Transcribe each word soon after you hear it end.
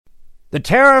The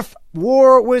tariff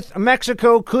war with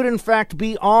Mexico could, in fact,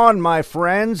 be on, my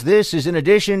friends. This is in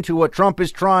addition to what Trump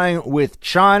is trying with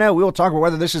China. We will talk about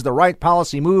whether this is the right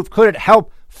policy move. Could it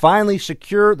help finally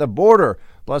secure the border?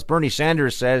 Plus, Bernie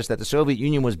Sanders says that the Soviet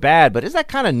Union was bad, but is that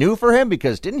kind of new for him?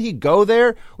 Because didn't he go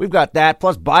there? We've got that,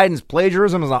 plus Biden's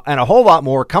plagiarism and a whole lot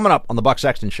more coming up on the Buck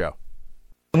Sexton Show.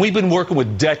 We've been working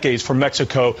with decades for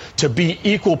Mexico to be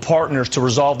equal partners to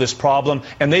resolve this problem,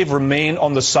 and they've remained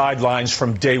on the sidelines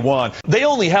from day one. They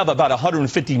only have about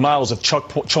 150 miles of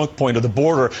choke point of the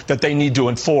border that they need to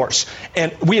enforce,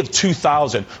 and we have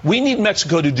 2,000. We need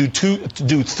Mexico to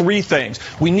do three things.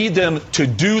 We need them to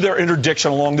do their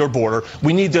interdiction along their border.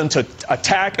 We need them to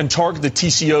attack and target the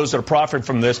TCOs that are profiting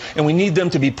from this, and we need them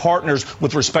to be partners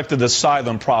with respect to the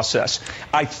asylum process.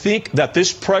 I think that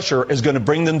this pressure is going to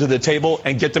bring them to the table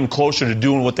and get them closer to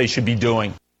doing what they should be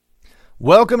doing.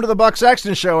 Welcome to the Buck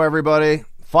Sexton Show, everybody.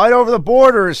 Fight over the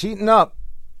border is heating up.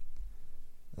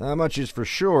 That much is for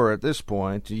sure at this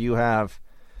point. You have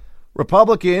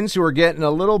Republicans who are getting a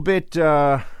little bit,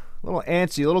 a little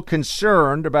antsy, a little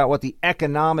concerned about what the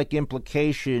economic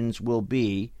implications will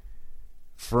be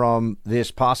from this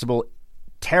possible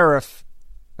tariff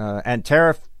and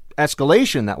tariff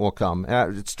escalation that will come.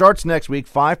 It starts next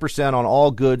week, 5% on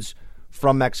all goods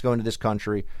from Mexico into this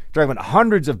country. Talking about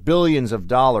hundreds of billions of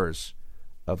dollars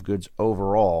of goods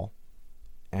overall,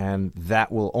 and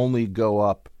that will only go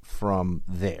up from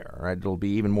there. Right? It'll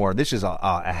be even more. This is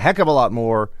a heck of a lot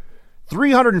more.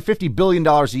 $350 billion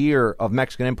a year of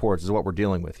Mexican imports is what we're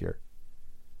dealing with here.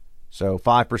 So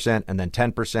 5% and then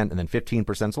 10% and then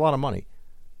 15%. It's a lot of money.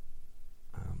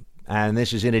 And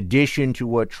this is in addition to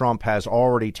what Trump has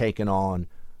already taken on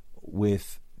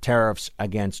with tariffs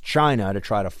against China to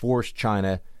try to force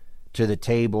China to the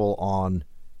table on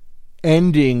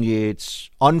ending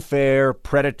its unfair,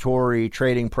 predatory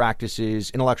trading practices,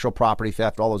 intellectual property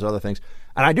theft, all those other things.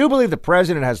 And I do believe the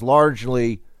president has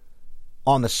largely,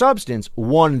 on the substance,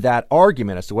 won that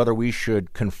argument as to whether we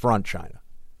should confront China.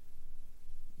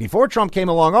 Before Trump came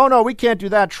along, oh, no, we can't do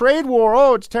that. Trade war,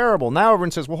 oh, it's terrible. Now everyone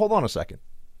says, well, hold on a second.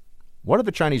 What have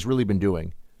the Chinese really been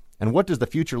doing? And what does the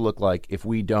future look like if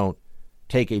we don't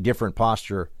take a different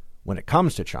posture when it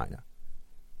comes to China?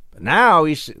 But now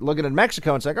he's looking at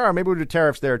Mexico and saying, all right, maybe we'll do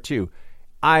tariffs there too.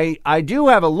 I do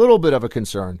have a little bit of a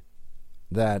concern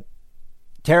that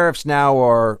tariffs now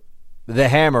are the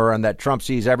hammer and that Trump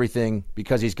sees everything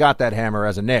because he's got that hammer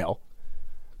as a nail.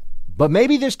 But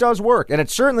maybe this does work. And it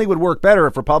certainly would work better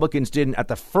if Republicans didn't, at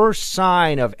the first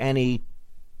sign of any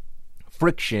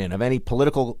friction, of any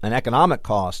political and economic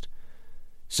cost,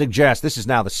 suggest this is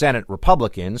now the Senate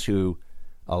Republicans who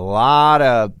a lot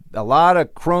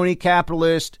of crony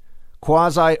capitalist,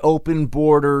 quasi-open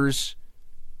borders,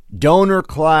 donor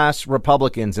class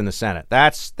Republicans in the Senate.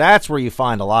 That's where you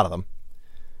find a lot of them.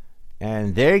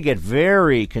 And they get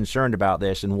very concerned about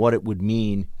this and what it would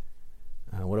mean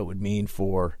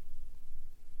for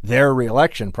their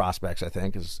reelection prospects, I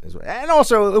think. And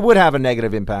also it would have a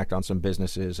negative impact on some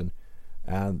businesses, and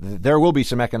there will be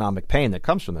some economic pain that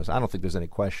comes from this. I don't think there's any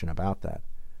question about that.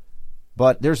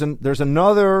 But there's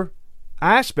another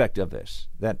aspect of this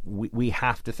that we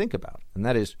have to think about, and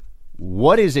that is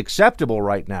what is acceptable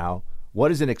right now, what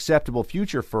is an acceptable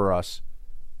future for us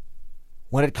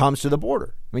when it comes to the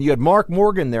border. I mean, you had Mark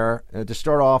Morgan there to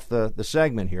start off the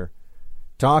segment here,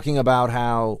 talking about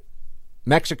how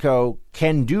Mexico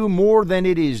can do more than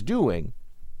it is doing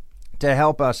to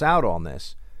help us out on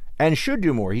this, and should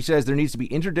do more. He says there needs to be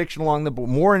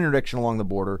more interdiction along the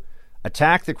border,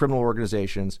 attack the criminal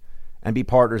organizations, and be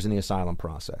partners in the asylum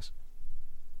process.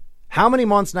 How many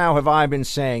months now have I been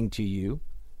saying to you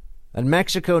that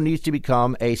Mexico needs to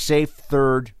become a safe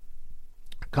third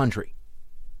country?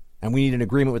 And we need an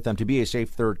agreement with them to be a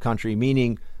safe third country,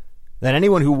 meaning that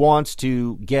anyone who wants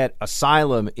to get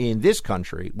asylum in this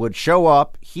country would show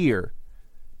up here,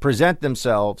 present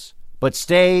themselves, but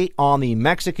stay on the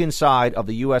Mexican side of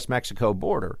the U.S.-Mexico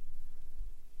border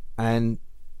and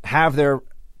have their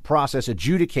process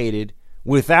adjudicated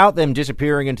without them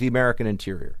disappearing into the American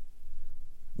interior,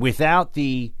 without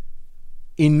the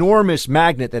enormous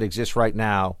magnet that exists right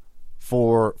now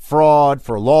for fraud,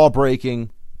 for law breaking,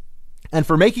 and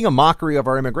for making a mockery of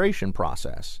our immigration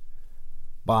process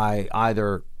by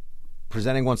either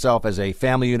presenting oneself as a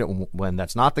family unit when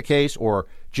that's not the case, or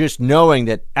just knowing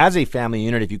that as a family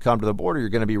unit, if you come to the border, you're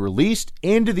going to be released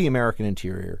into the American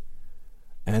interior,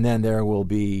 and then there will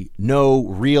be no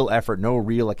real effort, no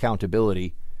real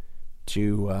accountability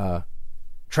to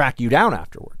track you down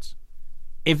afterwards.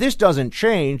 If this doesn't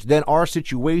change, then our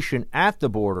situation at the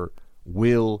border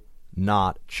will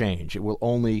not change. It will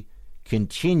only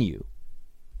continue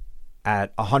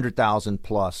at 100,000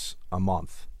 plus a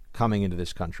month coming into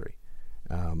this country.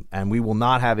 And we will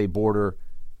not have a border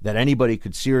that anybody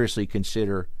could seriously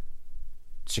consider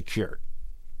secure.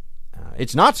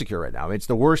 It's not secure right now. It's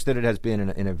the worst that it has been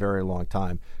in a very long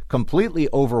time. Completely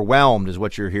overwhelmed is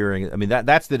what you're hearing. I mean,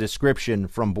 that's the description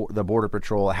from the Border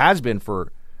Patrol. It has been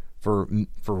for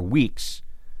weeks.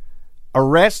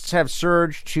 Arrests have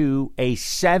surged to a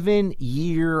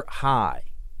 7-year high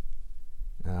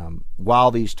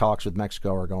while these talks with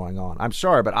Mexico are going on. I'm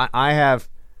sorry, but I have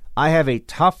a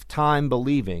tough time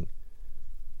believing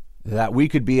that we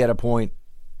could be at a point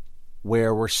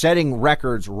where we're setting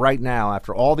records right now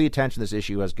after all the attention this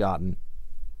issue has gotten.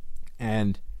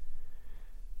 And,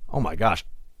 oh my gosh,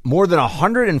 more than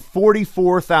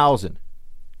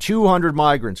 144,200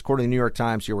 migrants, according to the New York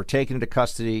Times, here were taken into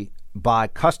custody by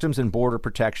Customs and Border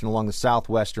Protection along the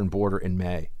southwestern border in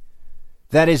May.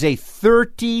 That is a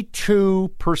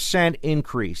 32%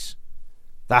 increase,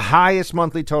 the highest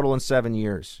monthly total in 7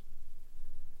 years.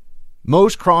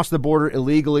 Most crossed the border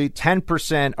illegally.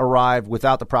 10% arrived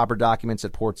without the proper documents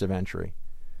at ports of entry.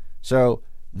 So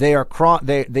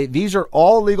these are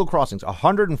all illegal crossings.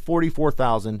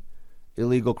 144,000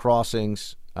 illegal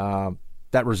crossings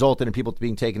that resulted in people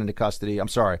being taken into custody. I'm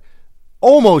sorry,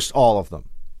 almost all of them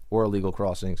were illegal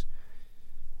crossings.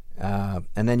 And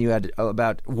then you had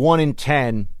about 1 in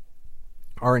 10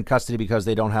 are in custody because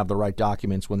they don't have the right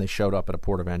documents when they showed up at a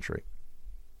port of entry.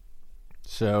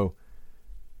 So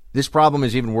this problem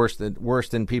is even worse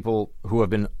than people who have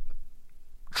been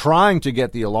trying to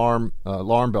get the alarm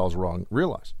bells wrong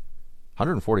realize.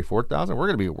 144,000. We're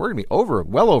gonna be well over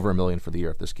 1 million for the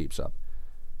year if this keeps up.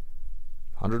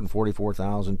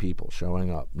 144,000 people showing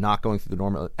up, not going through the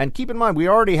normal. And keep in mind, we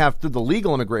already have through the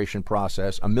legal immigration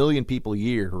process 1 million people a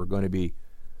year who are going to be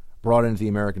brought into the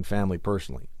American family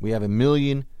personally. We have 1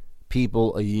 million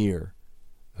people a year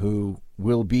who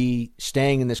will be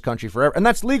staying in this country forever. And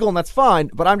that's legal and that's fine.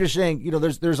 But I'm just saying,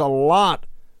 there's a lot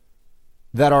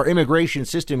that our immigration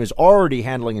system is already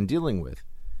handling and dealing with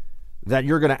that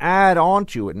you're going to add on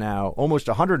to it now. Almost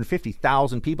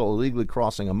 150,000 people illegally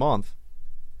crossing a month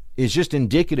is just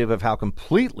indicative of how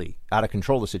completely out of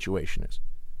control the situation is.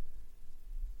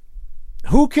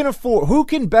 Who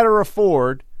can better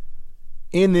afford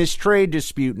in this trade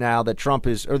dispute now that Trump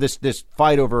is, or this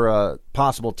fight over a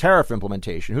possible tariff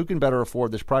implementation, who can better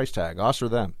afford this price tag, us or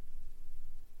them?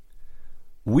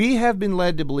 We have been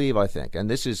led to believe, I think, and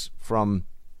this is from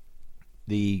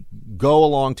the go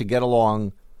along to get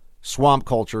along swamp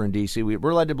culture in D.C.,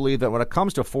 we're led to believe that when it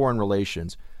comes to foreign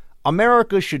relations,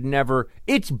 America should never,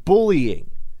 it's bullying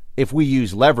if we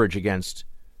use leverage against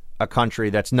a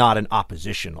country that's not an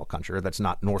oppositional country, or that's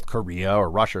not North Korea or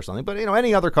Russia or something, but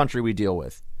any other country we deal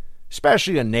with,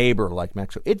 especially a neighbor like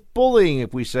Mexico. It's bullying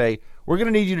if we say, we're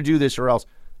going to need you to do this or else.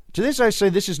 To this I say,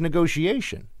 this is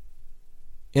negotiation.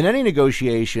 In any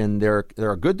negotiation, there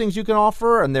are good things you can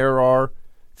offer, and there are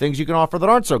things you can offer that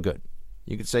aren't so good.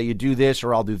 You could say, you do this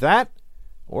or I'll do that,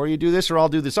 or you do this or I'll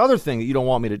do this other thing that you don't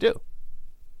want me to do.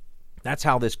 That's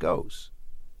how this goes.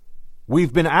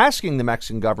 We've been asking the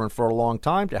Mexican government for a long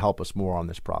time to help us more on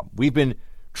this problem. We've been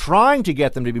trying to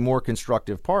get them to be more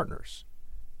constructive partners,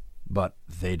 but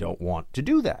they don't want to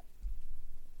do that.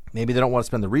 Maybe they don't want to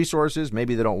spend the resources.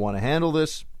 Maybe they don't want to handle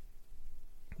this.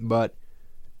 But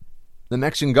the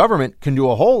Mexican government can do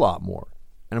a whole lot more.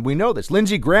 And we know this.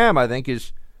 Lindsey Graham, I think,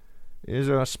 is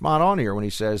spot on here when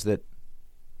he says that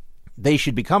they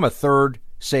should become a third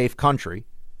safe country.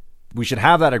 We should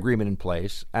have that agreement in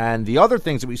place. And the other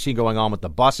things that we see going on with the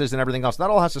buses and everything else, that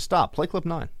all has to stop. Play clip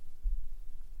 9.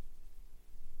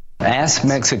 Ask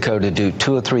Mexico to do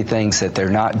 2 or 3 things that they're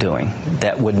not doing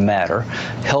that would matter.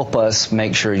 Help us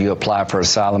make sure you apply for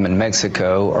asylum in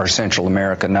Mexico or Central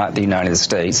America, not the United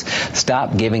States.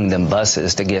 Stop giving them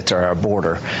buses to get to our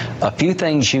border. A few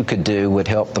things you could do would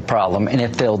help the problem. And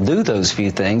if they'll do those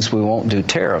few things, we won't do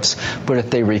tariffs. But if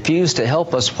they refuse to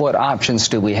help us, what options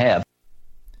do we have?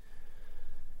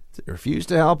 If they refuse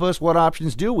to help us, what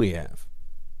options do we have?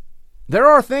 There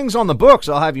are things on the books,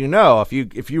 I'll have you know,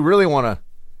 if you really want to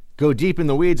go deep in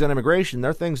the weeds on immigration,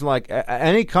 there are things like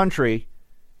any country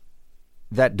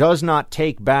that does not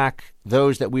take back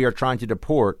those that we are trying to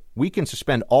deport, we can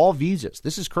suspend all visas.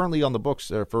 This is currently on the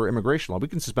books for immigration law. We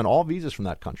can suspend all visas from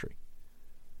that country.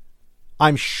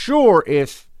 I'm sure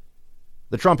if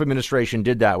the Trump administration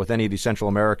did that with any of these Central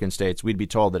American states, we'd be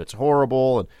told that it's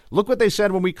horrible. And look what they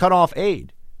said when we cut off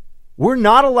aid. We're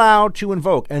not allowed to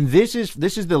invoke, and this is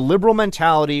the liberal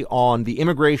mentality on the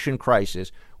immigration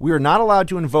crisis. We are not allowed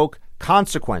to invoke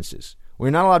consequences.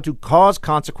 We're not allowed to cause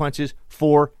consequences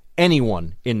for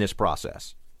anyone in this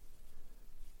process.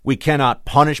 We cannot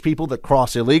punish people that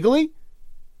cross illegally.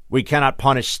 We cannot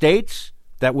punish states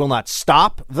that will not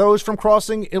stop those from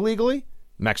crossing illegally,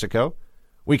 Mexico.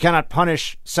 We cannot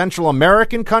punish Central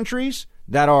American countries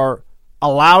that are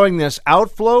allowing this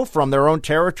outflow from their own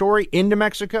territory into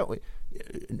Mexico.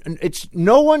 It's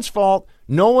no one's fault.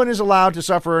 No one is allowed to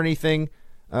suffer anything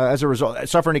as a result,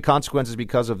 suffer any consequences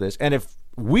because of this. And if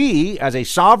we, as a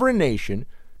sovereign nation,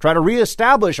 try to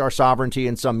reestablish our sovereignty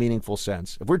in some meaningful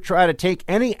sense, if we're trying to take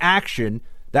any action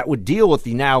that would deal with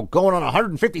the now going on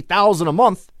 150,000 a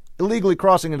month illegally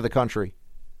crossing into the country,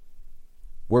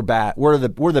 we're bad. We're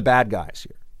the bad guys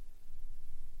here.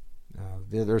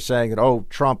 They're saying that, oh,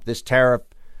 Trump, this tariff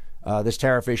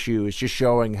issue is just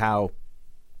showing how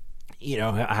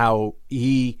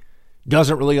he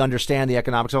doesn't really understand the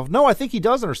economics involved. No, I think he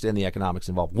does understand the economics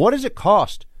involved. What does it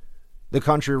cost the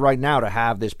country right now to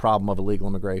have this problem of illegal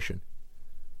immigration?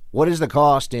 What is the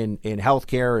cost in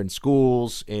healthcare, in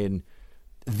schools, in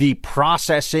the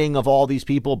processing of all these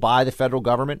people by the federal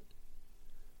government?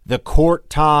 The court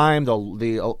time, the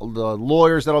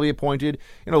lawyers that'll be appointed.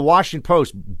 You know, the Washington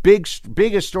Post,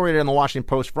 biggest story on the Washington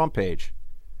Post front page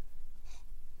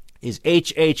is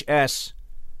HHS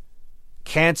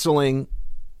canceling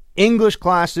English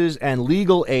classes and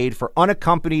legal aid for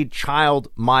unaccompanied child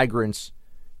migrants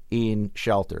in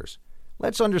shelters.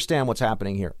 Let's understand what's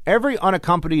happening here. Every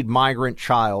unaccompanied migrant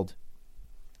child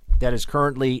that is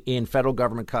currently in federal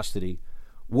government custody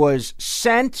was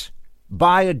sent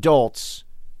by adults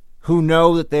who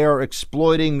know that they are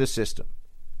exploiting the system.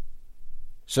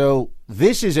 So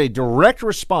this is a direct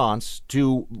response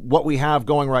to what we have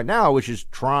going right now, which is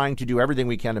trying to do everything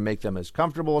we can to make them as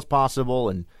comfortable as possible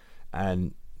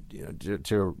and you know,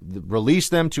 to release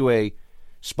them to a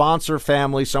sponsor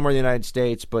family somewhere in the United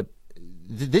States. But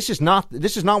this is not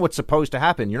what's supposed to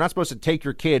happen. You're not supposed to take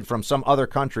your kid from some other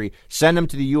country, send them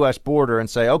to the U.S. border and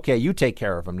say, okay, you take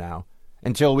care of them now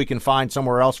until we can find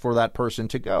somewhere else for that person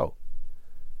to go.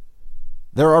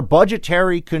 There are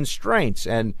budgetary constraints,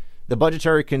 and the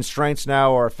budgetary constraints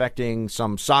now are affecting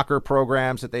some soccer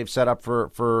programs that they've set up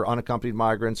for unaccompanied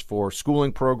migrants, for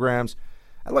schooling programs.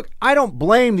 And look, I don't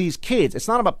blame these kids. It's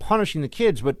not about punishing the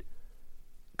kids, but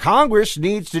Congress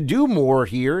needs to do more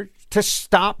here to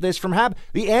stop this from happening.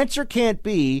 The answer can't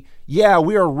be, yeah,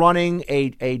 we are running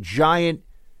a giant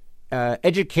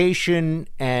education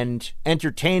and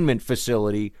entertainment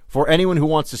facility for anyone who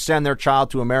wants to send their child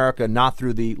to America, not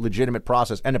through the legitimate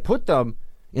process, and to put them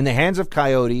in the hands of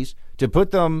coyotes, to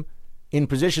put them in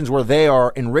positions where they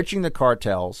are enriching the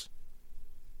cartels.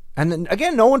 And then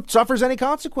again, no one suffers any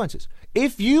consequences.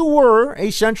 If you were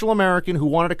a Central American who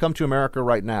wanted to come to America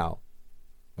right now,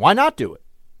 why not do it?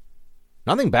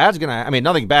 Nothing bad is going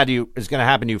to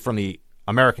happen to you from the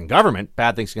American government.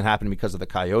 Bad things can happen because of the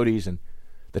coyotes and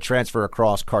the transfer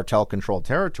across cartel-controlled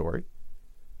territory.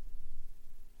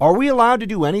 Are we allowed to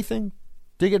do anything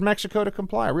to get Mexico to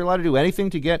comply? Are we allowed to do anything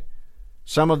to get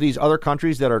some of these other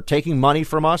countries that are taking money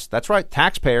from us? That's right,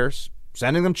 taxpayers,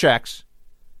 sending them checks.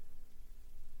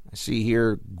 I see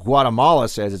here Guatemala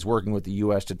says it's working with the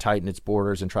U.S. to tighten its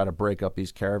borders and try to break up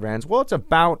these caravans. Well, it's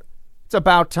about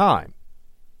time.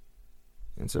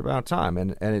 It's about time.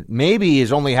 And it maybe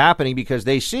is only happening because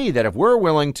they see that if we're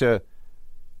willing to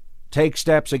take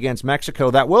steps against Mexico,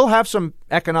 that will have some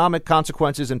economic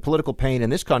consequences and political pain in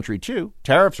this country, too.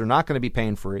 Tariffs are not going to be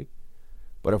pain-free.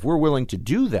 But if we're willing to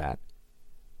do that,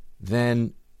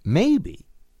 then maybe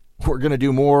we're going to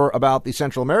do more about the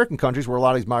Central American countries where a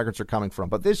lot of these migrants are coming from.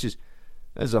 But this is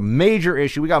a major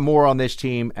issue. We got more on this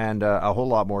team and a whole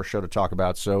lot more show to talk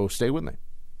about, so stay with me.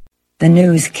 The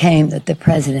news came that the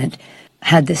president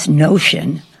had this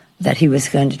notion that he was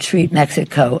going to treat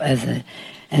Mexico as an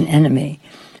enemy.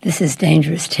 This is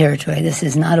dangerous territory. This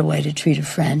is not a way to treat a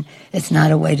friend. It's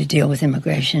not a way to deal with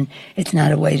immigration. It's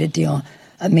not a way to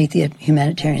meet the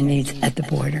humanitarian needs at the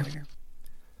border.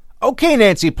 Okay,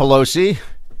 Nancy Pelosi,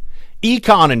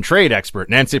 econ and trade expert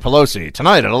Nancy Pelosi,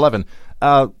 tonight at 11.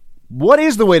 What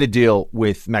is the way to deal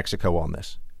with Mexico on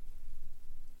this?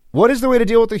 What is the way to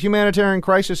deal with the humanitarian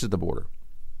crisis at the border?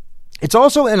 It's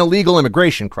also an illegal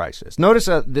immigration crisis. Notice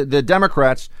the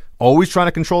Democrats always trying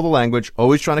to control the language,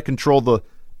 always trying to control the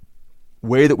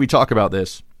way that we talk about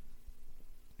this.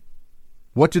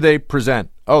 What do they present?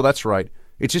 Oh, that's right.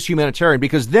 It's just humanitarian.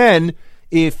 Because then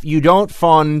if you don't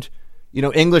fund,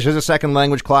 English as a second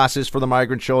language classes for the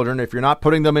migrant children, if you're not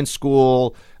putting them in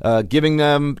school, giving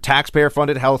them taxpayer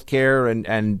funded health care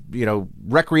and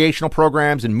recreational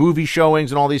programs and movie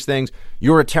showings and all these things,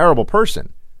 you're a terrible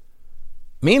person.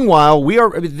 Meanwhile,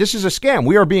 this is a scam.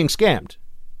 We are being scammed.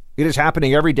 It is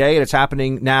happening every day, and it's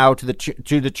happening now to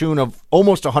the tune of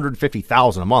almost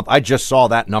 150,000 a month. I just saw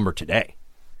that number today.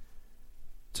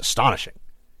 It's astonishing.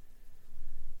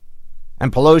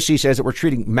 And Pelosi says that we're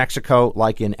treating Mexico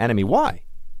like an enemy. Why?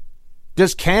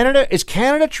 Is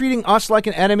Canada treating us like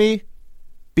an enemy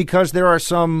because there are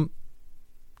some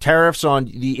tariffs on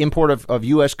the import of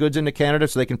U.S. goods into Canada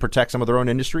so they can protect some of their own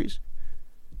industries?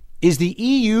 Is the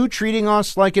EU treating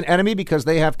us like an enemy because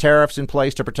they have tariffs in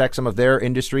place to protect some of their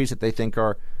industries that they think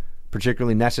are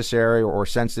particularly necessary or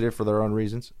sensitive for their own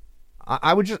reasons?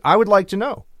 I would like to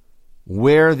know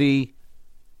where the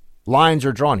lines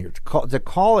are drawn here. To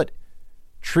call it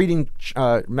treating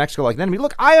Mexico like an enemy.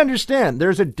 Look, I understand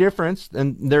there's a difference,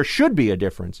 and there should be a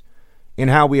difference, in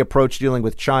how we approach dealing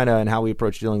with China and how we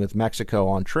approach dealing with Mexico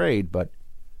on trade, but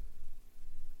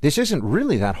this isn't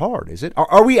really that hard, is it?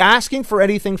 Are we asking for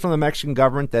anything from the Mexican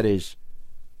government that is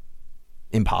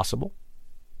impossible?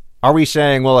 Are we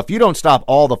saying, well, if you don't stop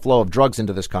all the flow of drugs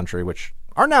into this country, which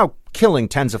are now killing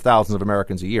tens of thousands of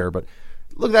Americans a year, but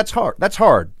look, that's hard. That's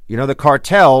hard. You know, the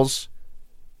cartels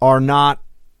are not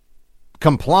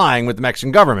complying with the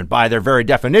Mexican government. By their very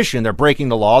definition, they're breaking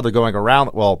the law. They're going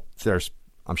around. Well, there's,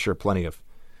 I'm sure, plenty of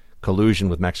collusion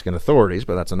with Mexican authorities,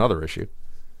 but that's another issue.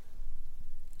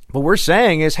 What we're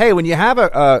saying is, hey, when you have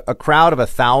a crowd of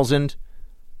 1,000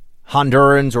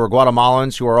 Hondurans or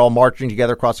Guatemalans who are all marching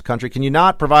together across the country, can you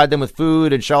not provide them with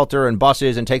food and shelter and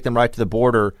buses and take them right to the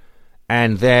border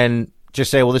and then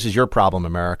just say, well, this is your problem,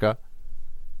 America?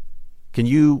 Can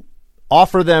you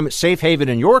offer them safe haven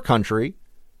in your country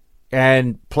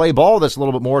and play ball this a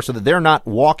little bit more so that they're not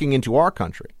walking into our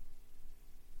country?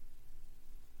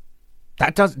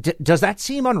 That does that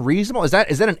seem unreasonable? Is that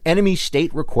an enemy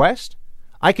state request?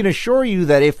 I can assure you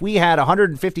that if we had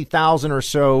 150,000 or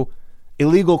so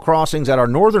illegal crossings at our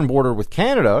northern border with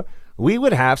Canada, we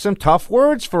would have some tough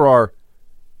words for our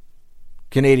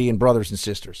Canadian brothers and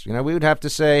sisters. You know, we would have to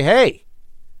say, hey,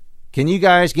 can you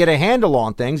guys get a handle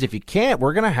on things? If you can't,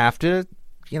 we're going to have to,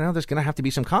 there's going to have to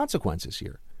be some consequences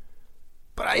here.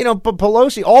 But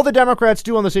Pelosi, all the Democrats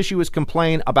do on this issue is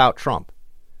complain about Trump.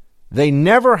 They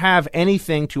never have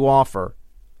anything to offer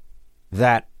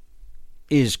that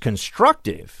is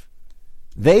constructive.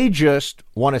 They just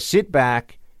want to sit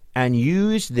back and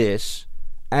use this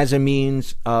as a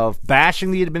means of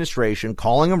bashing the administration,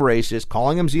 calling them racist,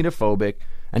 calling them xenophobic,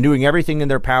 and doing everything in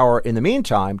their power in the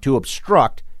meantime to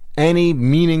obstruct any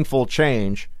meaningful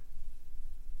change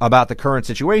about the current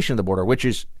situation of the border, which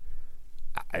is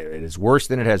worse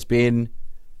than it has been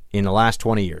in the last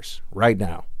 20 years right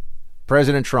now.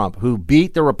 President Trump, who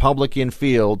beat the Republican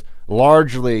field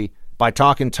largely by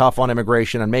talking tough on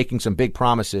immigration and making some big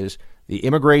promises, the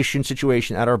immigration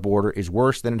situation at our border is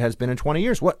worse than it has been in 20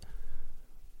 years. What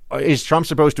is Trump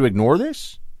supposed to ignore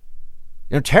this?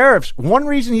 Tariffs. One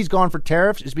reason he's gone for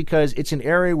tariffs is because it's an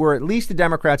area where at least the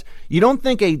Democrats, you don't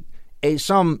think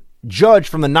some judge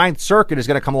from the Ninth Circuit is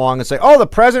going to come along and say, oh, the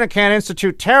president can't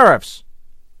institute tariffs.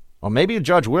 Well, maybe a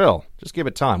judge will. Just give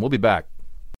it time. We'll be back.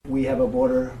 We have a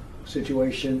border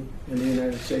situation in the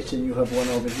United States, and you have one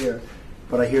over here.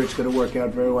 But I hear it's going to work out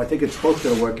very well. I think it's both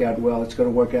going to work out well. It's going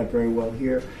to work out very well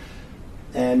here.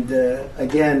 And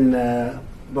again,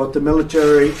 both the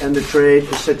military and the trade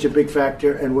is such a big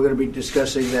factor, and we're going to be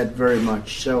discussing that very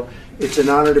much. So it's an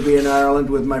honor to be in Ireland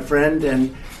with my friend,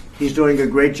 and he's doing a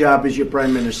great job as your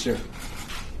prime minister.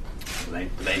 The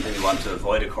main thing you want to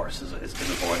avoid, of course, is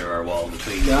the border or wall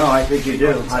between. No, I think you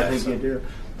do. I think you do.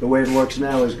 The way it works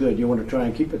now is good. You want to try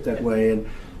and keep it that way, and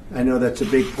I know that's a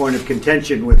big point of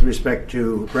contention with respect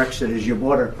to Brexit is your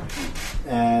border,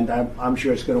 and I'm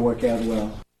sure it's going to work out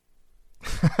well.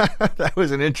 That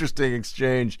was an interesting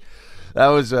exchange. That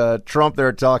was Trump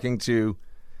there talking to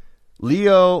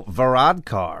Leo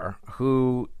Varadkar,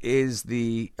 who is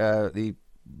the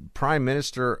Prime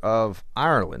Minister of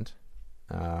Ireland.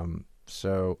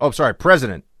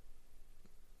 President.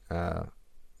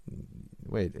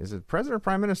 Wait, is it President or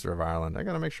Prime Minister of Ireland? I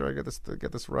got to make sure I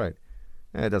get this right.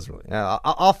 It doesn't really.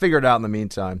 I'll figure it out in the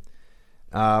meantime.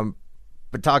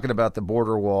 But talking about the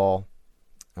border wall,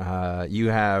 you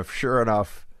have, sure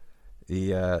enough,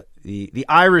 the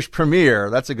Irish Premier.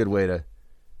 That's a good way to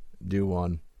do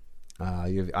one.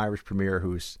 You have the Irish Premier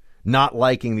who's not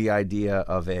liking the idea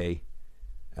of a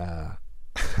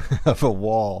of a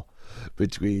wall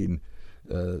between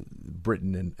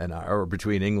Britain or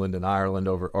between England and Ireland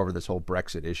over this whole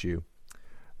Brexit issue.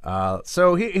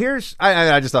 So here's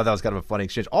I just thought that was kind of a funny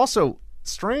exchange. Also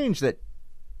strange that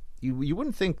you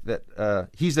wouldn't think that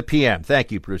he's the PM.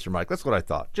 Thank you, producer Mike. That's what I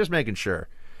thought. Just making sure.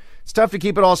 It's tough to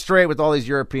keep it all straight with all these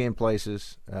European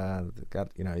places.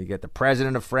 You get the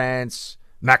president of France,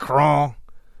 Macron,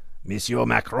 Monsieur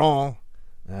Macron.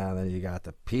 Then you got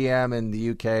the PM in the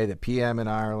UK, the PM in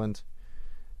Ireland.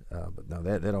 But no,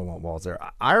 they don't want walls there.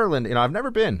 Ireland, I've never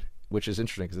been, which is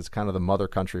interesting because it's kind of the mother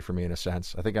country for me in a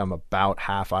sense. I think I'm about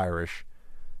half Irish,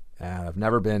 and I've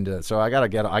never been to. So I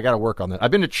gotta work on that.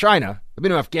 I've been to China, I've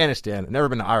been to Afghanistan, I've never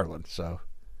been to Ireland. So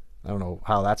I don't know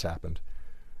how that's happened.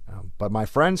 But my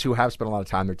friends who have spent a lot of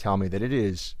time there tell me that it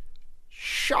is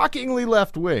shockingly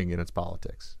left wing in its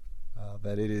politics.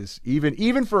 That it is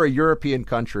even for a European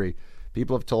country.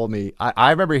 People have told me. I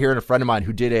remember hearing a friend of mine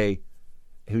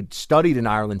who'd studied in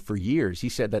Ireland for years. He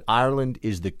said that Ireland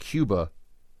is the Cuba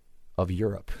of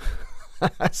Europe.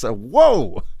 So,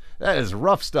 whoa, that is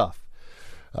rough stuff.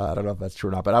 I don't know if that's true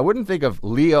or not, but I wouldn't think of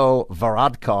Leo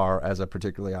Varadkar as a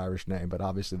particularly Irish name, but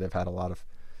obviously they've had a lot of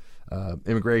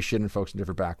immigration and folks in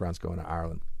different backgrounds going to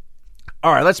Ireland.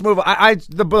 All right, let's move on.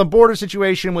 The border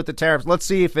situation with the tariffs, let's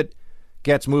see if it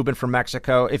gets movement from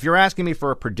Mexico. If you're asking me for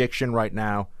a prediction right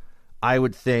now, I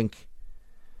would think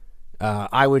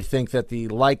that the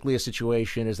likeliest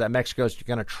situation is that Mexico's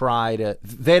going to try to.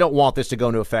 They don't want this to go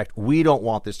into effect. We don't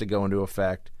want this to go into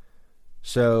effect.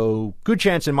 So, good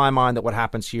chance in my mind that what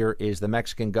happens here is the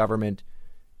Mexican government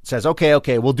says,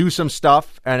 okay, we'll do some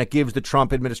stuff, and it gives the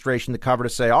Trump administration the cover to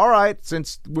say, all right,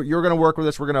 since you're going to work with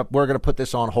us, we're going to put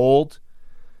this on hold.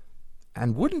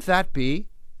 And wouldn't that be?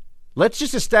 Let's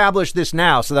just establish this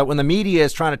now so that when the media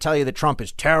is trying to tell you that Trump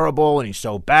is terrible and he's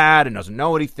so bad and doesn't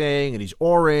know anything and he's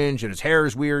orange and his hair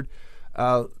is weird,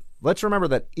 let's remember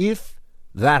that if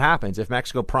that happens, if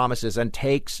Mexico promises and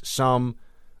takes some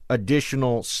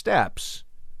additional steps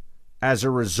as a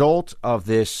result of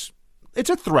this, it's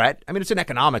a threat. I mean, it's an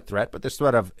economic threat, but this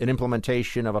threat of an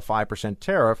implementation of a 5%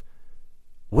 tariff,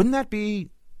 wouldn't that be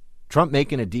Trump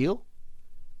making a deal?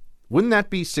 Wouldn't that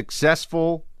be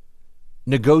successful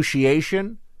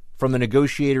negotiation from the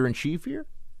negotiator in chief here?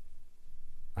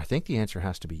 I think the answer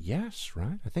has to be yes,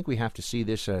 right? I think we have to see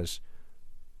this as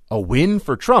a win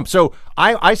for Trump. So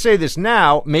I say this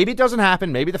now. Maybe it doesn't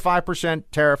happen. Maybe the 5%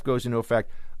 tariff goes into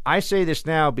effect. I say this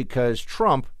now because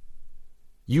Trump,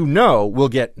 will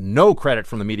get no credit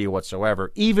from the media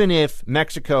whatsoever. Even if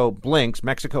Mexico blinks,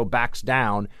 Mexico backs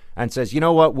down and says, you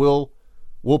know what, we'll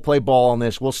play ball on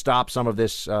this. We'll stop some of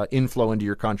this inflow into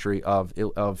your country of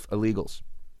illegals.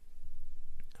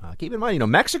 Keep in mind,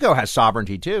 Mexico has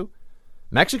sovereignty too.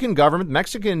 Mexican government,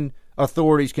 Mexican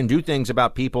authorities can do things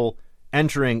about people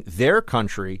entering their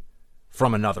country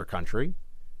from another country.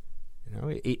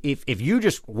 If you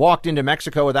just walked into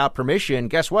Mexico without permission,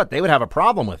 guess what? They would have a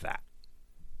problem with that.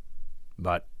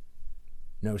 But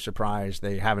no surprise,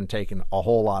 they haven't taken a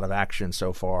whole lot of action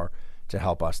so far to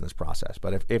help us in this process.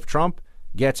 But if Trump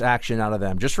gets action out of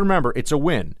them, just remember, it's a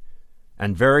win.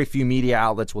 And very few media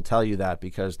outlets will tell you that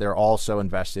because they're also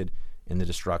invested in the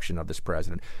destruction of this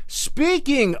president.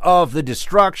 Speaking of the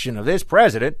destruction of this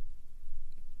president,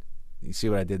 you see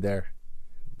what I did there?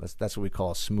 That's what we call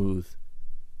a smooth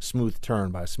turn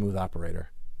by a smooth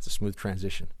operator. It's a smooth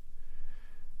transition.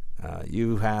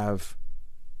 You have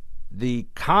the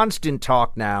constant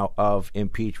talk now of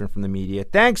impeachment from the media.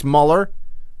 Thanks, Mueller.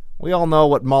 We all know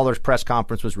what Mueller's press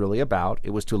conference was really about.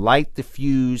 It was to light the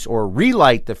fuse or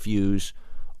relight the fuse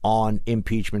on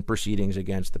impeachment proceedings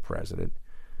against the president.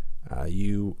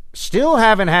 You still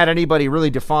haven't had anybody really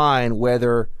decide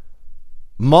whether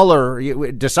Mueller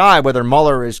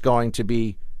is going to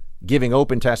be giving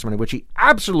open testimony, which he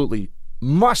absolutely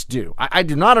must do. I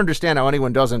do not understand how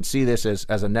anyone doesn't see this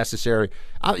as a necessary.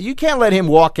 You can't let him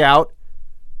walk out,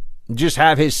 just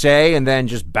have his say, and then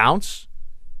just bounce.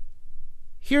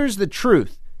 Here's the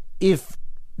truth. If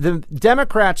the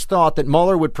Democrats thought that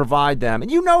Mueller would provide them,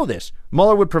 and you know this,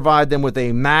 Mueller would provide them with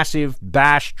a massive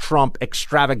bash Trump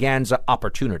extravaganza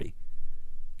opportunity,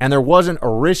 and there wasn't a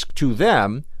risk to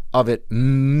them of it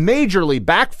majorly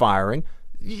backfiring,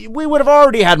 we would have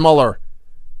already had Mueller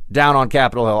down on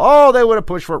Capitol Hill. Oh, they would have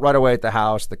pushed for it right away at the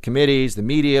House. The committees, the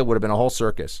media would have been a whole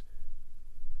circus.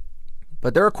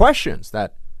 But there are questions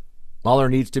that Mueller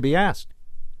needs to be asked.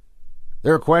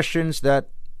 There are questions that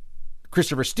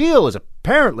Christopher Steele is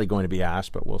apparently going to be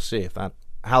asked, but we'll see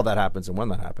how that happens and when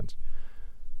that happens.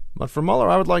 But for Mueller,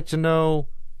 I would like to know,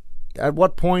 at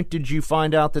what point did you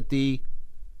find out that the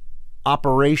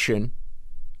operation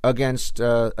against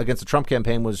the Trump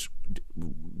campaign was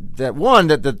that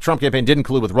the Trump campaign didn't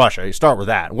collude with Russia? You start with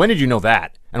that. When did you know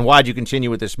that? And why did you continue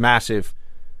with this massive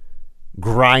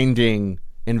grinding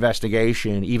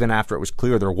investigation even after it was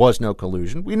clear there was no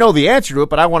collusion? We know the answer to it,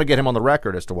 but I want to get him on the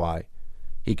record as to why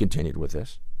he continued with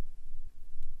this.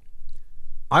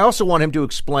 I also want him to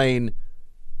explain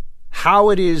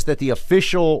how it is that the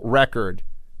official record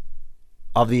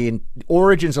of the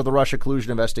origins of the Russia collusion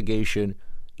investigation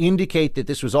indicate that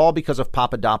this was all because of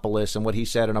Papadopoulos and what he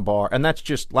said in a bar, and that's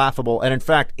just laughable. And in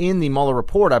fact, in the Mueller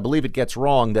report, I believe it gets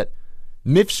wrong that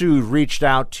Mifsud reached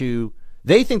out to,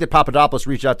 they think that Papadopoulos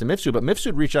reached out to Mifsud, but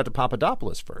Mifsud reached out to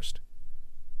Papadopoulos first,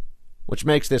 which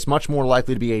makes this much more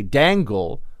likely to be a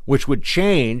dangle, which would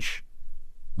change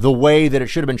the way that it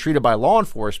should have been treated by law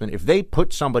enforcement if they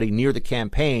put somebody near the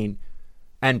campaign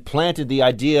and planted the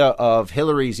idea of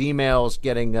Hillary's emails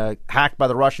getting hacked by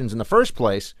the Russians in the first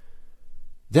place.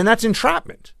 Then that's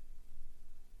entrapment.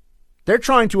 They're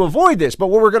trying to avoid this, but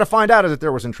what we're going to find out is that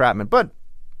there was entrapment. But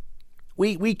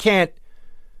we can't,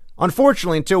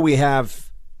 unfortunately, until we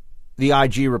have the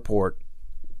IG report,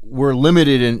 we're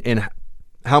limited in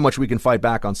how much we can fight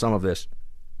back on some of this.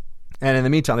 And in the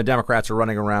meantime, the Democrats are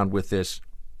running around with this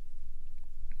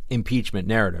impeachment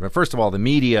narrative. And first of all, the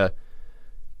media,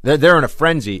 they're in a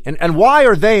frenzy. And why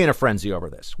are they in a frenzy over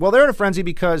this? Well, they're in a frenzy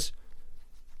because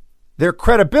their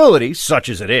credibility, such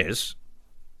as it is,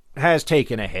 has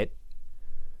taken a hit.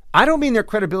 I don't mean their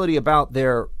credibility about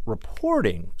their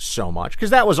reporting so much,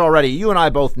 because that was already, you and I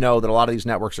both know that a lot of these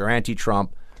networks are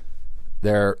anti-Trump.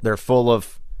 They're full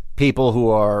of people who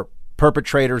are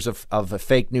perpetrators of a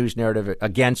fake news narrative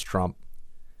against Trump.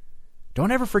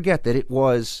 Don't ever forget that it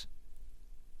was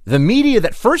the media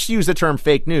that first used the term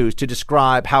fake news to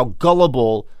describe how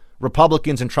gullible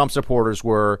Republicans and Trump supporters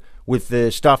were with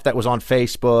the stuff that was on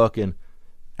Facebook.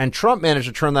 And Trump managed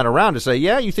to turn that around to say,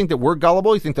 yeah, you think that we're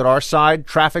gullible? You think that our side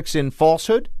traffics in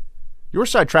falsehood? Your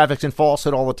side traffics in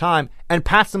falsehood all the time and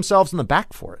pats themselves on the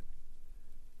back for it.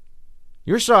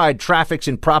 Your side traffics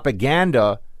in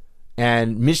propaganda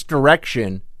and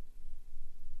misdirection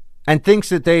and thinks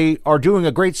that they are doing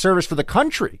a great service for the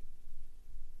country.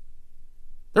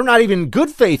 They're not even good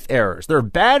faith errors. They're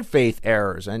bad faith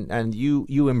errors. And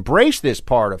you embrace this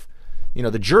part of,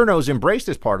 the journos embrace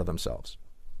this part of themselves.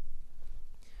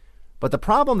 But the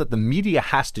problem that the media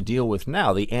has to deal with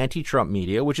now, the anti-Trump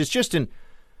media, which is just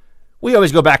we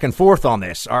always go back and forth on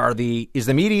this. Is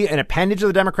the media an appendage of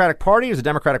the Democratic Party? Or is the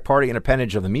Democratic Party an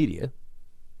appendage of the media?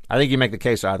 I think you make the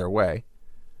case either way.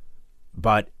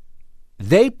 But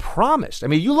they promised. I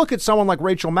mean, you look at someone like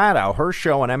Rachel Maddow, her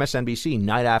show on MSNBC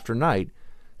night after night.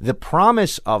 The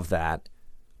promise of that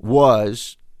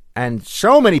was, and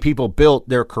so many people built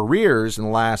their careers in the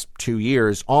last 2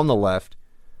 years on the left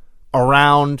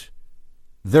around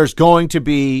there's going to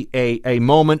be a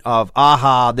moment of,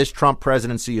 aha, this Trump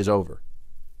presidency is over.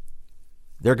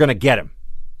 They're going to get him.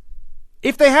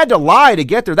 If they had to lie to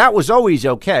get there, that was always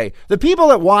okay. The people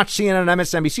that watch CNN and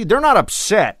MSNBC, they're not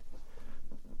upset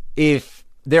if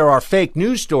there are fake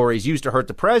news stories used to hurt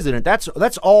the president. That's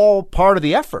all part of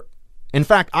the effort. In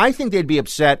fact, I think they'd be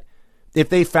upset if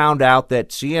they found out that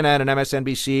CNN and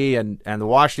MSNBC and the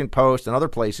Washington Post and other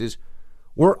places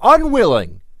were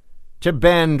unwilling to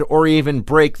bend or even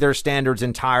break their standards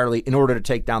entirely in order to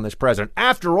take down this president.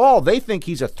 After all, they think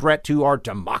he's a threat to our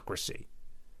democracy.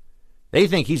 They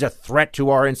think he's a threat to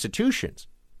our institutions.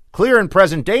 Clear and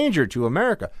present danger to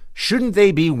America. Shouldn't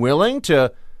they be willing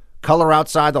to color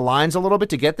outside the lines a little bit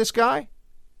to get this guy?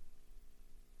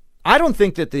 I don't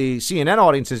think that the CNN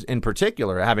audiences in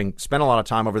particular, having spent a lot of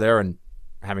time over there and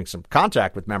having some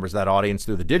contact with members of that audience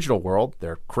through the digital world,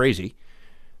 they're crazy.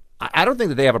 I don't think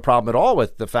that they have a problem at all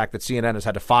with the fact that CNN has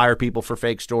had to fire people for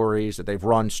fake stories, that they've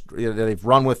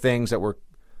run with things that were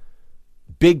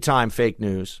big time fake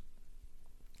news.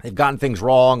 They've gotten things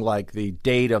wrong, like the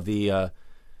date of the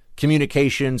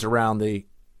communications around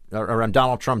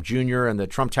Donald Trump Jr. and the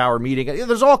Trump Tower meeting.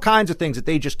 There's all kinds of things that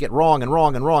they just get wrong and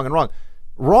wrong and wrong and wrong.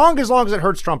 Wrong as long as it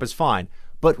hurts Trump is fine,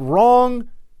 but wrong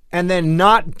and then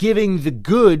not giving the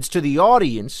goods to the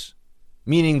audience,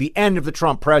 meaning the end of the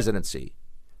Trump presidency,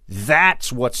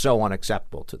 that's what's so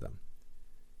unacceptable to them.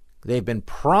 They've been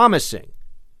promising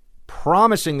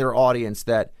their audience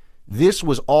that this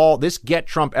Get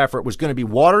Trump effort was going to be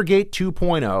Watergate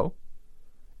 2.0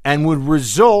 and would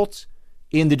result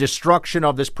in the destruction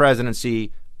of this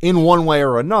presidency in one way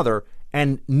or another.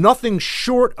 And nothing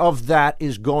short of that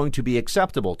is going to be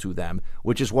acceptable to them,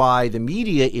 which is why the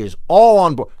media is all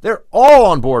on board. They're all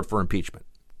on board for impeachment.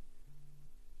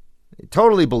 They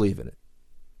totally believe in it.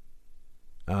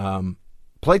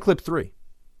 Play clip 3.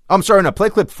 Play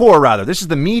clip 4, rather. This is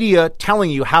the media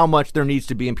telling you how much there needs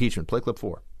to be impeachment. Play clip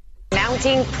 4.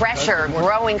 Mounting pressure,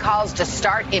 growing calls to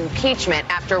start impeachment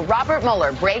after Robert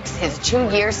Mueller breaks his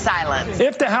 2-year silence.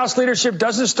 If the House leadership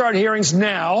doesn't start hearings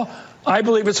now, I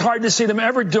believe it's hard to see them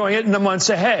ever doing it in the months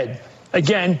ahead.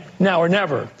 Again, now or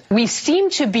never. We seem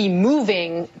to be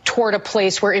moving toward a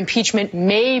place where impeachment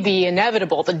may be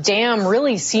inevitable. The dam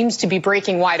really seems to be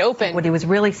breaking wide open. What he was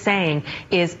really saying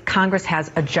is Congress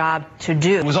has a job to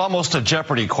do. It was almost a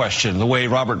Jeopardy question, the way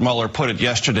Robert Mueller put it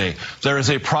yesterday. There is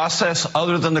a process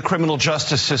other than the criminal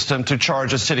justice system to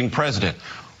charge a sitting president.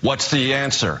 What's the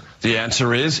answer? The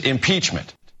answer is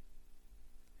impeachment.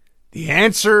 The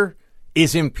answer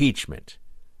is impeachment.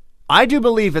 I do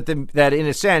believe that in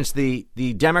a sense, the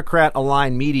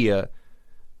Democrat-aligned media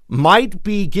might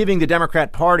be giving the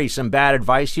Democrat Party some bad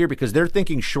advice here because they're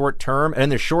thinking short term. And in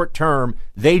the short term,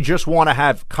 they just want to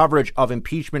have coverage of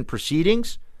impeachment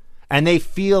proceedings. And they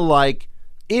feel like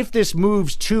if this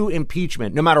moves to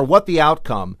impeachment, no matter what the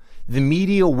outcome, the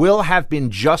media will have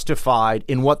been justified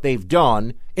in what they've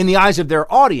done in the eyes of their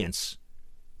audience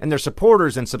and their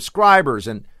supporters and subscribers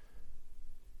and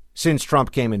since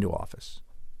Trump came into office.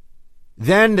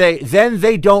 Then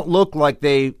they don't look like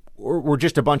they were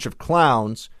just a bunch of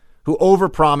clowns who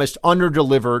overpromised,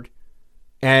 underdelivered,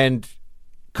 and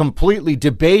completely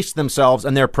debased themselves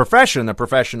and their profession, the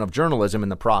profession of journalism, in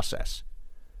the process.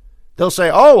 They'll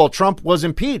say, oh, well, Trump was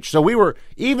impeached. So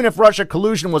even if Russia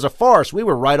collusion was a farce, we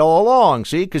were right all along,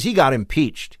 see, because he got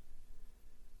impeached.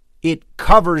 It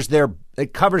covers their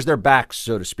backs,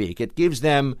 so to speak. It gives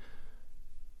them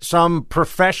some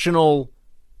professional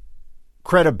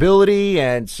credibility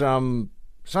and some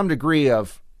degree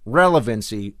of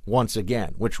relevancy once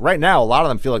again, which right now a lot of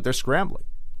them feel like they're scrambling.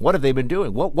 What have they been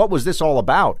doing? What was this all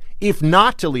about, if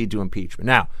not to lead to impeachment?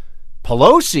 Now,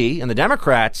 Pelosi and the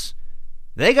Democrats,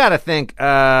 they got to think,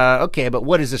 okay, but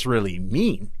what does this really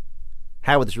mean?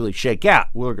 How would this really shake out?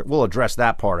 We'll address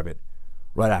that part of it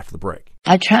right after the break.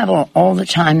 I travel all the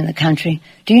time in the country.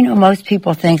 Do you know most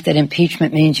people think that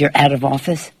impeachment means you're out of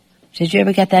office? Did you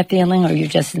ever get that feeling, or you're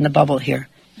just in the bubble here?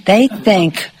 They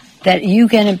think that you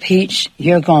get impeached,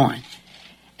 you're gone.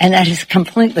 And that is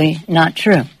completely not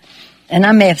true. And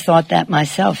I may have thought that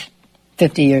myself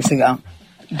 50 years ago.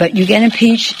 But you get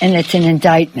impeached, and it's an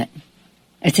indictment.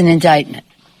 It's an indictment.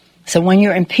 So when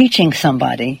you're impeaching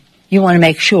somebody, you want to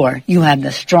make sure you have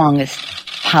the strongest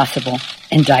possible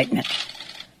indictment.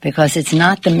 Because it's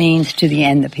not the means to the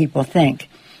end that people think.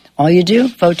 All you do,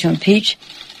 vote to impeach,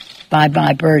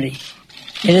 bye-bye birdie.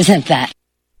 It isn't that.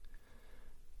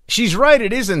 She's right,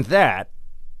 it isn't that.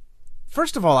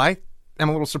 First of all, I am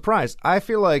a little surprised. I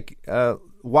feel like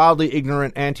wildly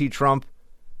ignorant anti-Trump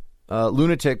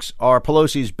lunatics are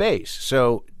Pelosi's base.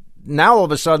 So now all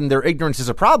of a sudden their ignorance is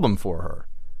a problem for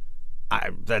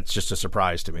her. That's just a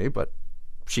surprise to me, but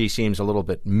she seems a little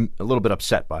bit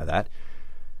upset by that.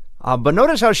 But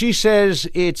notice how she says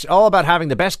it's all about having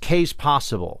the best case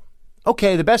possible.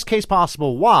 Okay, the best case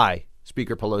possible. Why,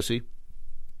 Speaker Pelosi?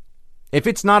 If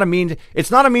it's not a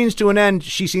means to an end,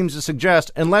 she seems to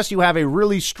suggest, unless you have a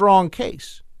really strong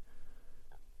case.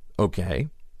 Okay.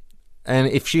 And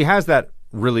if she has that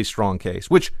really strong case,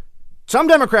 which some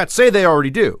Democrats say they already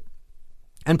do,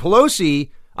 and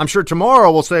Pelosi, I'm sure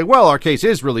tomorrow will say, well, our case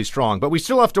is really strong, but we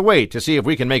still have to wait to see if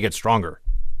we can make it stronger.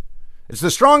 It's the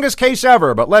strongest case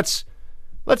ever, but let's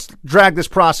drag this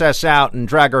process out and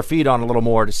drag our feet on a little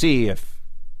more to see if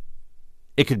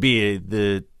it could be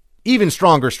the even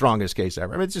strongest case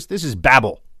ever. I mean, this is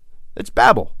babble. It's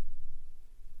babble.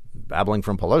 Babbling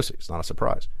from Pelosi. It's not a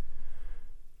surprise.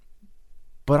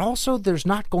 But also, there's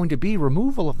not going to be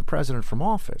removal of the president from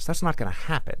office. That's not going to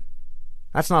happen.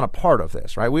 That's not a part of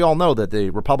this, right? We all know that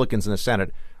the Republicans in the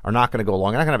Senate are not going to go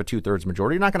along. You're not going to have a 2/3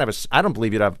 majority. You're not going to have I don't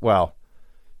believe you'd have, well,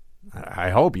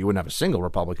 I hope you wouldn't have a single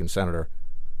Republican senator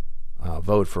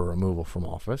vote for removal from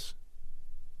office.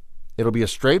 It'll be a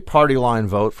straight party line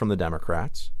vote from the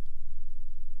Democrats.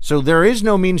 So there is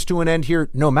no means to an end here,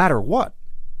 no matter what.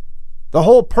 The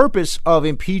whole purpose of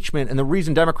impeachment and the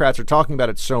reason Democrats are talking about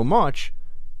it so much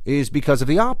is because of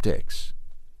the optics.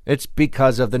 It's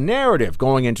because of the narrative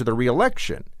going into the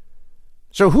reelection.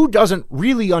 So who doesn't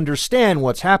really understand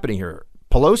what's happening here?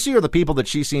 Pelosi or the people that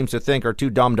she seems to think are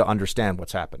too dumb to understand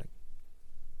what's happening?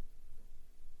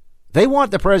 They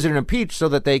want the president impeached so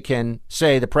that they can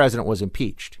say the president was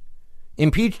impeached.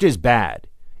 Impeached is bad.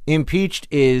 Impeached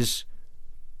is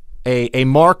a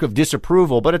mark of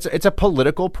disapproval, but it's a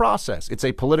political process. It's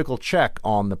a political check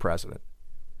on the president.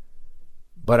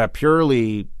 But a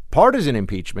purely partisan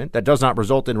impeachment that does not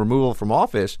result in removal from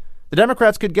office, the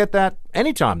Democrats could get that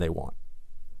anytime they want.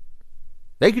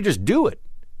 They could just do it.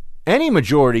 Any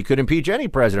majority could impeach any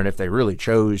president if they really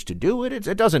chose to do it.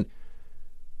 It doesn't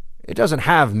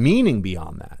have meaning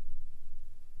beyond that.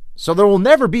 So there will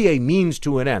never be a means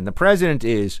to an end. The president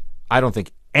is, I don't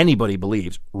think anybody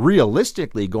believes,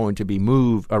 realistically going to be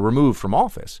removed from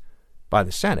office by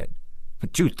the Senate. A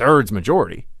 2/3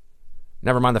 majority.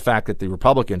 Never mind the fact that the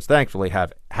Republicans, thankfully,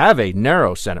 have a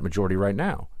narrow Senate majority right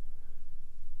now.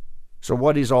 So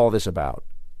what is all this about?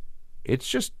 It's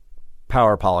just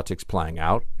power politics playing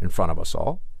out in front of us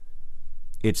all.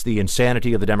 It's the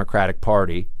insanity of the Democratic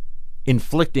Party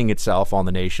inflicting itself on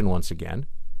the nation once again,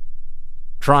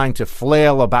 trying to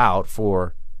flail about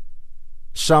for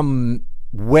some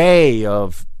way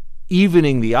of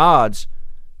evening the odds,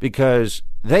 because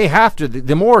they have to,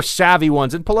 the more savvy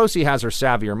ones, and Pelosi has her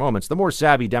savvier moments, the more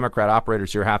savvy Democrat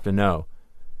operators here have to know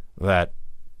that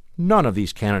none of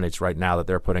these candidates right now that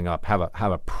they're putting up have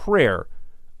a prayer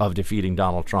of defeating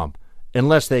Donald Trump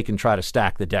unless they can try to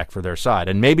stack the deck for their side.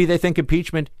 And maybe they think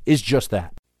impeachment is just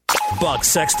that. Buck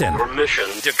Sexton. Her mission: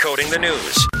 decoding the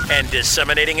news and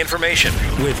disseminating information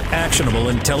with actionable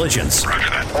intelligence. One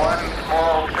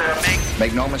small step.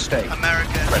 Make no mistake.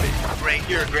 America. Ready. Great.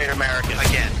 You're a great American.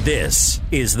 Again. This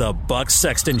is the Buck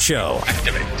Sexton Show.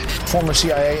 Activate. Former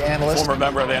CIA analyst. Former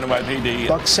member of the NYPD.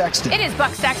 Buck Sexton. It is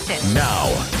Buck Sexton. Now.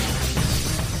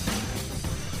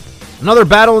 Another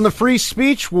battle in the free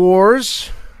speech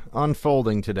wars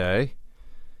unfolding today.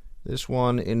 This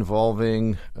one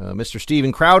involving Mr.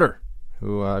 Steven Crowder,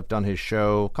 who I've done his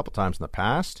show a couple times in the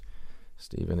past.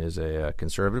 Steven is a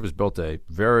conservative, has built a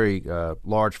very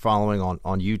large following on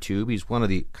YouTube. He's one of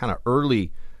the kind of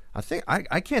early,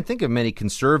 I can't think of many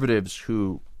conservatives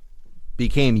who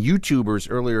became YouTubers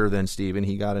earlier than Steven.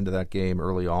 He got into that game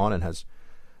early on and has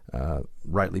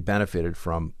rightly benefited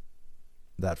from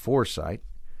that foresight.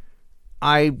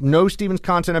 I know Steven's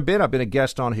content a bit. I've been a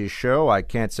guest on his show. I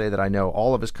can't say that I know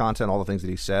all of his content, all the things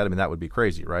that he said. I mean, that would be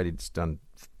crazy, right? He's done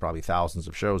probably thousands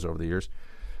of shows over the years.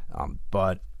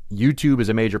 But YouTube is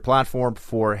a major platform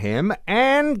for him.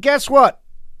 And guess what?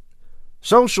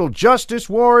 Social justice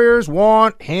warriors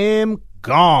want him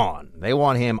gone. They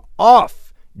want him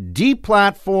off,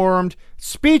 deplatformed.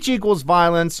 Speech equals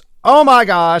violence. Oh my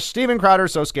gosh, Steven Crowder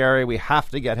is so scary. We have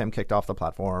to get him kicked off the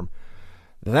platform.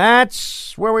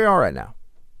 That's where we are right now.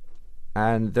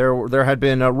 And there had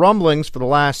been rumblings for the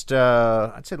last,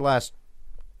 I'd say the last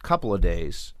couple of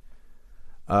days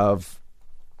of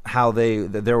how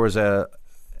there was a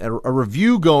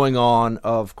review going on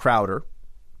of Crowder,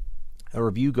 a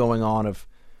review going on of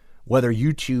whether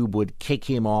YouTube would kick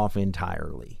him off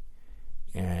entirely.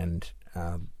 And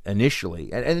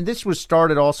initially, and this was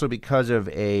started also because of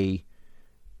I'm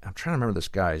trying to remember this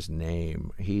guy's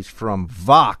name. He's from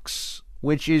Vox,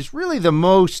 which is really the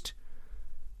most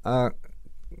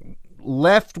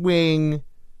left-wing,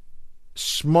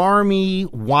 smarmy,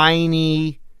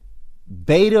 whiny,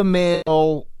 beta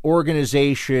male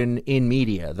organization in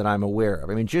media that I'm aware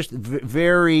of. I mean, just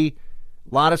a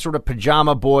lot of sort of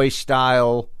pajama boy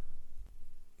style,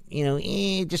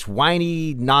 just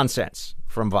whiny nonsense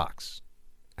from Vox.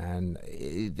 And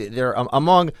they're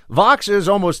among Vox is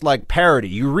almost like parody.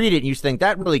 You read it and you think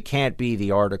that really can't be the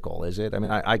article, is it? I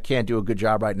mean, I can't do a good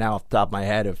job right now off the top of my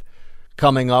head of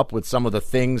coming up with some of the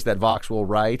things that Vox will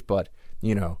write, but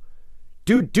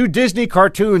do Disney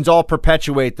cartoons all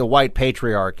perpetuate the white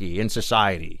patriarchy in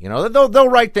society? They'll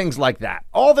write things like that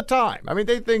all the time. I mean,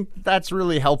 they think that's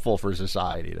really helpful for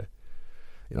society to.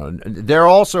 They're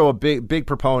also a big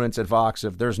proponents at Vox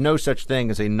of there's no such thing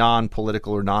as a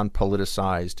non-political or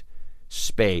non-politicized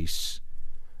space.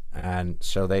 And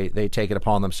so they take it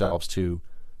upon themselves to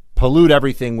pollute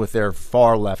everything with their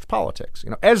far-left politics.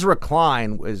 Ezra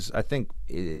Klein was, I think,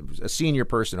 a senior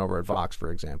person over at Vox, for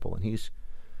example, and he's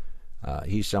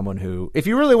someone who, if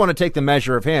you really want to take the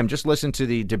measure of him, just listen to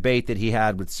the debate that he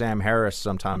had with Sam Harris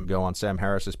some time ago on Sam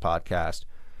Harris's podcast,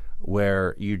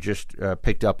 where you just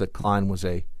picked up that Klein was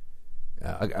a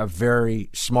very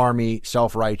smarmy,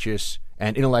 self-righteous,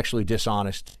 and intellectually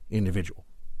dishonest individual.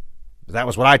 That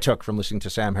was what I took from listening to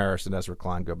Sam Harris and Ezra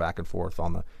Klein go back and forth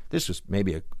on this was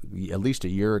maybe at least a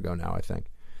year ago now, I think.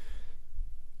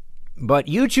 But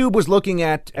YouTube was looking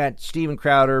at Steven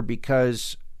Crowder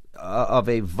because of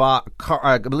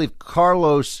I believe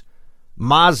Carlos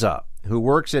Maza, who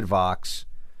works at Vox,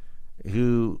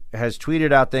 who has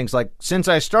tweeted out things like, since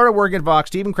I started working at Vox,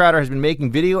 Steven Crowder has been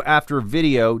making video after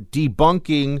video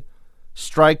debunking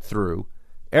strike-through.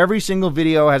 Every single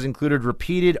video has included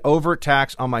repeated overt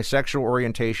attacks on my sexual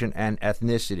orientation and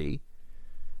ethnicity.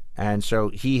 And so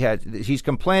he's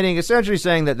complaining, essentially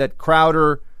saying that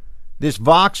Crowder, this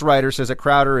Vox writer says that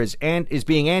Crowder is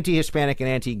being anti-Hispanic and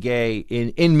anti-gay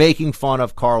in making fun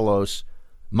of Carlos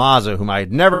Maza, whom I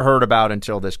had never heard about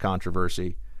until this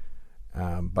controversy.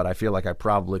 But I feel like I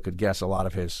probably could guess a lot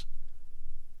of his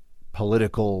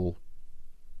political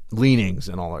leanings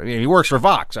and all. I mean, he works for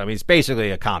Vox. I mean, it's basically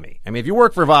a commie. I mean, if you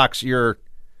work for Vox, you're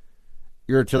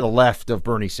to the left of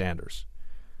Bernie Sanders.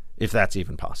 if that's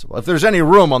even possible. If there's any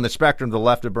room on the spectrum to the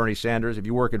left of Bernie Sanders, if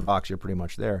you work at Vox, you're pretty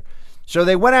much there. So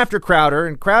they went after Crowder,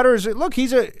 and Crowder's, look,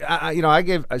 he's I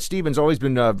give, Stephen's always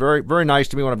been very, very nice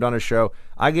to me when I've done his show.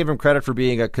 I give him credit for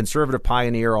being a conservative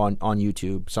pioneer on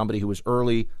YouTube, somebody who was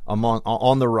early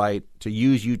on the right to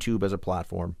use YouTube as a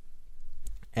platform.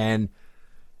 And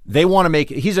they want to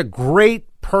make it, he's a great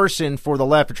person for the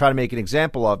left to try to make an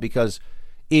example of, because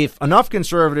if enough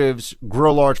conservatives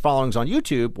grow large followings on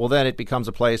YouTube, well, then it becomes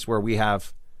a place where we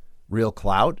have real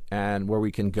clout and where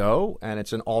we can go. And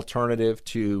it's an alternative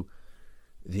to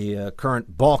the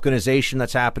current balkanization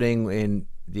that's happening in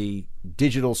the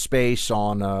digital space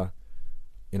on,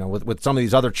 with some of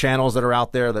these other channels that are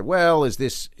out there that, well, is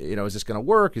this going to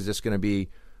work? Is this going to be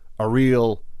a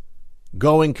real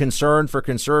going concern for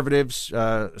conservatives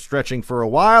stretching for a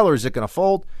while, or is it going to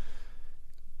fold?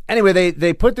 Anyway,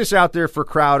 they put this out there for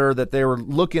Crowder that they were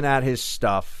looking at his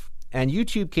stuff, and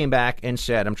YouTube came back and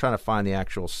said, I'm trying to find the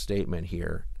actual statement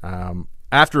here.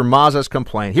 After Mazza's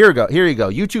complaint, here you go.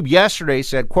 YouTube yesterday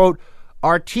said, quote,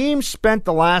 our team spent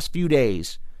the last few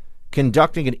days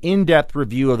conducting an in-depth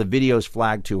review of the videos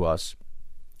flagged to us.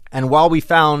 And while we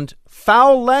found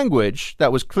foul language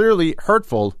that was clearly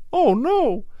hurtful, oh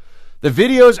no, the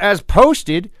videos as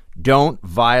posted don't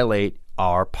violate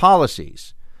our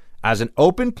policies. As an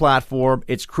open platform,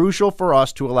 it's crucial for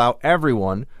us to allow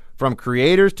everyone, from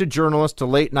creators to journalists to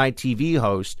late-night TV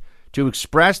hosts, to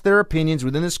express their opinions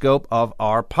within the scope of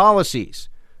our policies.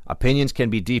 Opinions can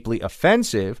be deeply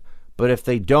offensive, but if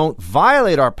they don't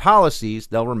violate our policies,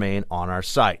 they'll remain on our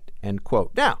site. End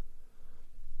quote. Now,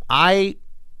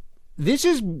 this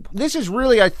is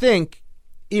really, I think,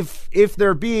 if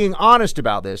they're being honest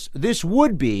about this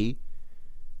would be,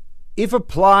 if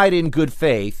applied in good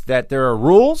faith, that there are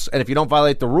rules, and if you don't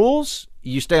violate the rules,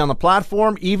 you stay on the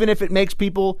platform, even if it makes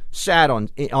people sad on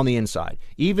the inside,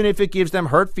 even if it gives them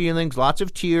hurt feelings, lots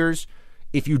of tears.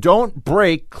 If you don't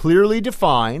break clearly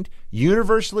defined,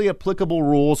 universally applicable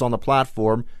rules on the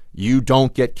platform, you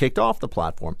don't get kicked off the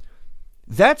platform.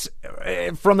 That's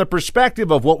from the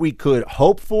perspective of what we could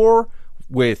hope for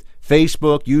with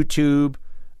Facebook, YouTube,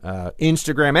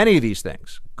 Instagram, any of these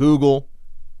things, Google,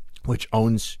 which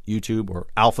owns YouTube, or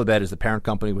Alphabet is the parent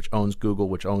company, which owns Google,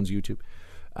 which owns YouTube.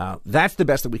 That's the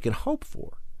best that we can hope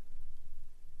for.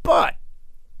 But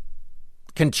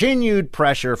continued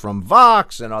pressure from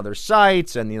Vox and other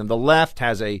sites, and the left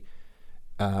has a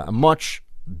much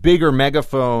bigger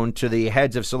megaphone to the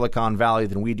heads of Silicon Valley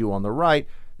than we do on the right.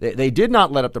 They did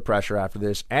not let up the pressure after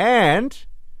this, and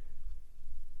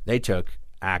they took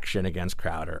action against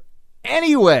Crowder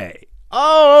anyway.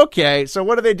 Oh, okay. So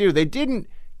what do? They didn't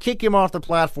kick him off the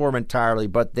platform entirely,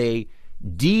 but they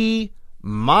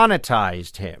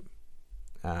demonetized him.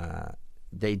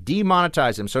 They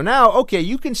demonetized him. So now, okay,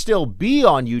 you can still be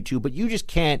on YouTube, but you just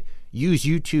can't use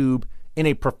YouTube in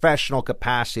a professional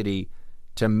capacity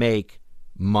to make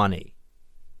money.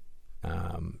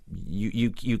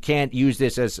 You can't use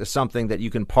this as something that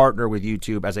you can partner with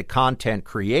YouTube as a content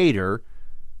creator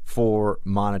for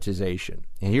monetization.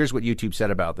 And here's what YouTube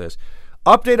said about this.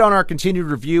 Update on our continued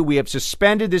review. We have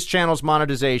suspended this channel's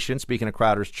monetization. Speaking of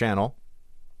Crowder's channel,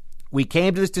 we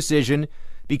came to this decision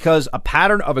because a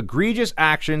pattern of egregious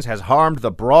actions has harmed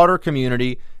the broader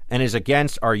community and is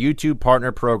against our YouTube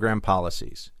partner program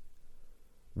policies.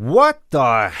 What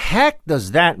the heck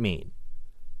does that mean?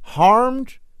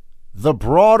 Harmed the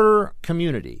broader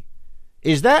community.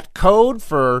 Is that code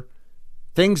for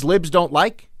things libs don't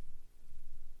like?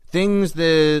 Things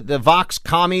the Vox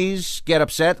commies get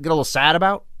upset, get a little sad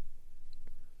about?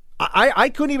 I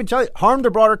couldn't even tell you. Harm the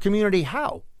broader community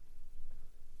how?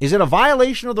 Is it a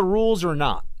violation of the rules or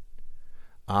not?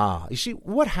 You see,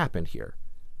 what happened here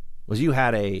was you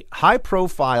had a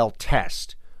high-profile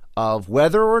test of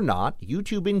whether or not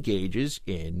YouTube engages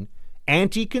in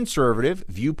anti-conservative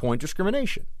viewpoint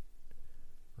discrimination.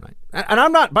 Right. And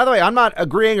I'm not, by the way, I'm not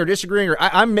agreeing or disagreeing, or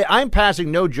I'm passing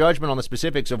no judgment on the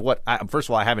specifics of what. First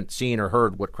of all, I haven't seen or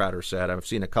heard what Crowder said. I've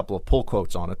seen a couple of pull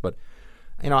quotes on it, but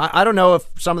I don't know if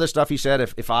some of the stuff he said.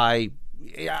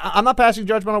 I'm not passing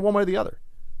judgment on one way or the other.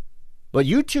 But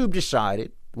YouTube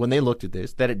decided when they looked at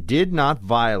this that it did not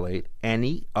violate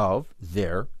any of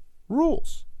their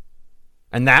rules,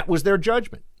 and that was their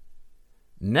judgment.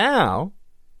 Now,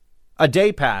 a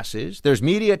day passes. There's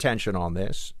media attention on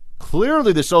this.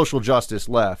 Clearly, the social justice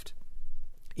left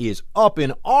is up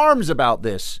in arms about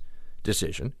this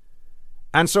decision.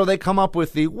 And so they come up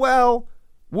with we'll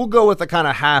go with the kind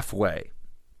of halfway.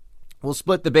 We'll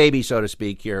split the baby, so to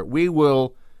speak, here. We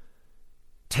will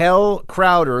tell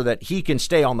Crowder that he can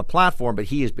stay on the platform, but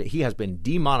he has been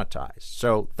demonetized.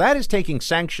 So that is taking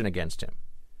sanction against him.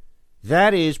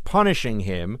 That is punishing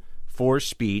him for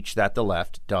speech that the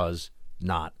left does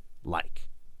not like.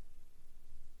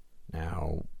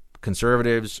 Now,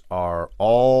 conservatives are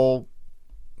all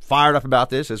fired up about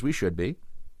this, as we should be.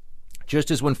 Just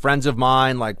as when friends of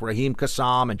mine like Raheem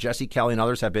Kassam and Jesse Kelly and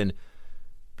others have been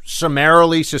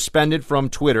summarily suspended from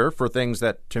Twitter for things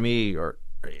that, to me,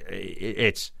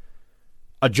 it's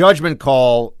a judgment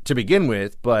call to begin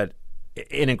with, but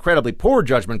an incredibly poor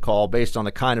judgment call based on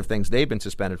the kind of things they've been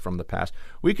suspended from in the past.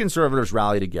 We conservatives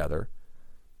rally together,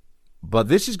 but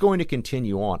this is going to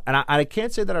continue on. And I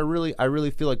can't say that I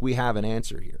really feel like we have an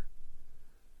answer here.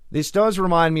 This does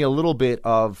remind me a little bit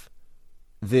of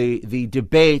the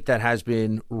debate that has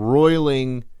been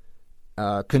roiling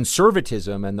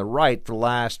conservatism and the right the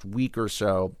last week or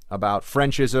so about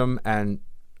Frenchism and,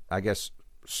 I guess,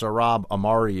 Sarab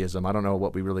Amariism. I don't know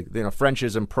what we really,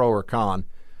 Frenchism, pro or con,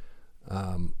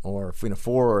 or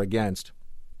for or against.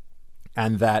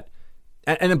 And that,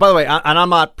 and by the way, I'm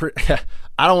not,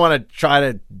 I don't want to try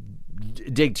to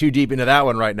dig too deep into that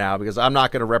one right now, because I'm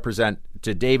not going to represent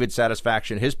to David's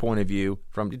satisfaction his point of view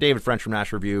from David French from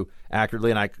National Review accurately,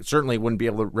 and I certainly wouldn't be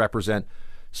able to represent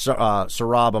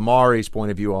Sarab Amari's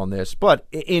point of view on this. But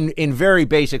in very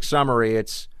basic summary,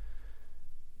 it's,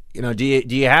 do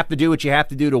you have to do what you have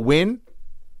to do to win?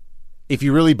 If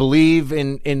you really believe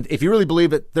if you really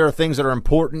believe that there are things that are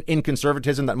important in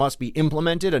conservatism that must be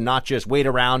implemented and not just wait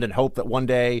around and hope that one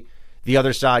day the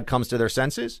other side comes to their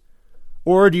senses,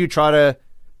 or do you try to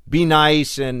be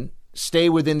nice and stay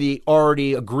within the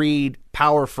already agreed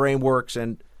power frameworks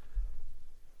and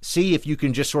see if you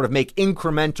can just sort of make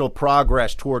incremental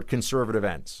progress toward conservative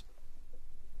ends?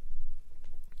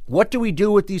 What do we do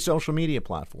with these social media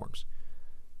platforms?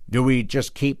 Do we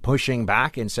just keep pushing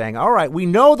back and saying, all right, we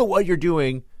know that what you're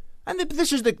doing, and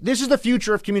this is the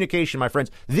future of communication, my friends.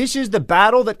 This is the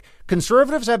battle that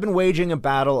conservatives have been waging, a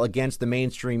battle against the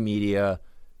mainstream media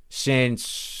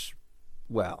since,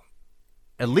 well,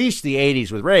 at least the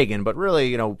 80s with Reagan, but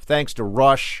really, thanks to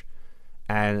Rush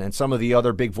and some of the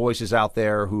other big voices out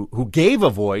there who gave a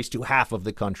voice to half of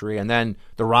the country, and then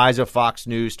the rise of Fox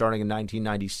News starting in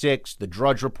 1996, the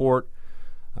Drudge Report,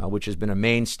 which has been a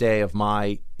mainstay of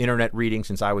my internet reading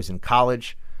since I was in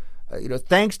college.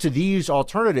 Thanks to these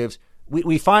alternatives,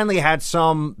 we finally had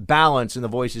some balance in the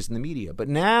voices in the media. But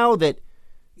now that,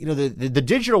 the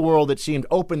digital world that seemed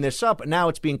opened this up, but now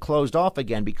it's being closed off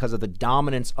again because of the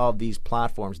dominance of these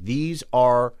platforms. These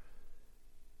are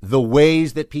the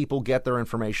ways that people get their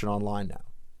information online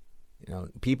now.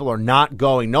 People are not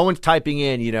going, no one's typing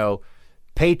in,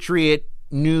 Patriot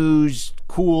News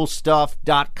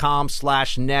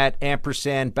coolstuff.com/net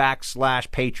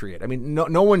 &/Patriot. I mean,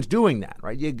 no one's doing that,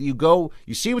 right? You go,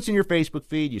 you see what's in your Facebook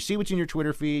feed, you see what's in your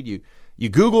Twitter feed, you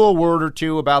Google a word or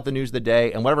two about the news of the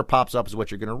day, and whatever pops up is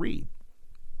what you're going to read.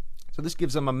 So this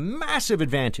gives them a massive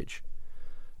advantage.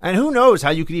 And who knows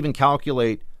how you could even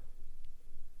calculate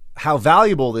how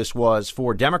valuable this was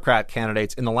for Democrat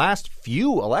candidates in the last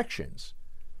few elections.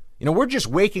 We're just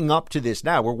waking up to this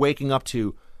now. We're waking up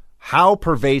to how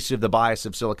pervasive the bias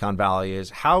of Silicon Valley is,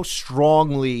 how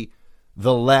strongly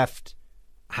the left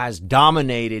has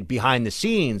dominated behind the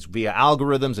scenes via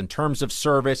algorithms and terms of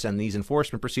service and these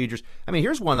enforcement procedures. I mean,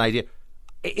 here's one idea.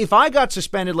 If I got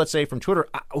suspended, let's say, from Twitter,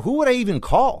 who would I even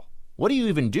call? What do you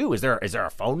even do? Is there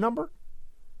a phone number?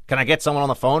 Can I get someone on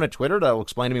the phone at Twitter that will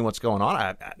explain to me what's going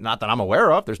on? Not that I'm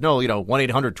aware of. There's no,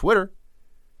 1-800-TWITTER.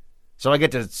 So I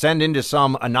get to send into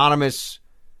some anonymous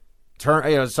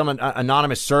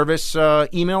service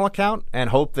email account and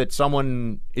hope that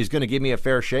someone is going to give me a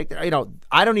fair shake. I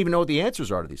don't even know what the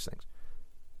answers are to these things.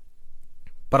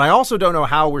 But I also don't know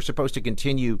how we're supposed to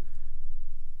continue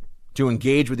to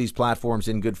engage with these platforms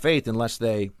in good faith unless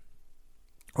they,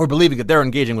 or believing that they're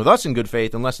engaging with us in good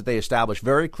faith, unless that they establish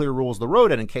very clear rules of the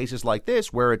road. And in cases like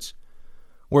this, where it's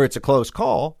a close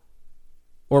call,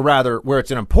 or rather where it's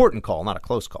an important call, not a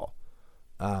close call,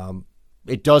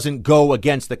 it doesn't go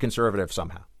against the conservative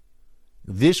somehow.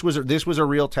 This was a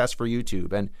real test for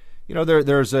YouTube. And,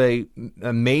 there's a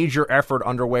major effort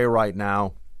underway right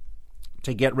now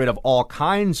to get rid of all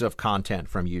kinds of content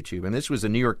from YouTube. And this was a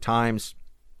New York Times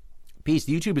piece.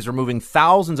 YouTube is removing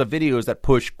thousands of videos that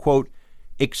push, quote,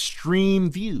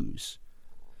 extreme views.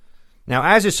 Now,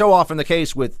 as is so often the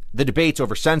case with the debates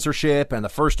over censorship and the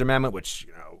First Amendment, which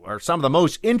are some of the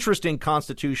most interesting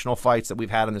constitutional fights that we've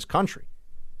had in this country,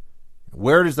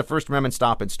 where does the First Amendment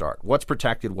stop and start? What's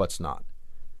protected, what's not?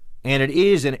 And it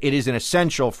is an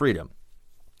essential freedom.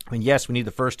 I mean, yes, we need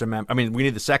the First Amendment. I mean, we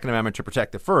need the Second Amendment to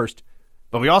protect the First,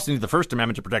 but we also need the First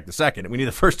Amendment to protect the Second. And we need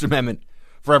the First Amendment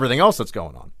for everything else that's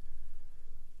going on.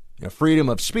 Freedom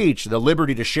of speech, the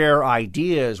liberty to share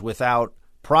ideas without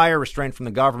prior restraint from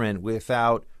the government,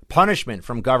 without punishment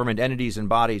from government entities and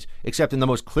bodies except in the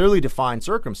most clearly defined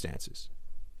circumstances.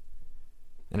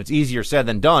 And it's easier said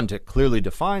than done to clearly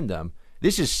define them.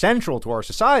 This is central to our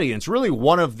society, and it's really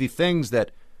one of the things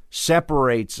that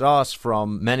separates us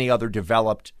from many other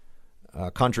developed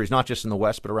countries, not just in the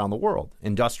West, but around the world.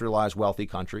 Industrialized, wealthy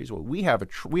countries. Well, we have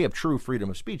true freedom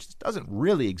of speech. This doesn't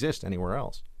really exist anywhere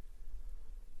else.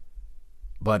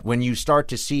 But when you start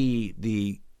to see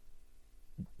the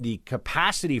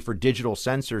capacity for digital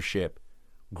censorship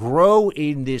grow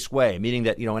in this way, meaning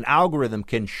that, an algorithm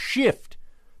can shift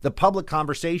the public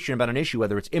conversation about an issue,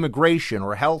 whether it's immigration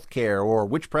or healthcare or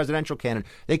which presidential candidate,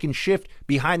 they can shift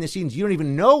behind the scenes. You don't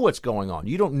even know what's going on.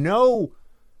 You don't know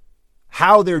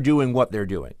how they're doing what they're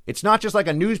doing. It's not just like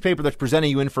a newspaper that's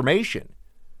presenting you information.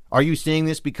 Are you seeing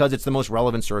this because it's the most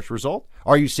relevant search result?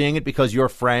 Are you seeing it because your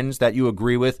friends that you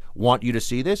agree with want you to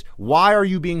see this? Why are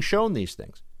you being shown these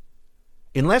things?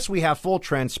 Unless we have full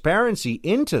transparency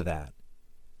into that,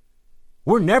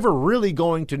 we're never really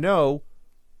going to know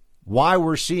why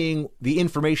we're seeing the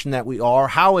information that we are,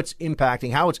 how it's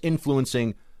impacting, how it's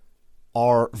influencing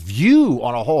our view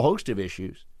on a whole host of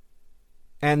issues.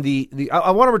 And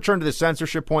I want to return to the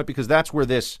censorship point because that's where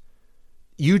this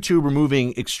YouTube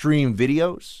removing extreme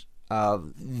videos,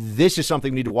 this is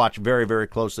something we need to watch very, very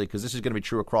closely because this is going to be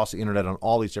true across the internet on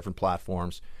all these different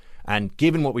platforms. And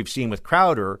given what we've seen with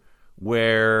Crowder,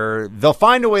 where they'll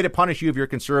find a way to punish you if you're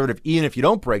conservative, even if you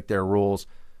don't break their rules,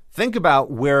 think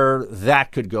about where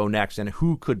that could go next and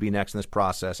who could be next in this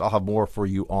process. I'll have more for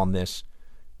you on this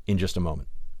in just a moment.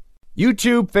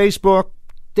 YouTube, Facebook,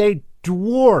 they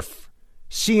dwarf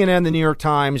CNN, the New York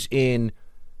Times in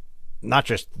not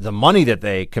just the money that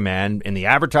they command, in the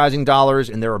advertising dollars,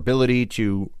 in their ability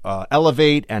to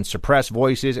elevate and suppress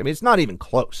voices. I mean, it's not even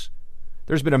close.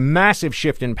 There's been a massive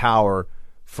shift in power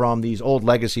from these old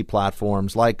legacy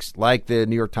platforms like the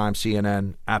New York Times,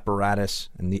 CNN apparatus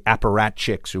and the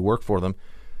apparatchiks who work for them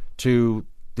to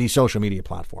these social media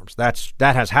platforms. That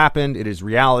has happened. It is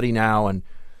reality now, and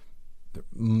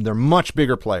they're much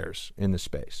bigger players in this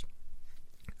space.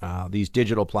 These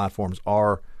digital platforms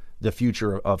are the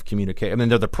future of communication. I mean,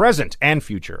 they're the present and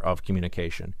future of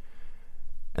communication.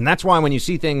 And that's why when you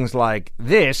see things like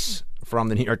this from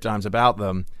the New York Times about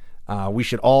them, we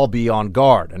should all be on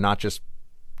guard and not just.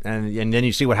 And then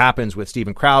you see what happens with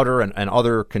Steven Crowder and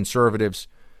other conservatives,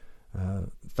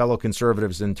 fellow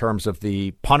conservatives, in terms of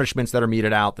the punishments that are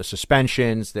meted out, the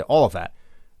suspensions, all of that.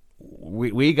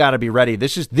 We got to be ready.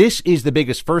 This is the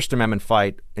biggest First Amendment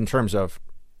fight in terms of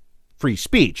free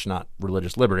speech, not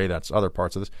religious liberty. That's other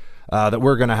parts of this that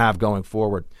we're going to have going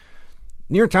forward.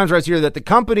 New York Times writes here that the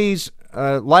companies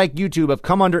like YouTube have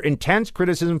come under intense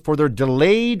criticism for their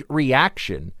delayed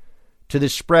reaction to the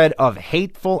spread of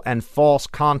hateful and false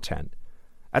content.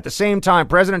 At the same time,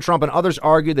 President Trump and others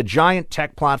argue the giant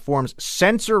tech platforms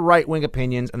censor right-wing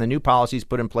opinions and the new policies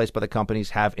put in place by the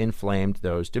companies have inflamed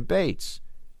those debates.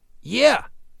 Yeah,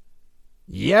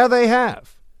 they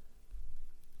have.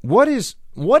 What is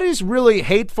really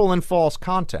hateful and false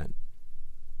content?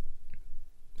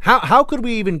 How could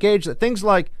we even gauge that? Things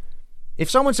like, if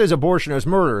someone says abortion is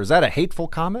murder, is that a hateful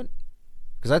comment?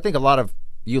 Because I think a lot of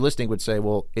you listening would say,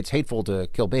 well, it's hateful to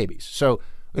kill babies. So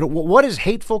what is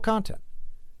hateful content?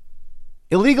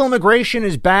 Illegal immigration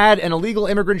is bad and illegal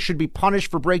immigrants should be punished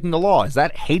for breaking the law. Is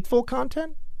that hateful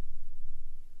content?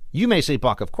 You may say,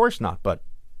 Buck, of course not. But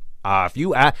if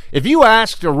you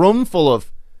asked a room full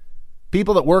of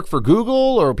people that work for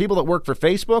Google or people that work for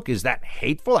Facebook, is that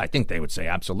hateful? I think they would say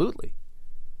absolutely.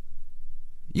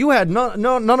 You had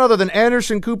none other than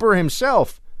Anderson Cooper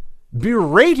himself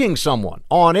berating someone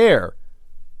on air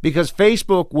because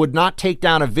Facebook would not take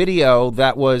down a video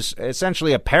that was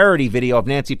essentially a parody video of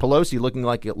Nancy Pelosi looking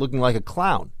like a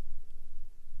clown.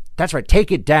 That's right.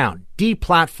 Take it down.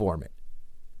 Deplatform it.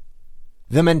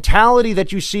 The mentality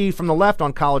that you see from the left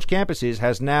on college campuses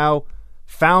has now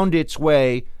found its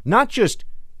way, not just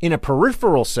in a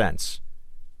peripheral sense,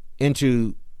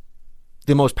 into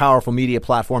the most powerful media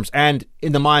platforms and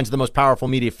in the minds of the most powerful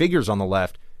media figures on the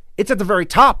left. It's at the very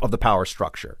top of the power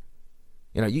structure.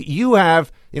 You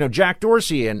have, Jack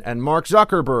Dorsey and Mark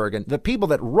Zuckerberg and the people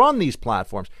that run these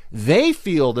platforms. They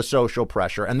feel the social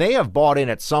pressure and they have bought in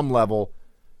at some level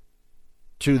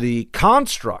to the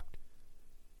construct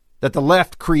that the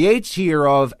left creates here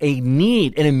of an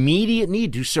immediate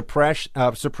need to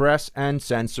suppress and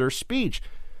censor speech.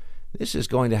 This is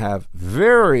going to have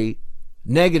very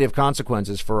negative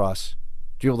consequences for us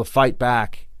to be able to fight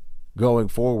back going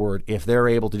forward if they're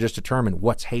able to just determine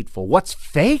what's hateful, what's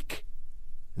fake.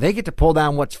 They get to pull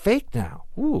down what's fake now.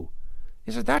 Ooh,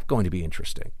 isn't that going to be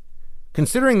interesting?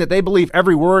 Considering that they believe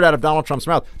every word out of Donald Trump's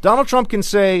mouth. Donald Trump can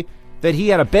say that he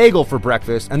had a bagel for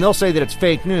breakfast, and they'll say that it's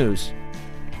fake news.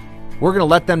 We're going to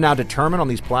let them now determine on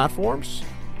these platforms?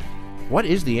 What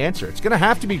is the answer? It's going to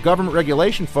have to be government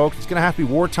regulation, folks. It's going to have to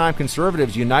be wartime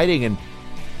conservatives uniting and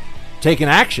taking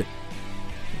action.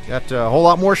 Got a whole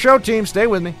lot more show, team. Stay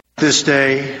with me. This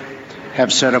day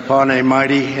have set upon a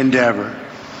mighty endeavor,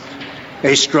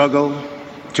 a struggle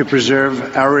to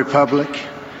preserve our republic,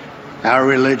 our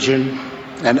religion,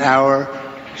 and our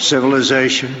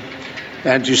civilization,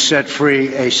 and to set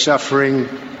free a suffering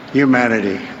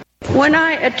humanity. When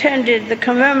I attended the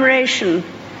commemoration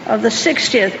of the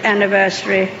 60th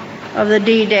anniversary of the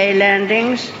D-Day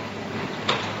landings,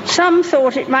 some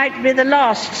thought it might be the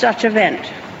last such event.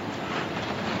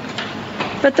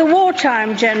 But the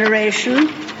wartime generation,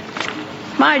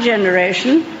 my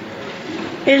generation,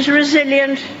 is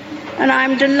resilient, and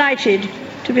I'm delighted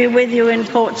to be with you in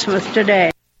Portsmouth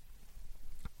today.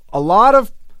 A lot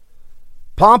of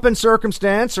pomp and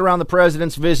circumstance around the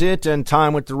president's visit and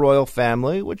time with the royal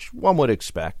family, which one would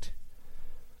expect.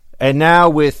 And now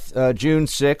with June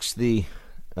 6th, the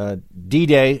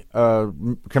D-Day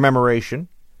commemoration,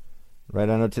 right?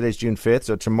 I know today's June 5th,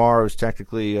 so tomorrow is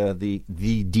technically the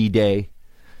D-Day,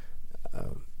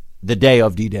 the day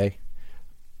of D-Day.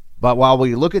 But while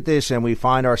we look at this and we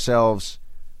find ourselves,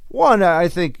 one, I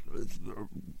think,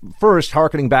 first,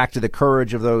 hearkening back to the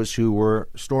courage of those who were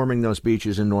storming those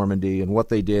beaches in Normandy and what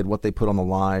they did, what they put on the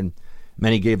line.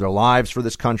 Many gave their lives for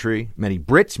this country. Many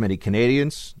Brits, many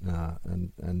Canadians,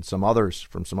 and some others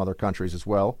from some other countries as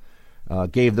well,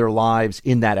 gave their lives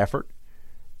in that effort.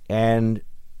 And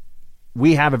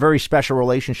we have a very special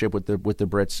relationship with the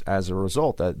Brits as a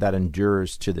result that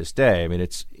endures to this day. I mean,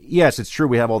 it's true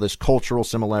we have all this cultural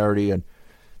similarity and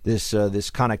this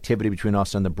connectivity between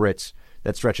us and the Brits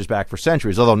that stretches back for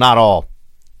centuries. Although not all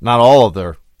of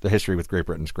the history with Great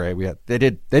Britain's great. They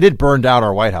did burn down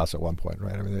our White House at one point,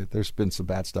 right? I mean, there's been some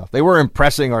bad stuff. They were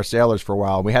impressing our sailors for a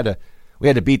while. We had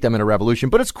to beat them in a revolution,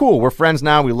 but it's cool. We're friends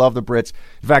now. We love the Brits.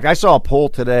 In fact, I saw a poll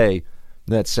today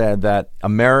that said that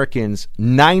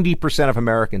 90% of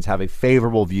Americans have a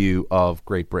favorable view of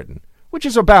Great Britain, which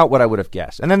is about what I would have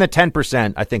guessed. And then the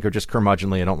 10% I think are just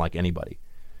curmudgeonly and don't like anybody.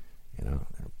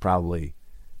 Probably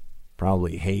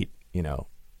hate,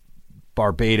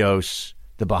 Barbados,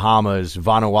 the Bahamas,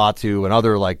 Vanuatu, and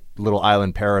other like little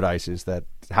island paradises. That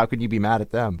how could you be mad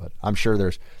at them? But I'm sure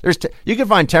you can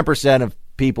find 10% of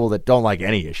people that don't like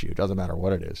any issue. It doesn't matter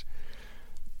what it is.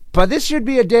 But this should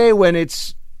be a day when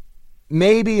it's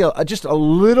maybe just a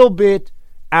little bit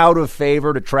out of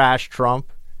favor to trash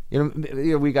Trump.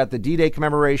 We got the D-Day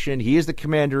commemoration. He is the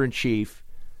commander-in-chief.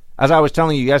 As I was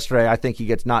telling you yesterday, I think he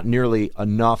gets not nearly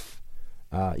enough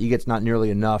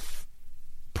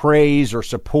praise or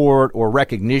support or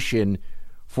recognition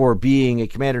for being a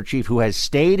commander-in-chief who has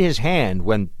stayed his hand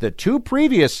when the two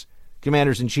previous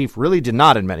commanders-in-chief really did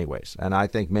not in many ways, and I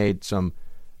think made some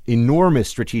enormous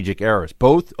strategic errors,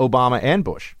 both Obama and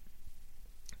Bush.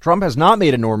 Trump has not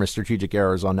made enormous strategic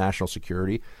errors on national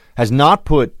security, has not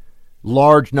put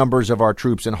large numbers of our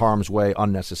troops in harm's way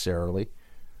unnecessarily.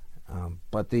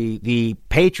 But the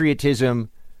patriotism,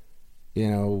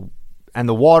 and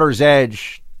the water's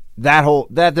edge,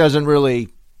 that doesn't really,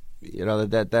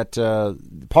 that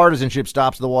partisanship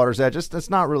stops the water's edge. That's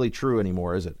not really true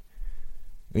anymore, is it?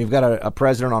 We've got a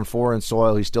president on foreign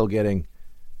soil. He's still getting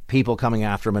people coming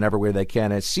after him in every way they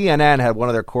can. And CNN had one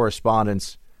of their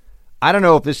correspondents. I don't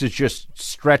know if this is just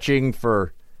stretching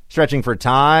for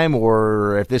time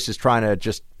or if this is trying to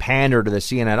just pander to the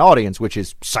CNN audience, which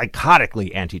is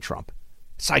psychotically anti-Trump.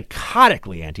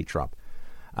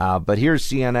 But here's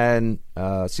CNN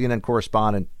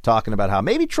correspondent talking about how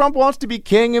maybe Trump wants to be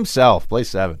king himself. Play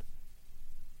 7.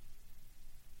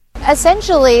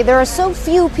 Essentially, there are so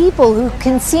few people who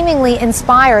can seemingly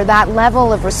inspire that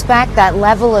level of respect, that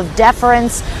level of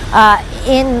deference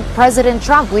in President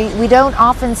Trump. We don't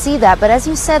often see that. But as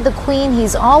you said, the Queen,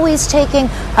 he's always taking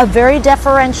a very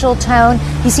deferential tone.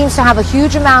 He seems to have a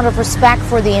huge amount of respect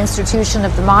for the institution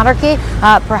of the monarchy.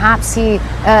 Perhaps he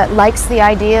likes the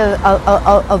idea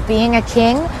of being a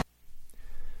king.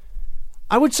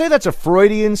 I would say that's a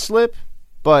Freudian slip,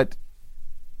 but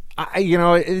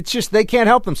it's just they can't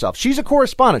help themselves. She's a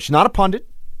correspondent. She's not a pundit.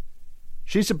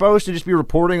 She's supposed to just be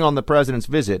reporting on the president's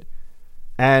visit,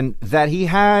 and that he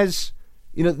has,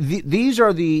 these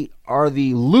are the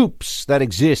loops that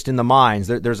exist in the minds.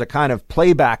 There's a kind of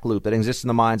playback loop that exists in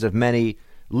the minds of many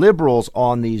liberals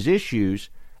on these issues,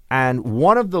 and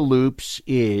one of the loops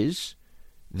is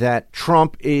that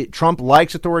Trump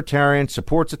likes authoritarians,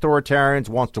 supports authoritarians,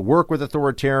 wants to work with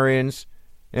authoritarians.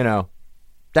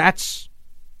 That's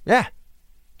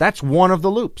one of the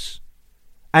loops.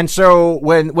 And so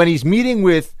when he's meeting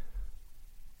with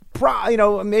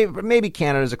maybe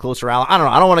Canada's a closer ally. I don't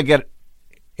know. I don't want to get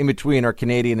in between our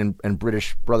Canadian and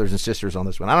British brothers and sisters on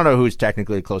this one. I don't know who's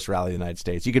technically a closer ally to the United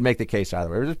States. You could make the case either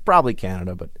way. It's probably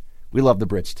Canada, but we love the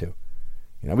Brits too.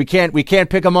 We can't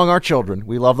pick among our children.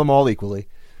 We love them all equally.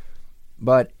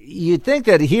 But you'd think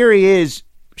that here he is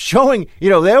showing,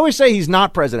 they always say he's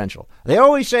not presidential. They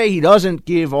always say he doesn't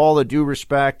give all the due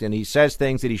respect and he says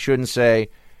things that he shouldn't say.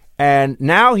 And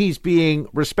now he's being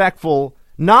respectful,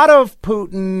 not of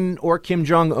Putin or Kim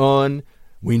Jong-un.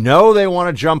 We know they want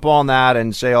to jump on that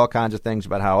and say all kinds of things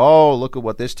about how, look at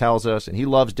what this tells us, and he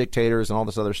loves dictators and all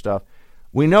this other stuff.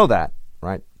 We know that,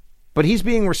 right? But he's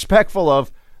being respectful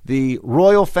of the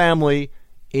royal family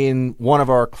in one of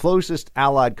our closest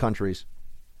allied countries.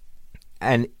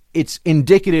 And it's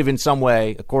indicative in some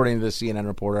way, according to the CNN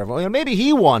reporter, maybe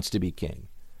he wants to be king,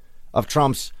 of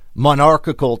Trump's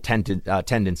monarchical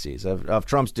tendencies, of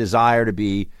Trump's desire to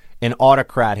be an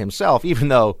autocrat himself, even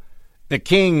though the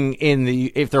king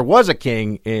if there was a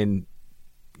king in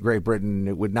Great Britain,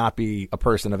 it would not be a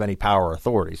person of any power or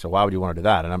authority. So why would you want to do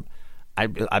that? And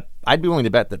I'd be willing to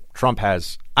bet that Trump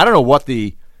has, I don't know what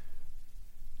the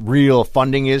real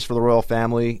funding is for the royal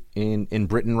family in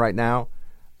Britain right now.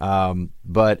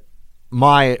 But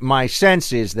my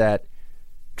sense is that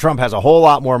Trump has a whole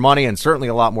lot more money and certainly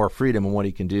a lot more freedom in what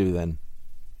he can do than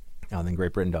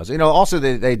Great Britain does. Also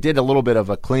they did a little bit of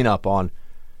a cleanup on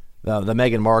the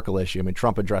Meghan Markle issue. I mean,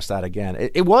 Trump addressed that again.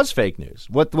 It was fake news.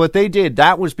 What they did,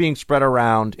 that was being spread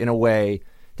around in a way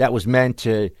that was meant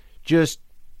to just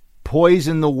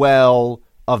poison the well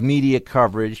of media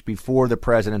coverage before the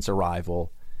president's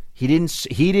arrival. He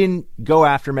didn't go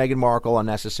after Meghan Markle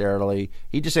unnecessarily.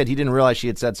 He just said he didn't realize she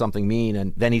had said something mean,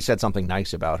 and then he said something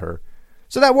nice about her.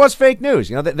 So that was fake news.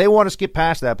 They want to skip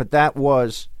past that, but that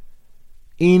was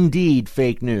indeed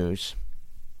fake news.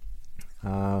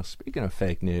 Speaking of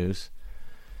fake news,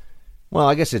 well,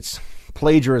 I guess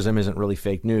plagiarism isn't really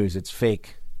fake news. It's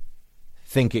fake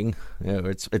thinking.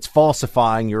 It's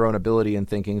falsifying your own ability in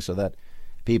thinking so that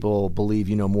people believe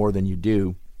you know more than you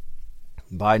do.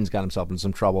 Biden's got himself in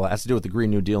some trouble. It has to do with the Green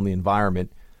New Deal and the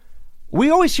environment. We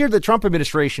always hear the Trump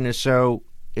administration is so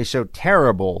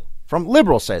terrible. From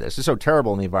liberals say this is so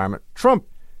terrible in the environment. Trump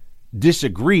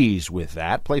disagrees with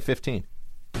that. Play 15.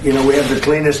 We have the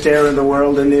cleanest air in the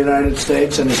world in the United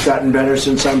States, and it's gotten better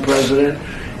since I'm president.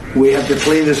 We have the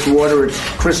cleanest water. It's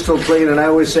crystal clean, and I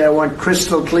always say I want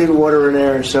crystal clean water and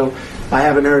air, so I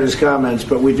haven't heard his comments,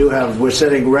 but we're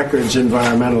setting records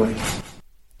environmentally.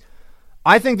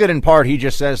 I think that in part he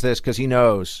just says this because he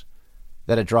knows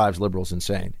that it drives liberals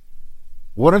insane.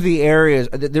 One of the areas,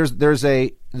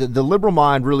 the liberal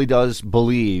mind really does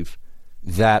believe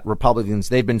that Republicans,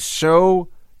 they've been so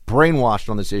brainwashed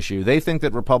on this issue. They think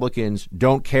that Republicans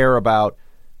don't care about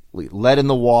lead in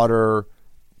the water,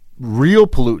 real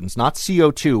pollutants, not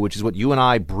CO2, which is what you and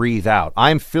I breathe out.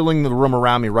 I'm filling the room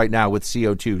around me right now with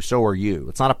CO2. So are you.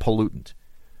 It's not a pollutant.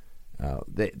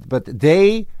 But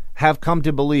they have come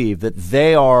to believe that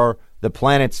they are the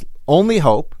planet's only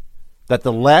hope, that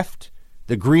the left,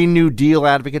 the Green New Deal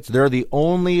advocates, they're the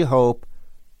only hope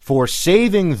for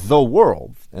saving the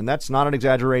world. And that's not an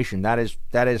exaggeration. That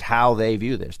is how they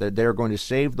view this. That they're going to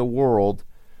save the world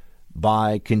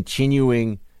by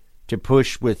continuing to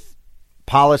push with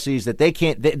policies that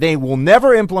they will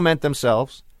never implement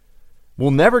themselves,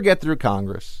 will never get through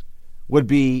Congress, would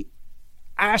be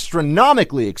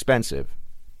astronomically expensive.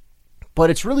 But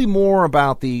it's really more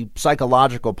about the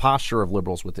psychological posture of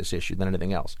liberals with this issue than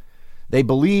anything else. They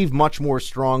believe much more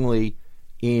strongly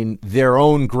in their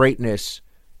own greatness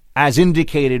as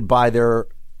indicated by their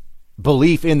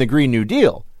belief in the Green New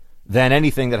Deal than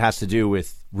anything that has to do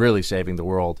with really saving the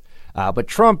world. But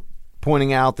Trump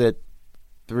pointing out that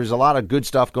there's a lot of good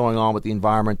stuff going on with the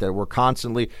environment, that we're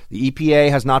constantly, the EPA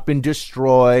has not been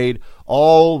destroyed.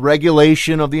 All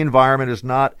regulation of the environment has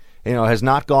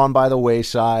not gone by the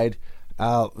wayside.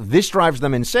 This drives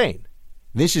them insane.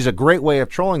 This is a great way of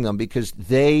trolling them because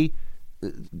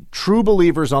true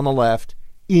believers on the left,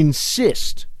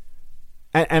 insist,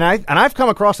 and I've come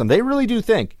across them. They really do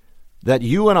think that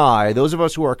you and I, those of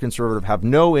us who are conservative, have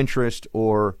no interest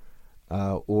or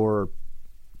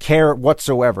care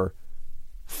whatsoever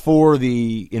for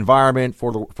the environment,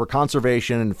 for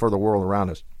conservation, and for the world around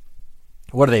us.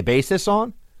 What do they base this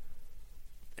on?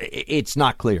 It's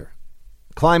not clear.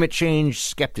 Climate change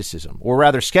skepticism, or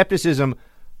rather skepticism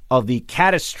of the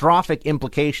catastrophic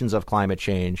implications of climate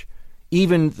change,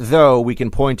 even though we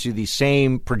can point to the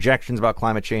same projections about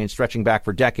climate change stretching back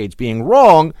for decades being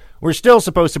wrong, we're still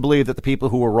supposed to believe that the people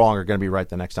who were wrong are going to be right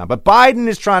the next time. But Biden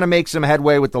is trying to make some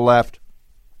headway with the left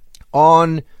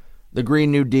on the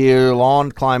Green New Deal,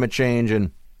 on climate change,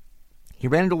 and He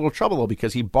ran into a little trouble, though,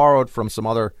 because he borrowed from some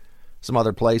other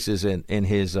places in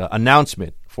his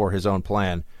announcement for his own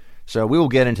plan. So we will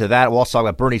get into that. We'll also talk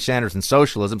about Bernie Sanders and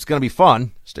socialism. It's going to be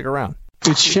fun. Stick around.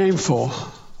 It's shameful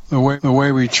the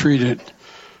way we treated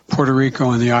Puerto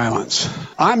Rico and the islands.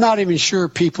 I'm not even sure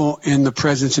people in the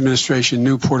president's administration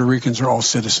knew Puerto Ricans are all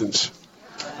citizens.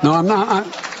 No, I'm not.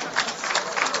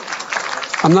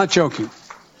 I'm not joking.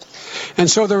 And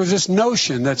so there was this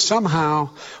notion that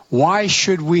somehow, why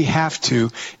should we have to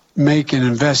make and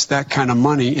invest that kind of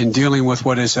money in dealing with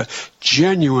what is a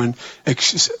genuine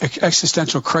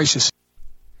existential crisis?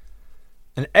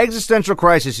 An existential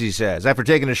crisis, he says, after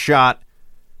taking a shot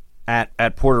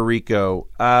at Puerto Rico.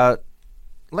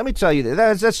 Let me tell you,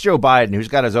 that's Joe Biden, who's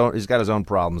got his own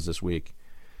problems this week.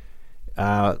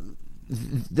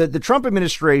 The Trump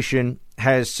administration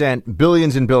has sent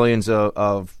billions and billions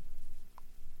of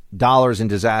dollars in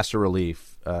disaster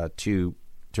relief to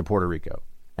Puerto Rico,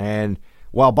 and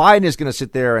while Biden is going to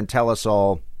sit there and tell us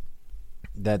all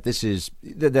that he's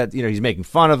making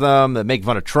fun of them, that making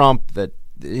fun of Trump, that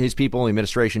his people in the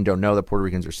administration don't know that Puerto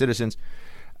Ricans are citizens,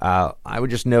 I would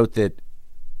just note that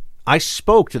I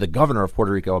spoke to the governor of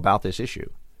Puerto Rico about this issue,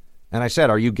 and I said,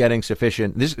 "Are you getting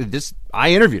sufficient?"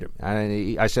 I interviewed him,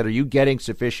 and I said, "Are you getting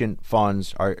sufficient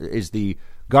funds? Is the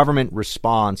government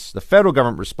response, the federal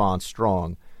government response,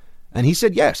 strong?" And he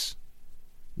said, "Yes."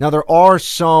 Now there are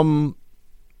some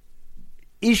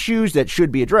issues that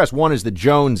should be addressed. One is the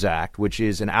Jones Act, which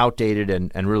is an outdated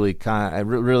and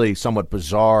really somewhat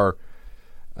bizarre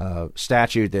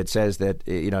statute that says that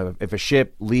if a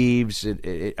ship leaves,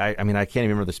 I can't even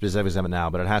remember the specifics of it now,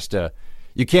 but it has to.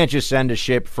 You can't just send a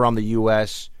ship from the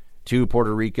U.S. to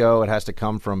Puerto Rico. It has to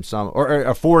come from or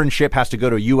a foreign ship has to go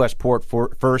to a U.S. port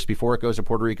first before it goes to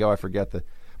Puerto Rico. I forget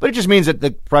but it just means that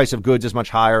the price of goods is much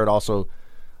higher. It also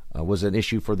was an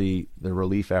issue for the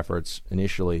relief efforts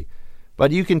initially.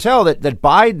 But you can tell that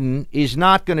Biden is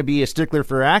not going to be a stickler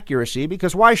for accuracy,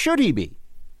 because why should he be?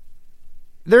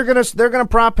 They're gonna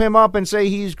prop him up and say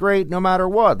he's great no matter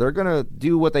what. They're gonna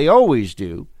do what they always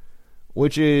do,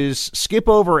 which is skip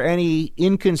over any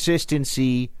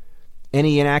inconsistency,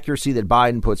 any inaccuracy that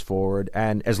Biden puts forward,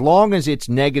 and as long as it's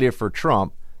negative for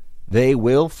Trump, they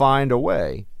will find a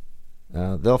way.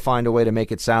 They'll find a way to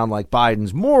make it sound like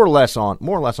Biden's more or less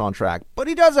on track. But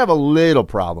he does have a little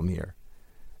problem here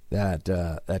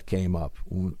that came up,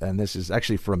 and this is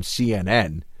actually from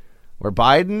CNN, where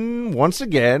Biden once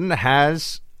again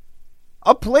has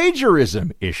a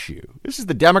plagiarism issue. This is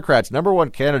the Democrats' number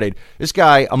one candidate. This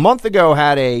guy a month ago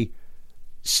had a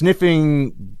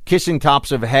sniffing, kissing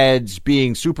tops of heads,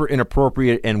 being super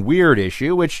inappropriate and weird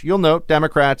issue, which you'll note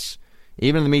Democrats,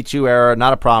 even in the Me Too era,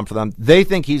 not a problem for them. They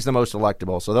think he's the most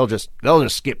electable, so they'll just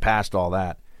skip past all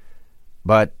that.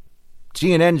 But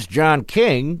CNN's John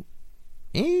King,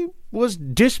 he was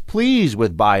displeased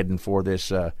with Biden for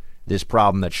this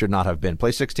problem that should not have been.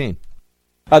 Play 16.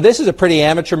 This is a pretty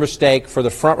amateur mistake for the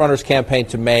frontrunners campaign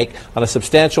to make on a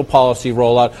substantial policy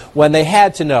rollout when they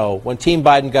had to know, when Team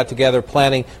Biden got together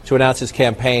planning to announce his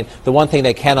campaign, the one thing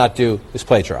they cannot do is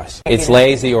plagiarize. It's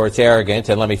lazy or it's arrogant,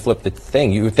 and let me flip the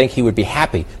thing. You would think he would be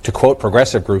happy to quote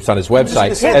progressive groups on his website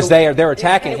as they're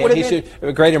attacking him. He's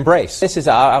a great embrace. This is,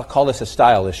 I'll call this a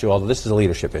style issue, although this is a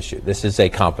leadership issue. This is a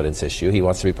competence issue. He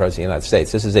wants to be president of the United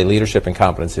States. This is a leadership and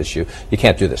competence issue. You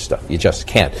can't do this stuff. You just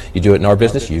can't. You do it in our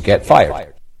business, you get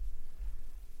fired.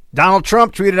 Donald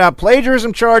Trump tweeted out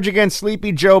plagiarism charge against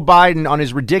sleepy Joe Biden on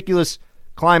his ridiculous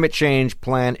climate change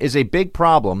plan is a big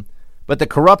problem, but the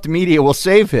corrupt media will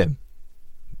save him.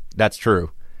 That's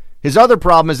true. His other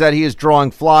problem is that he is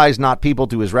drawing flies, not people,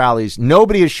 to his rallies.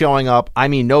 Nobody is showing up. I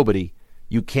mean, nobody.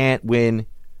 You can't win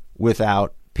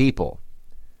without people.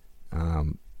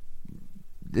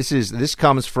 This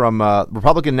comes from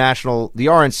Republican National. The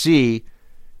RNC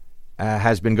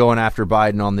has been going after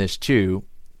Biden on this too.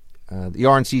 The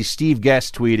RNC's Steve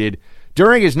Guest tweeted,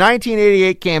 during his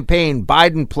 1988 campaign,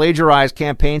 Biden plagiarized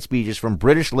campaign speeches from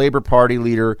British Labour Party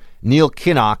leader Neil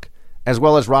Kinnock, as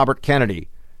well as Robert Kennedy.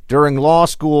 During law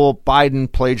school,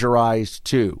 Biden plagiarized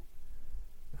too.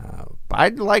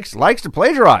 Biden likes to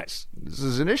plagiarize. This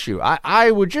is an issue.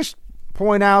 I would just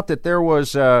point out that there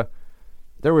was a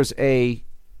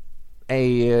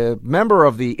member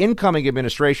of the incoming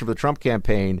administration for the Trump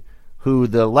campaign who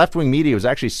the left-wing media, was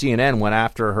actually CNN, went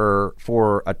after her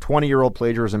for a 20-year-old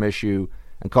plagiarism issue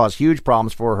and caused huge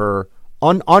problems for her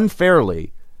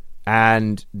unfairly.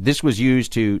 And this was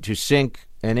used to sink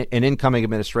an incoming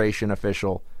administration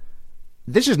official.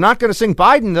 This is not going to sink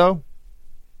Biden, though,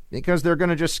 because they're going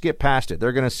to just skip past it.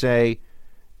 They're going to say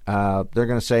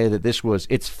that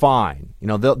it's fine.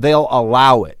 They'll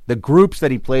allow it. The groups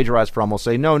that he plagiarized from will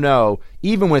say, no,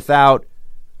 even without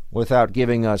without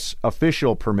giving us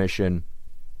official permission,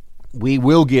 we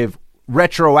will give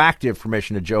retroactive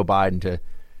permission to Joe Biden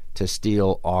to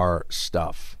steal our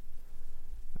stuff.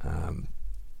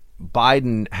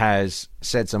 Biden has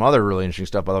said some other really interesting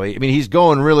stuff, by the way. I mean, he's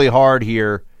going really hard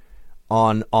here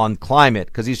on climate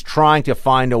because he's trying to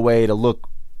find a way to look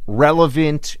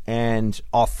relevant and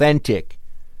authentic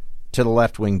to the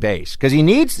left-wing base, because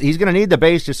he's going to need the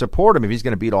base to support him if he's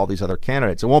going to beat all these other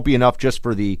candidates. It won't be enough just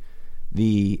for the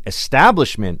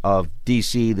establishment of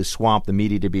D.C., the swamp, the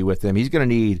media to be with him. He's going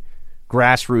to need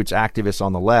grassroots activists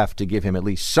on the left to give him at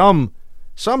least some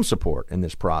support in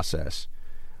this process.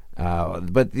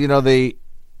 But, the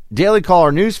Daily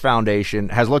Caller News Foundation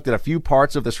has looked at a few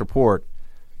parts of this report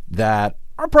that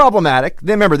are problematic.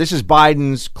 Remember, this is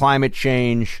Biden's climate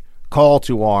change call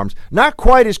to arms. Not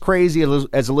quite as crazy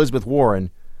as Elizabeth Warren,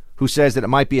 who says that it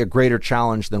might be a greater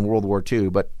challenge than World War II,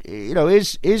 but,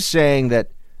 is saying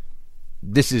that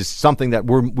this is something that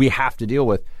we have to deal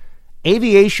with.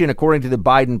 Aviation, according to the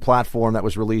Biden platform that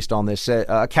was released on this,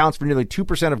 accounts for nearly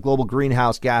 2% of global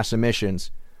greenhouse gas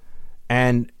emissions,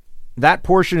 and that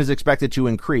portion is expected to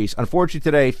increase. Unfortunately,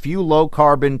 today, few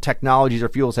low-carbon technologies or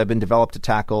fuels have been developed to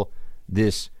tackle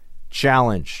this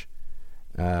challenge.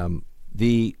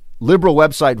 The liberal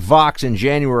website Vox in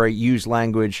January used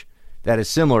language that is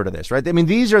similar to this, right? I mean,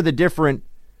 these are the different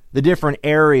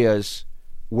areas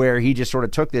where he just sort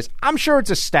of took this. I'm sure it's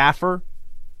a staffer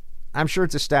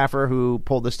who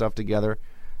pulled this stuff together.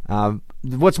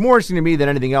 What's more interesting to me than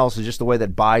anything else is just the way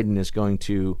that Biden is going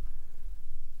to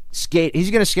skate.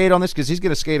 He's going to skate on this because he's going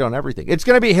to skate on everything. It's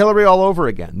going to be Hillary all over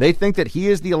again. They think that he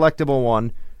is the electable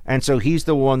one, and so he's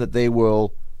the one that they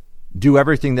will do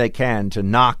everything they can to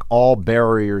knock all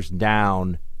barriers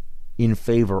down in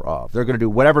favor of. They're going to do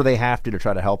whatever they have to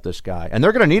try to help this guy, and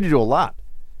they're going to need to do a lot.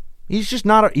 He's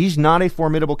not a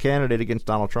formidable candidate against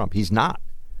Donald Trump. He's not.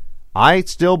 I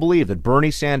still believe that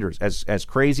Bernie Sanders, as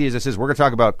crazy as this is, we're going to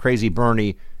talk about crazy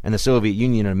Bernie and the Soviet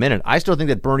Union in a minute. I still think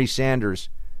that Bernie Sanders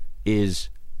is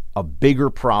a bigger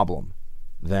problem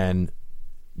than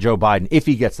Joe Biden if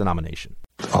he gets the nomination.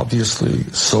 Obviously,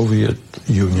 Soviet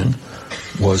Union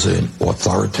was an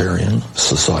authoritarian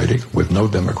society with no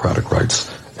democratic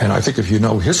rights. And I think if you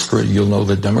know history, you'll know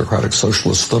that democratic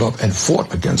socialists stood up and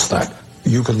fought against that.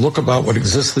 You can look about what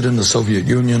existed in the Soviet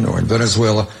Union or in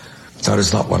Venezuela. That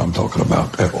is not what I'm talking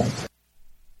about at all.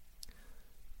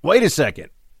 Wait a second.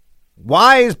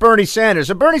 Why is Bernie Sanders?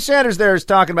 So Bernie Sanders there is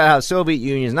talking about how the Soviet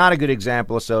Union is not a good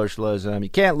example of socialism. You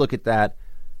can't look at that.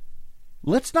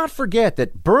 Let's not forget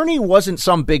that Bernie wasn't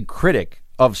some big critic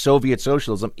of Soviet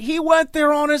socialism. He went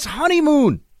there on his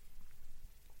honeymoon.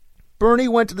 Bernie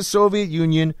went to the Soviet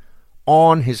Union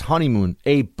on his honeymoon.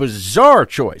 A bizarre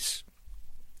choice.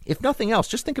 If nothing else,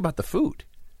 just think about the food.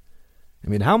 I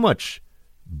mean, how much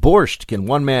borscht can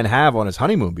one man have on his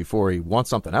honeymoon before he wants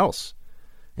something else?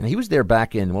 And he was there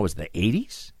back in, the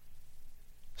 80s?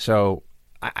 So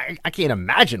I can't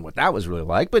imagine what that was really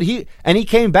like. But he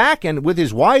came back, and with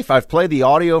his wife, I've played the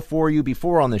audio for you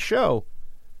before on the show,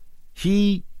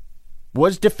 he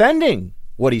was defending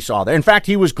what he saw there. In fact,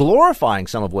 he was glorifying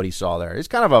some of what he saw there. It's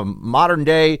kind of a modern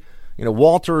day,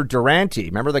 Walter Duranty.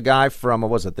 Remember the guy from,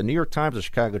 the New York Times or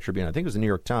Chicago Tribune? I think it was the New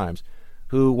York Times,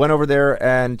 who went over there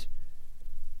and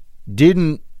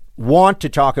didn't want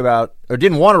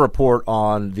to report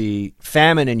on the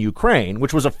famine in Ukraine,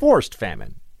 which was a forced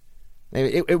famine.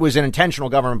 It was an intentional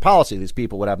government policy. These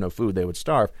people would have no food. They would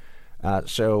starve.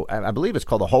 So I believe it's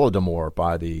called the Holodomor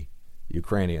by the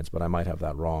Ukrainians, but I might have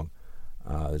that wrong.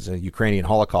 There's a Ukrainian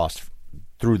Holocaust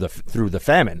through the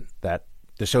famine that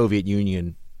the Soviet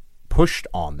Union pushed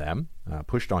on them,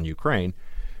 pushed on Ukraine.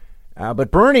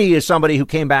 But Bernie is somebody who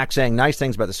came back saying nice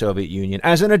things about the Soviet Union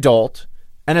as an adult,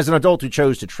 and as an adult who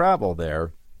chose to travel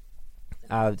there.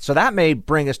 So that may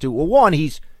bring us to, one,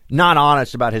 he's not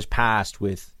honest about his past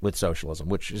with socialism,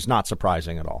 which is not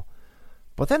surprising at all.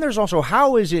 But then there's also,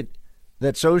 how is it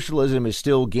that socialism is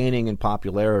still gaining in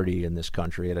popularity in this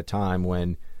country at a time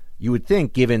when you would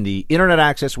think, given the internet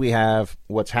access we have,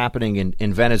 what's happening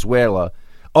in Venezuela,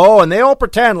 and they all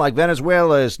pretend like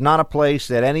Venezuela is not a place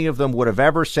that any of them would have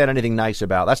ever said anything nice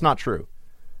about. That's not true.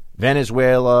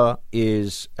 Venezuela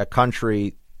is a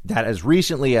country that as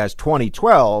recently as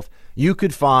 2012, you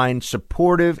could find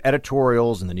supportive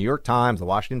editorials in the New York Times, the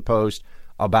Washington Post,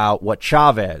 about what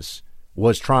Chavez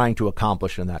was trying to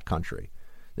accomplish in that country.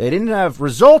 They didn't have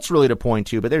results really to point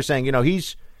to, but they're saying,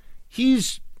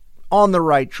 he's on the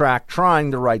right track,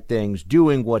 trying the right things,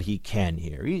 doing what he can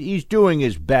here. He's doing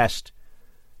his best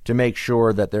to make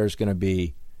sure that there's going to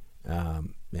be,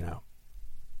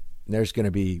 there's going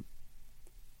to be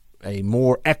a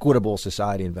more equitable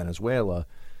society in Venezuela.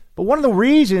 But one of the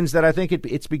reasons that I think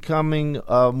it's becoming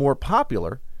more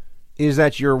popular is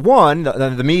that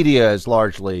the media is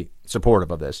largely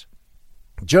supportive of this.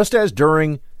 Just as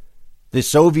during the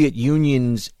Soviet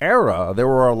Union's era, there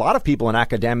were a lot of people in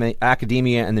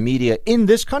academia and the media in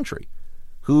this country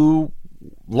who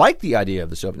liked the idea of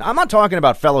the Soviet. Now, I'm not talking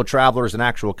about fellow travelers and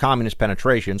actual communist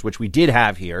penetrations, which we did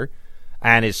have here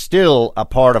and is still a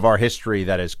part of our history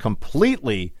that is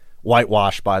completely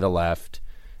whitewashed by the left.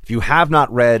 If you have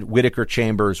not read Whittaker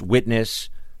Chambers' Witness,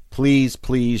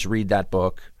 please read that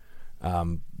book.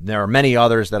 There are many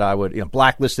others that I would,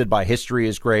 Blacklisted by History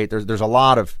is great. There's a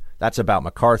lot of, that's about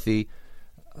McCarthy.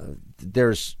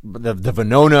 There's the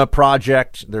Venona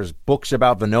Project. There's books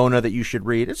about Venona that you should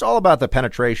read. It's all about the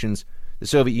penetrations the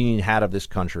Soviet Union had of this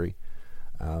country.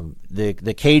 The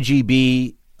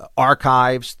KGB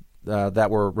archives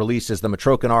that were released as the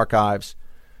Matrokin Archives,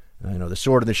 The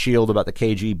Sword and the Shield about the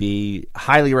KGB.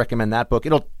 Highly recommend that book.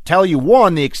 It'll tell you,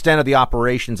 one, the extent of the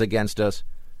operations against us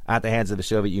at the hands of the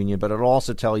Soviet Union, but it'll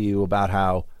also tell you about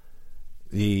how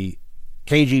the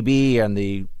KGB and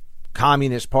the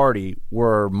Communist Party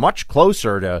were much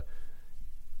closer to,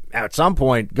 at some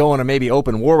point, going to maybe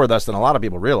open war with us than a lot of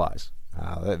people realize.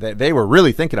 They were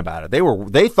really thinking about it.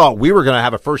 They thought we were going to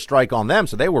have a first strike on them,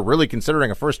 so they were really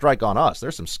considering a first strike on us.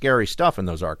 There's some scary stuff in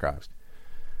those archives.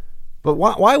 But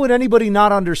why would anybody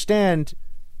not understand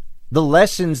the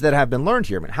lessons that have been learned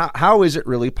here? I mean, how is it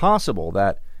really possible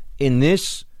that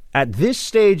at this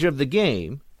stage of the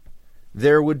game,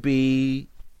 there would be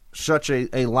such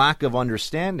a lack of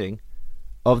understanding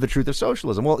of the truth of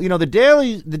socialism? Well,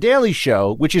 the Daily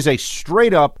Show, which is a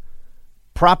straight up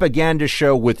propaganda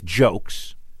show with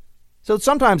jokes. So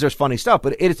sometimes there's funny stuff,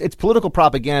 but it's political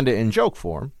propaganda in joke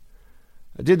form.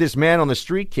 I did this Man on the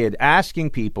Street kid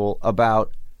asking people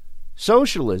about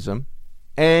socialism,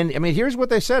 and I mean, here's what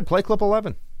they said. Play clip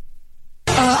 11.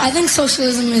 I think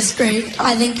socialism is great.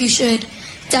 I think you should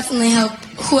definitely help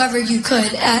whoever you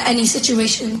could at any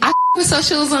situation. I with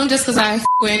socialism just because I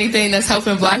with anything that's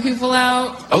helping black people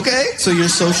out. Okay, so you're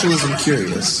socialism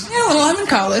curious. Yeah, well, I'm in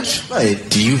college. Right.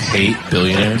 Do you hate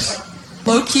billionaires?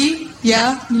 Low-key,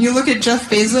 yeah. You look at Jeff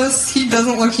Bezos, he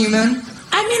doesn't look human.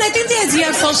 I mean, I think the idea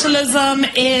of socialism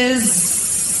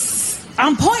is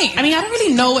on point. I mean, I don't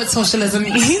really know what socialism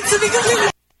means, to be completely.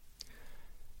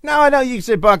 Now, I know you can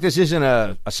say, Buck, this isn't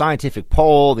a scientific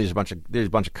poll. There's a bunch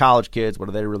of college kids. What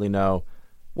do they really know?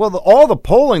 Well, all the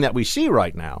polling that we see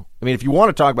right now, I mean, if you want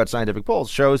to talk about scientific polls,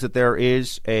 shows that there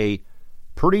is a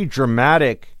pretty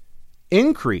dramatic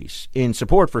increase in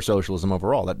support for socialism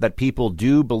overall, that people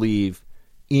do believe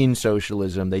in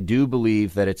socialism. They do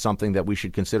believe that it's something that we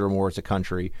should consider more as a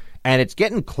country. And it's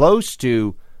getting close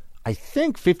to, I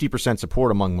think, 50%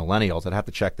 support among millennials. I'd have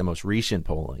to check the most recent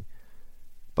polling.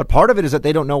 But part of it is that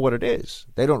they don't know what it is.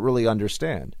 They don't really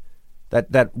understand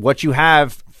that what you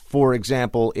have, for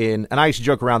example, and I used to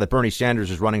joke around that Bernie Sanders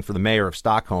is running for the mayor of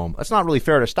Stockholm. That's not really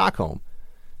fair to Stockholm.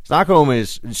 Stockholm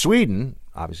is Sweden.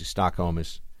 Obviously, Stockholm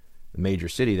is the major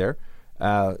city there.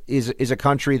 Is a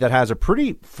country that has a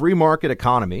pretty free market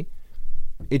economy.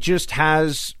 It just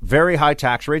has very high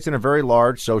tax rates and a very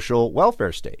large social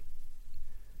welfare state.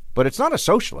 But it's not a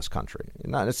socialist country.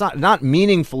 It's not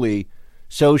meaningfully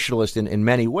socialist in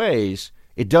many ways.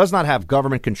 It does not have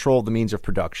government control of the means of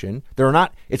production.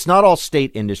 It's not all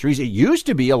state industries. It used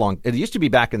to be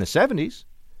back in the 70s.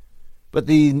 But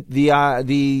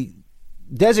the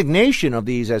designation of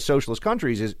these as socialist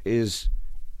countries is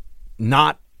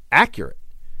not accurate.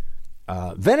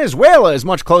 Venezuela is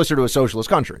much closer to a socialist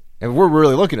country. And we're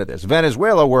really looking at this.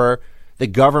 Venezuela, where the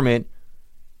government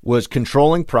was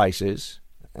controlling prices.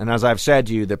 And as I've said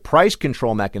to you, the price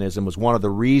control mechanism was one of the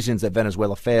reasons that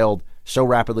Venezuela failed so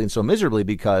rapidly and so miserably,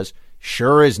 because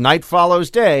sure as night follows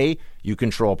day, you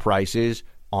control prices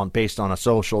based on a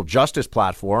social justice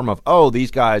platform of,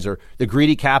 these guys the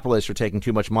greedy capitalists are taking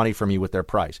too much money from you with their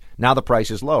price. Now the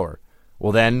price is lower.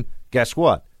 Well, then guess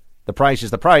what? The price is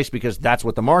the price because that's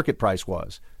what the market price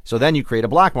was. So then you create a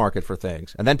black market for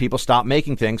things, and then people stop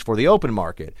making things for the open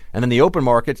market. And then the open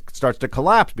market starts to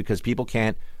collapse because people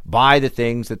can't buy the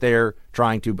things that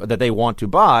that they want to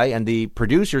buy, and the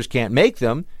producers can't make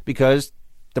them because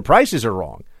the prices are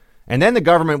wrong. And then the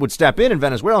government would step in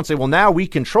Venezuela and say, well, now we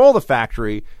control the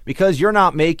factory because you're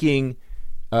not making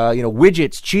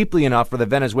widgets cheaply enough for the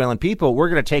Venezuelan people. We're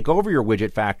going to take over your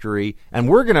widget factory, and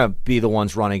we're going to be the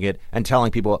ones running it and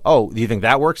telling people, do you think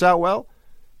that works out well?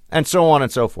 And so on and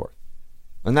so forth.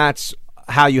 And that's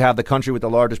how you have the country with the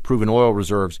largest proven oil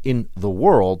reserves in the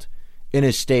world in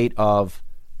a state of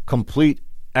complete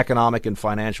economic and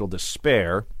financial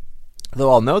despair.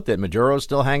 Though I'll note that Maduro's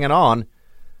still hanging on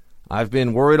I've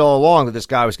been worried all along that this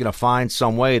guy was going to find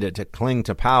some way to cling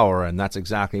to power, and that's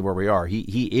exactly where we are.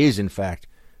 He is, in fact,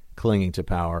 clinging to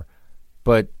power.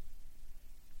 But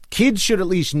kids should at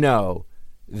least know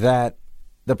that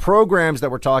the programs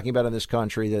that we're talking about in this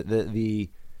country,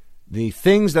 the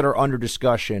things that are under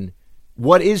discussion,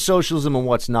 what is socialism and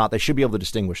what's not, they should be able to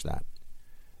distinguish that.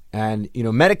 And,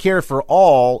 Medicare for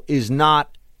all is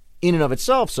not in and of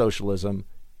itself socialism.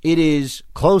 It is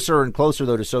closer and closer,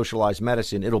 though, to socialized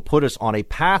medicine. It'll put us on a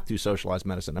path to socialized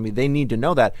medicine. I mean, they need to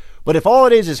know that. But if all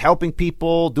it is helping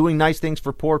people, doing nice things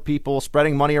for poor people,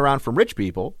 spreading money around from rich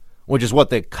people, which is what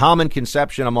the common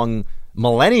conception among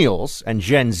millennials and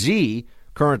Gen Z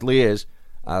currently is,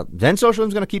 then socialism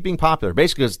is going to keep being popular,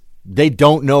 basically because they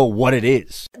don't know what it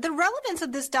is. The relevance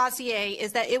of this dossier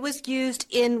is that it was used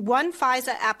in one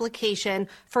FISA application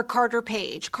for Carter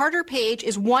Page. Carter Page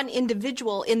is one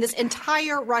individual in this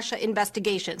entire Russia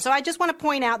investigation. So I just want to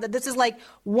point out that this is like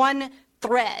one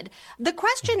thread. The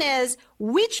question is,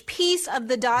 which piece of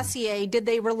the dossier did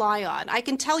they rely on? I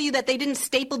can tell you that they didn't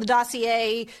staple the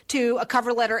dossier to a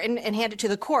cover letter and hand it to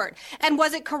the court. And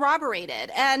was it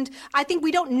corroborated? And I think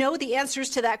we don't know the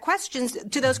answers to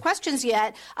those questions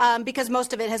yet, because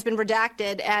most of it has been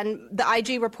redacted, and the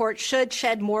IG report should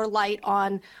shed more light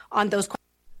on those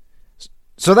questions.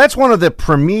 So that's one of the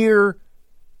premier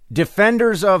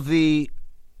defenders of the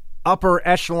upper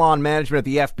echelon management of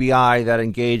the FBI that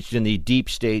engaged in the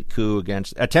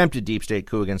attempted deep state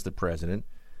coup against the president.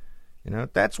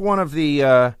 That's one of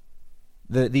the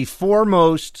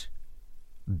foremost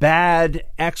bad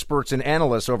experts and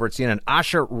analysts over at CNN,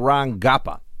 Asha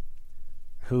Rangappa,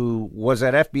 who was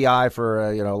at FBI for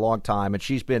a long time, and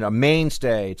she's been a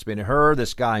mainstay. It's been her,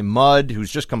 this guy Mudd,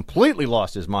 who's just completely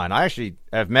lost his mind. I actually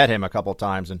have met him a couple of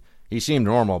times, and he seemed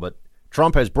normal, but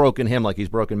Trump has broken him like he's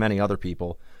broken many other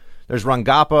people. There's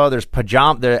Rangappa, there's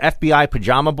the FBI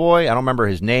Pajama Boy. I don't remember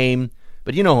his name,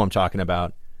 but you know who I'm talking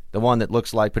about. The one that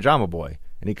looks like Pajama Boy.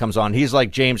 And he comes on. He's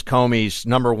like James Comey's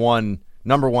number one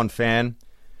fan.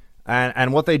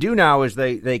 And what they do now is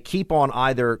they keep on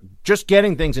either just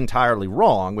getting things entirely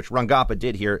wrong, which Rangappa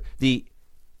did here. The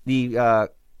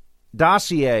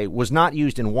dossier was not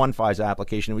used in one FISA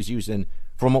application. It was used in,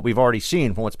 from what we've already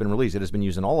seen, from what's been released, it has been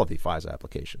used in all of the FISA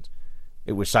applications.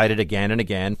 It was cited again and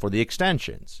again for the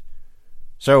extensions.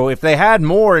 So if they had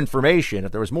more information,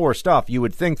 if there was more stuff, you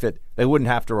would think that they wouldn't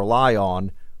have to rely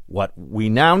on what we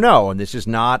now know. And this is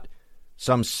not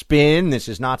some spin. This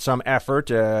is not some effort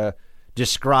to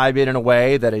describe it in a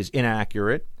way that is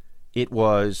inaccurate. It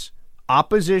was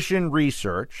opposition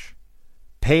research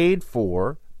paid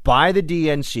for by the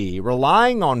DNC,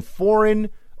 relying on a former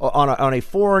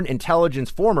foreign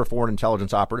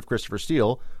intelligence operative, Christopher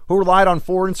Steele, who relied on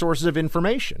foreign sources of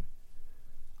information.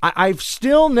 I've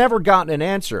still never gotten an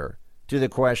answer to the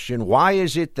question, why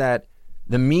is it that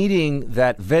the meeting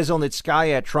that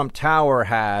Veselnitskaya at Trump Tower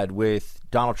had with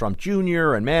Donald Trump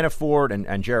Jr. and Manafort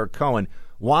and Jared Cohen,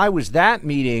 why was that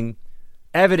meeting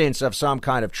evidence of some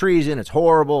kind of treason? It's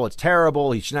horrible. It's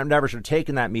terrible. He never should have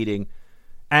taken that meeting.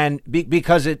 And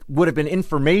because it would have been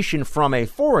information from a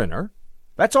foreigner.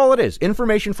 That's all it is.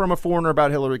 Information from a foreigner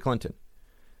about Hillary Clinton.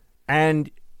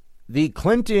 And the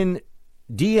Clinton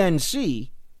DNC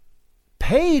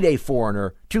paid a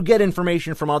foreigner to get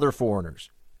information from other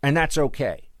foreigners. And that's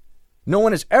okay. No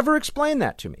one has ever explained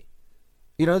that to me.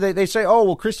 They say, oh,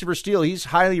 well, Christopher Steele, he's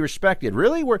highly respected.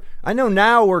 Really? I know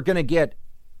now we're going to get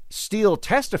Steele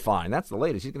testifying. That's the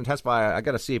latest. He's going to testify. I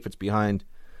got to see if it's behind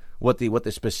what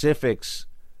the specifics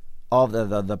of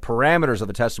the parameters of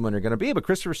the testimony are going to be. But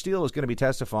Christopher Steele is going to be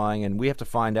testifying, and we have to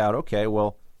find out, okay,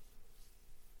 well,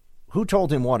 who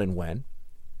told him what and when?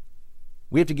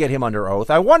 We have to get him under oath.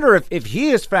 I wonder if he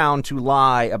is found to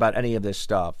lie about any of this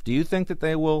stuff. Do you think that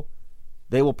they will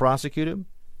prosecute him?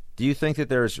 Do you think that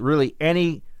there's really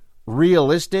any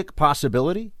realistic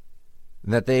possibility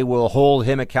that they will hold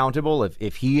him accountable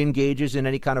if he engages in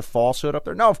any kind of falsehood up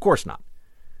there? No, of course not.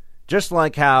 Just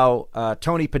like how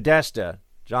Tony Podesta,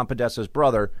 John Podesta's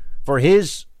brother, for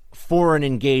his foreign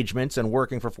engagements and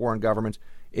working for foreign governments,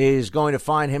 is going to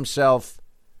find himself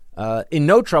in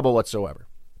no trouble whatsoever.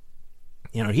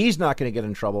 He's not going to get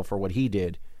in trouble for what he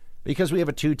did because we have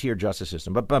a two-tier justice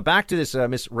system. But back to this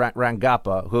Miss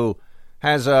Rangappa, who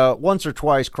has once or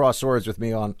twice crossed swords with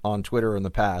me on Twitter in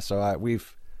the past. So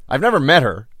I've never met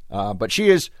her, but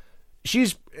she's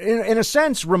in a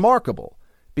sense remarkable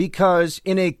because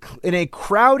in a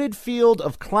crowded field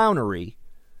of clownery,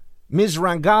 Ms.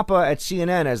 Rangappa at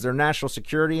CNN as their national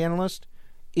security analyst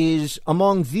is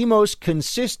among the most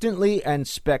consistently and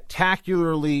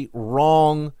spectacularly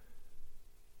wrong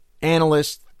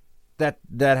analysts that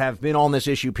have been on this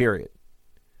issue, period.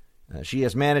 She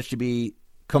has managed to be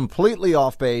completely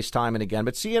off base time and again,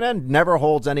 but CNN never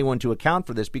holds anyone to account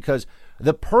for this because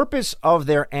the purpose of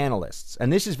their analysts,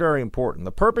 and this is very important,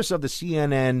 the purpose of the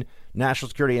CNN national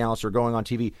security analysts who are going on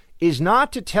TV is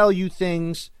not to tell you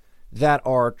things that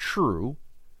are true,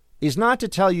 is not to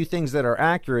tell you things that are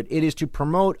accurate. It is to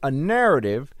promote a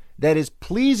narrative that is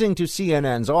pleasing to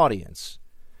CNN's audience,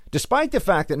 despite the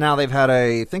fact that now they've had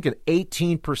I think an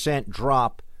 18%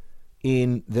 drop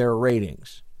in their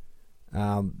ratings.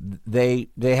 They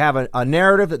have a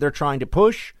narrative that they're trying to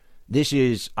push. This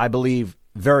is, I believe,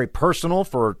 very personal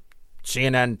for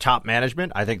CNN top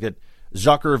management. I think that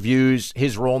Zucker views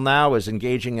his role now as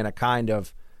engaging in a kind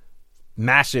of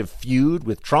massive feud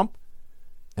with Trump,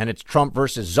 and it's Trump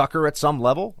versus Zucker at some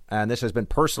level. And this has been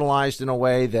personalized in a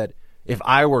way that if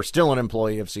I were still an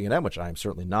employee of CNN, which I am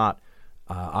certainly not,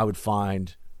 I would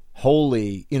find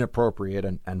wholly inappropriate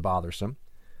and bothersome.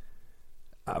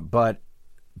 But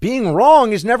being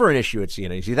wrong is never an issue at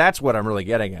CNN. See, that's what I'm really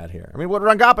getting at here. I mean, what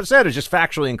Rangappa said is just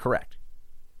factually incorrect.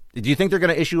 Do you think they're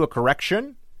going to issue a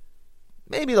correction?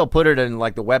 Maybe they'll put it in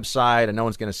like the website and no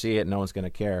one's going to see it and no one's going to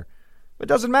care. It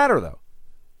doesn't matter, though.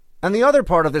 And the other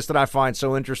part of this that I find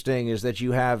so interesting is that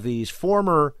you have these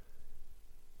former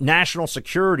national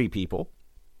security people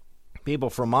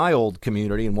from my old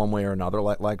community in one way or another,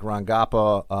 like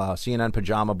Rangappa, CNN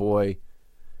Pajama Boy,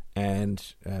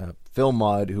 and Phil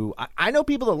Mudd, who I know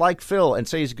people that like Phil and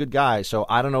say he's a good guy, so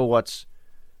I don't know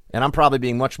and I'm probably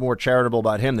being much more charitable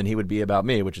about him than he would be about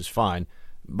me, which is fine,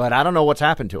 but I don't know what's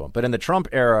happened to him. But in the Trump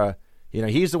era,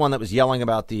 he's the one that was yelling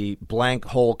about the blank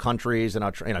hole countries,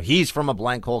 and he's from a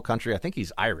blank hole country. I think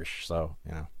he's Irish, so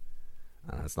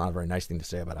it's not a very nice thing to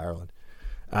say about Ireland.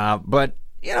 But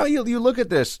you look at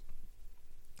this,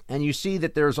 and you see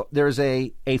that there's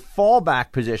a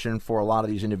fallback position for a lot of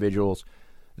these individuals.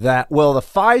 That, well, the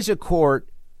FISA court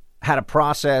had a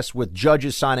process with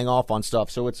judges signing off on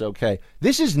stuff, so it's okay.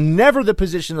 This is never the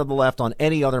position of the left on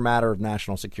any other matter of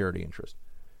national security interest.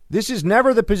 This is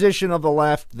never the position of the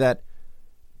left that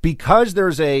because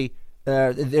there's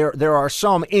there are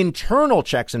some internal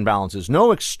checks and balances,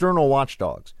 no external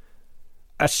watchdogs.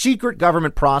 A secret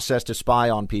government process to spy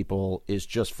on people is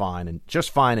just fine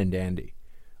and dandy.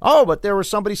 Oh, but there was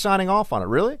somebody signing off on it,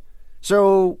 really?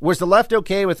 So was the left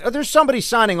okay with, there's somebody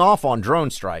signing off on drone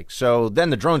strikes, so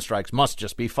then the drone strikes must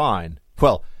just be fine.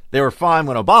 Well, they were fine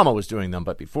when Obama was doing them,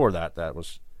 but before that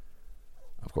was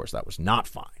not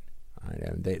fine.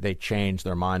 And they changed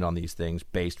their mind on these things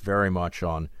based very much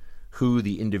on who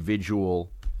the individual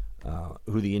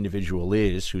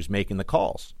is who's making the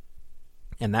calls.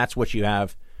 And that's what you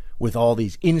have with all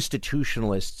these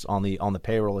institutionalists on the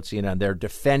payroll at CNN. They're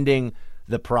defending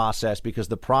the process because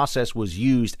the process was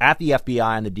used at the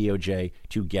FBI and the DOJ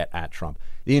to get at Trump.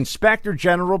 The Inspector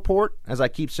General report, as I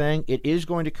keep saying, it is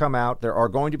going to come out. There are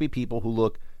going to be people who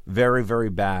look very, very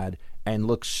bad and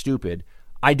look stupid.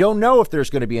 I don't know if there's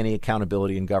going to be any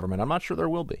accountability in government. I'm not sure there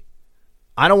will be.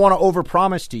 I don't want to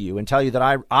overpromise to you and tell you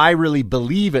that I really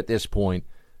believe at this point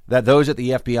that those at the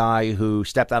FBI who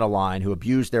stepped out of line, who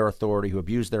abused their authority, who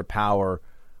abused their power,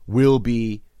 will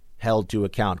be held to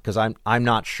account, because I'm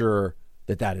not sure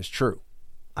that is true.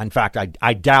 In fact,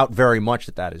 I doubt very much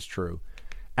that is true.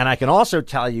 And I can also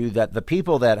tell you that the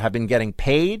people that have been getting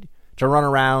paid to run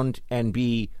around and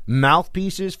be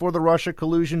mouthpieces for the Russia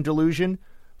collusion delusion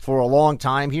for a long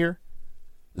time here,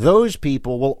 those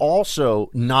people will also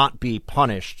not be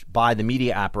punished by the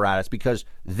media apparatus because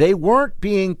they weren't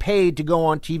being paid to go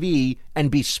on TV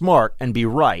and be smart and be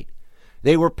right.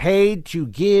 They were paid to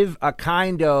give a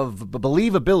kind of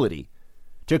believability,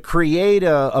 to create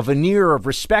a veneer of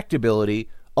respectability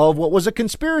of what was a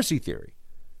conspiracy theory.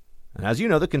 And as you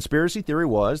know, the conspiracy theory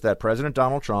was that President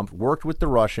Donald Trump worked with the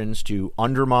Russians to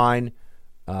undermine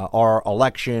our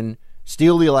election,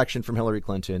 steal the election from Hillary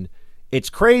Clinton. It's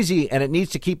crazy, and it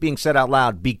needs to keep being said out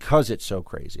loud because it's so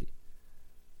crazy.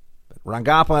 But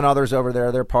Rangappa and others over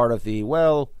there, they're part of the,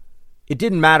 well, it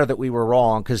didn't matter that we were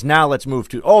wrong because now let's move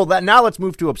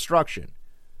to obstruction.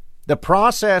 The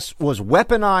process was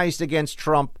weaponized against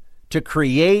Trump to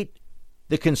create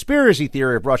the conspiracy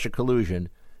theory of Russia collusion.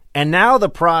 And now the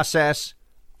process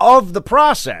of the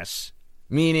process,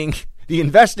 meaning the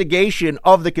investigation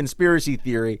of the conspiracy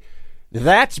theory,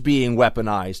 that's being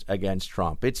weaponized against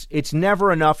Trump. It's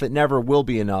never enough. It never will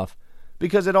be enough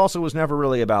because it also was never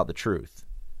really about the truth.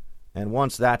 And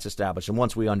once that's established and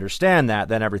once we understand that,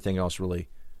 then everything else really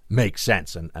makes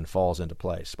sense and falls into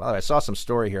place. By the way, I saw some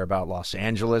story here about Los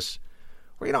Angeles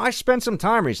where, I spent some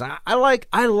time recently. I like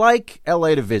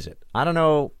LA to visit. I don't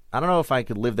know if I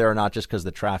could live there or not just because of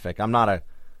the traffic. I'm not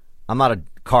a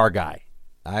car guy.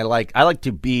 I like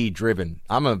to be driven.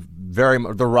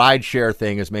 The ride share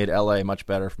thing has made LA much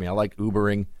better for me. I like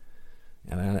Ubering.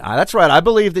 And that's right. I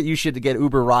believe that you should get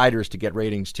Uber riders to get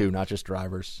ratings too, not just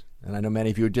drivers. And I know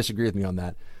many of you would disagree with me on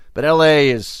that. But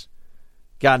LA has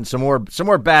gotten some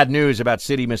more bad news about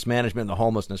city mismanagement and the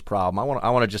homelessness problem. I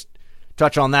want to just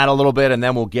touch on that a little bit, and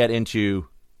then we'll get into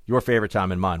your favorite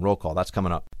time and mine. Roll call. That's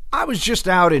coming up. I was just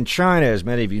out in China, as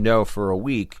many of you know, for a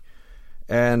week.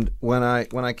 And when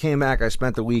I came back, I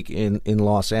spent the week in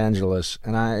Los Angeles.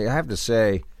 And I have to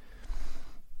say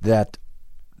that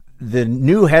the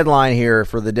new headline here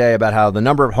for the day about how the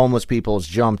number of homeless people has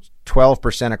jumped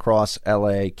 12% across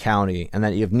LA County, and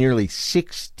that you have nearly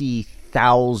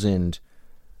 60,000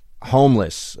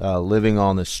 homeless living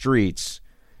on the streets.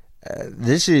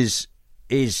 This is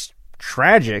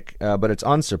tragic, but it's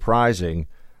unsurprising.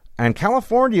 And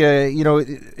California,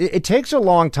 it takes a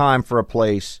long time for a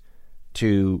place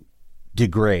to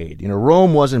degrade.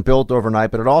 Rome wasn't built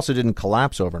overnight, but it also didn't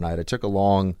collapse overnight. It took a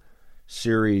long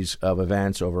series of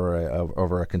events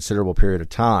over a considerable period of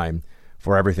time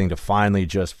for everything to finally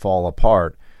just fall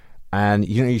apart. And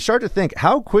you start to think,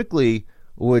 how quickly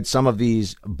would some of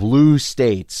these blue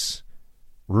states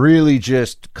really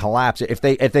just collapse if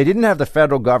they didn't have the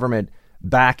federal government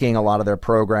backing a lot of their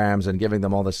programs and giving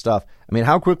them all this stuff? I mean,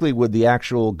 how quickly would the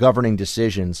actual governing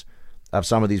decisions of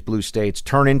some of these blue states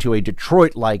turn into a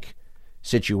Detroit-like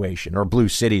situation, or blue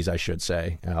cities, I should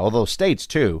say, although states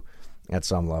too at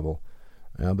some level.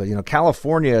 But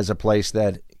California is a place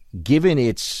that, given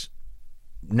its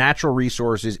natural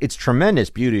resources, its tremendous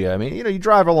beauty. I mean, you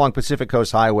drive along Pacific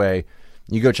Coast Highway,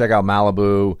 you go check out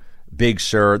Malibu, Big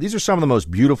Sur. These are some of the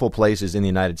most beautiful places in the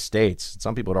United States.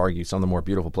 Some people would argue some of the more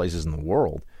beautiful places in the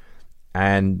world.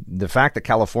 And the fact that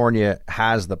California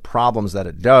has the problems that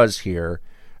it does here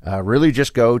really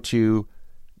just go to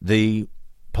the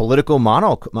political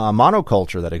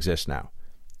monoculture that exists now.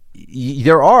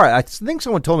 I think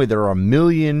someone told me there are a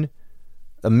million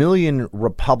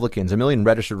Republicans, a million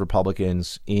registered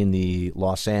Republicans in the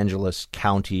Los Angeles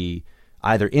County,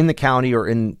 either in the county or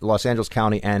in Los Angeles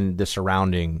County and the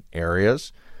surrounding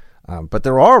areas. But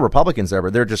there are Republicans there,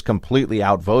 but they're just completely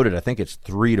outvoted. I think it's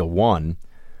 3-1.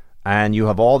 And you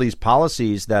have all these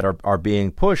policies that are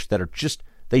being pushed that are just,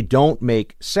 they don't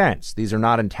make sense. These are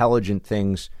not intelligent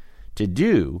things to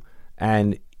do.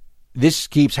 And this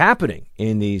keeps happening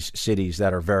in these cities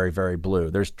that are very, very blue.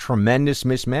 There's tremendous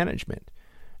mismanagement.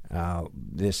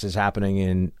 This is happening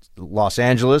in Los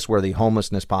Angeles, where the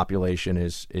homelessness population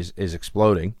is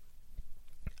exploding.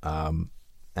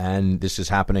 And this is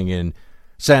happening in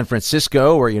San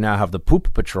Francisco, where you now have the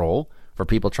poop patrol for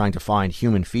people trying to find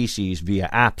human feces via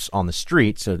apps on the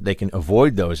street so that they can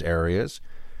avoid those areas.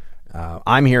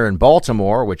 I'm here in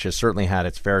Baltimore, which has certainly had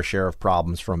its fair share of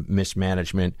problems from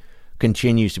mismanagement,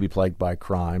 continues to be plagued by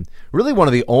crime. Really, one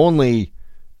of the only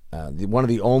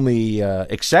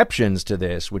exceptions to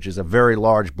this, which is a very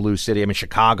large blue city. I mean,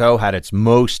 Chicago had its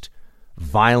most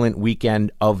violent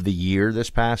weekend of the year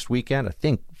this past weekend. I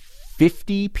think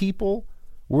 50 people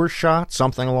were shot,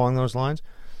 something along those lines.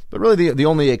 But really, the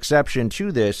only exception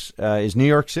to this is New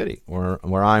York City,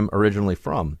 where I'm originally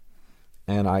from.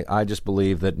 And I just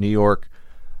believe that New York,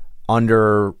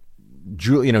 under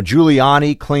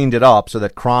Giuliani, cleaned it up so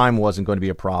that crime wasn't going to be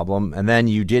a problem. And then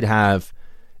you did have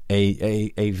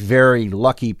a very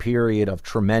lucky period of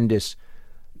tremendous,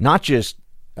 not just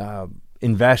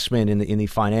investment in the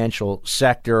financial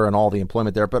sector and all the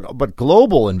employment there, but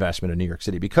global investment in New York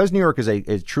City. Because New York is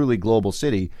a truly global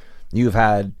city, you've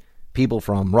had people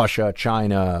from Russia,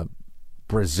 China,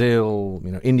 Brazil,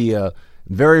 India,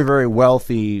 very, very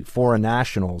wealthy foreign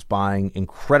nationals buying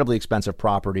incredibly expensive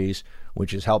properties,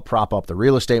 which has helped prop up the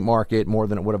real estate market more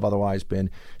than it would have otherwise been.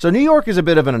 So New York is a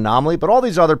bit of an anomaly, but all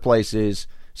these other places,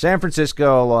 San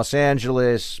Francisco, Los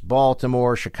Angeles,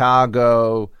 Baltimore,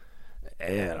 Chicago,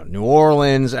 New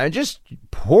Orleans, just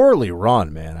poorly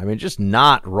run, man. I mean, just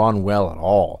not run well at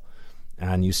all.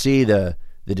 And you see the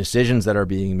decisions that are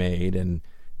being made, and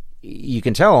you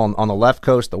can tell on the left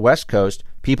coast, the west coast,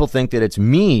 people think that it's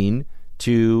mean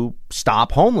to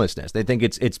stop homelessness. They think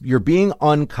it's you're being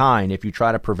unkind if you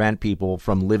try to prevent people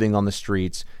from living on the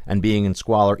streets and being in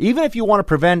squalor, even if you want to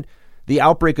prevent the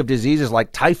outbreak of diseases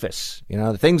like typhus,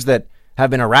 the things that have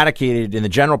been eradicated in the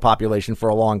general population for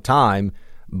a long time,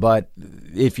 but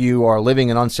if you are living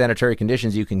in unsanitary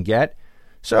conditions, you can get.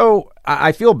 So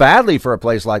I feel badly for a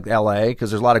place like LA, because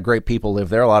there's a lot of great people live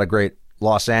there, a lot of great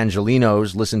Los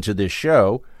Angelinos listen to this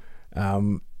show.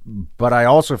 But I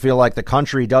also feel like the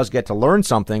country does get to learn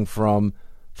something from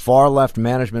far left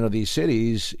management of these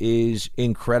cities is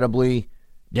incredibly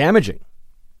damaging.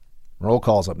 Roll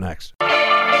call's up next.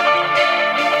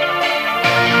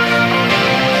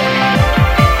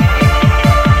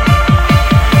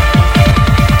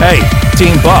 Hey,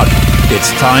 Team Buck,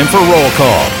 it's time for roll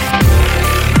call.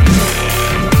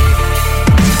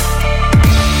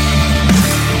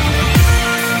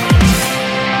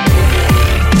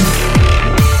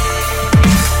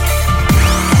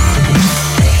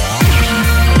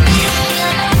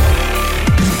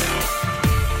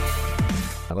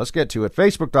 Now let's get to it.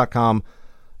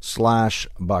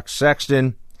 Facebook.com/Buck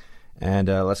Sexton. And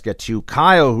let's get to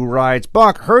Kyle, who writes,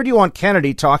 Buck, heard you on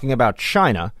Kennedy talking about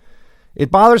China. It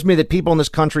bothers me that people in this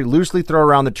country loosely throw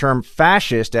around the term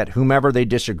fascist at whomever they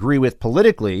disagree with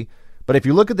politically. But if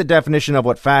you look at the definition of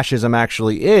what fascism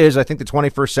actually is, I think the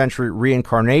 21st century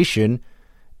reincarnation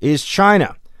is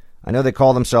China. I know they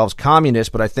call themselves communists,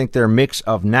 but I think their mix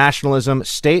of nationalism,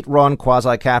 state-run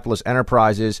quasi-capitalist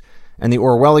enterprises, and the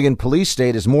Orwellian police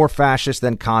state is more fascist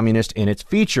than communist in its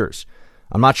features.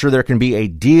 I'm not sure there can be a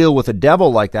deal with a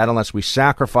devil like that unless we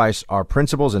sacrifice our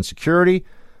principles and security,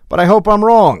 but I hope I'm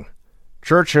wrong.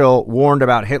 Churchill warned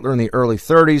about Hitler in the early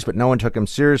 30s, but no one took him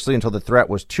seriously until the threat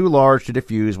was too large to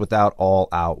defuse without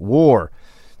all-out war.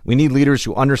 We need leaders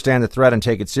who understand the threat and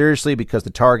take it seriously because the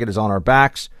target is on our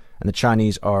backs and the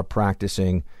Chinese are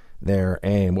practicing their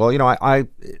aim. Well, you know,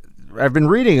 I've been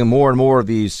reading more and more of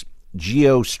these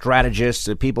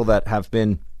geostrategists, people that have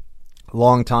been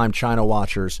longtime China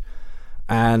watchers,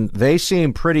 and they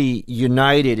seem pretty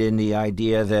united in the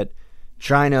idea that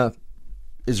China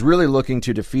is really looking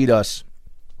to defeat us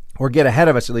or get ahead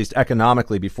of us, at least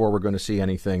economically, before we're going to see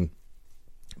anything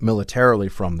militarily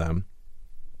from them.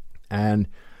 And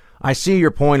I see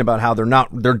your point about how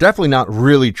they're definitely not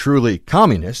really truly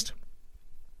communist,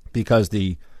 because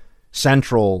the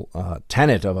central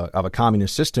tenet of a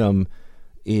communist system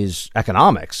is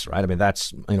economics, right? I mean,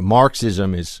 that's, you know,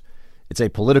 Marxism it's a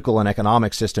political and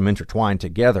economic system intertwined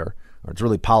together. Or it's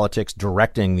really politics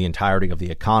directing the entirety of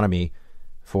the economy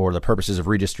for the purposes of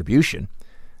redistribution.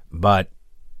 But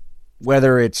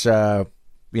whether it's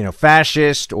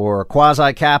fascist or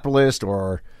quasi-capitalist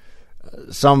or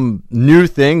some new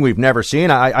thing we've never seen,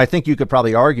 I think you could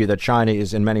probably argue that China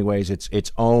is in many ways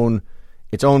its own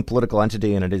political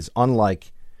entity, and it is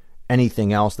unlike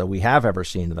anything else that we have ever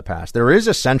seen in the past. There is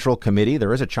a central committee.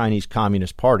 There is a Chinese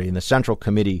Communist Party, and the central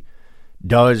committee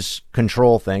does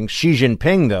control things. Xi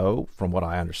Jinping, though, from what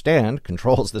I understand,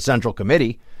 controls the central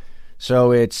committee.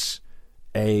 So it's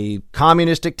a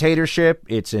communist dictatorship.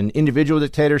 It's an individual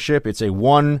dictatorship. It's a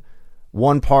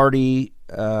one-party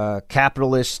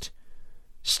capitalist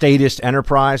statist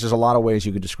enterprise. There's a lot of ways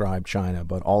you could describe China,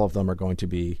 but all of them are going to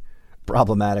be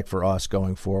problematic for us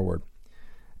going forward.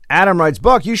 Adam writes,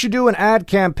 Buck, you should do an ad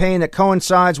campaign that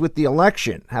coincides with the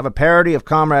election. Have a parody of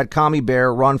Comrade Commie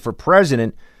Bear run for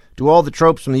president, do all the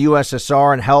tropes from the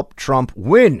USSR, and help Trump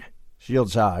win.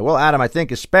 Shields high. Well, Adam, I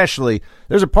think especially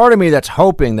there's a part of me that's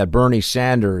hoping that Bernie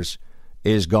Sanders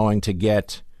is going to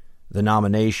get the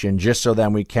nomination just so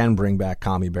then we can bring back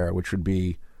Commie Bear, which would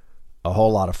be a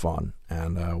whole lot of fun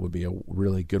and would be a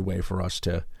really good way for us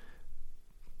to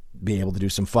be able to do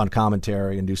some fun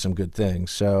commentary and do some good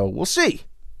things. So we'll see.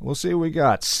 We'll see what we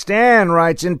got. Stan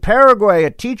writes, in Paraguay,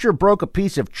 a teacher broke a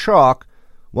piece of chalk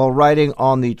while writing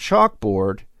on the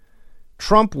chalkboard.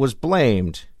 Trump was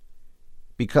blamed.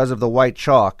 Because of the white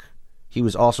chalk, he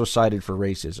was also cited for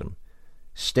racism.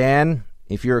 Stan,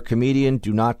 if you're a comedian,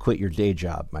 do not quit your day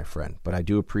job, my friend. But I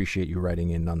do appreciate you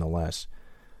writing in nonetheless.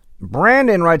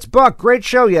 Brandon writes, Buck, great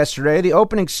show yesterday. The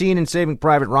opening scene in Saving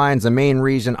Private Ryan's the main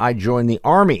reason I joined the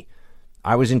Army.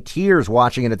 I was in tears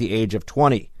watching it at the age of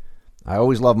 20. I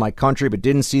always loved my country, but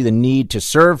didn't see the need to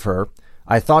serve her.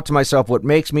 I thought to myself, what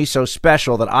makes me so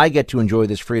special that I get to enjoy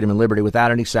this freedom and liberty without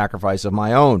any sacrifice of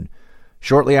my own?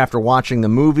 Shortly after watching the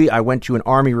movie, I went to an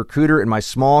Army recruiter in my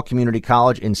small community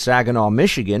college in Saginaw,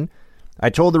 Michigan. I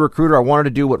told the recruiter I wanted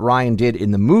to do what Ryan did in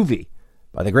the movie.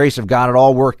 By the grace of God, it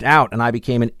all worked out, and I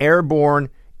became an airborne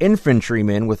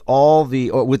infantryman with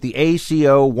the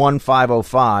ACO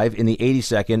 1505 in the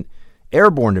 82nd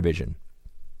Airborne Division.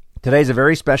 Today's a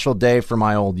very special day for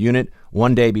my old unit,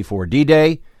 one day before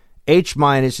D-Day. H-,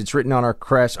 it's written on our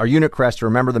unit crest to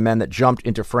remember the men that jumped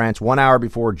into France 1 hour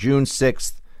before June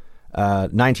 6th,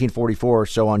 1944.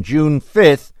 So on June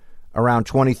 5th, around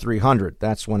 2300,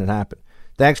 that's when it happened.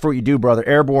 Thanks for what you do, brother.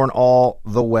 Airborne all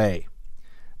the way.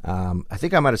 I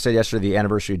think I might have said yesterday the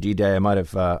anniversary of D-Day. I might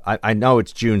have. I know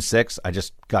it's June 6th. I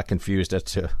just got confused as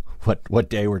to what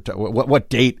day what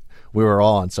date we were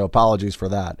on. So apologies for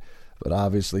that. But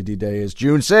obviously D-Day is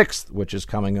June 6th, which is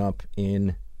coming up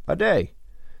in a day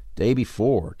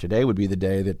before. Today would be the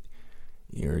day that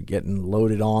you're getting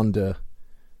loaded onto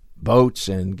boats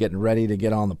and getting ready to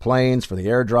get on the planes for the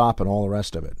airdrop and all the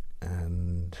rest of it. And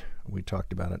We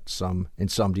talked about it in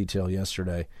some detail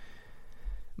yesterday.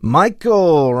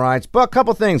 Michael writes, Buck,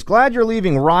 couple things. Glad you're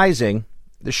leaving Rising.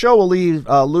 The show will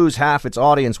lose half its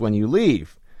audience when you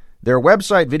leave. Their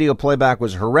website video playback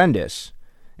was horrendous.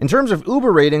 In terms of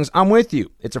Uber ratings, I'm with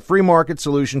you. It's a free market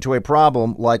solution to a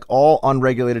problem. Like all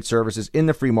unregulated services in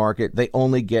the free market, they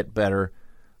only get better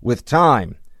with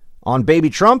time. On Baby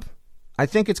Trump, I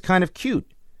think it's kind of cute.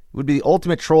 It would be the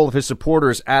ultimate troll if his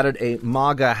supporters added a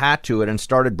MAGA hat to it and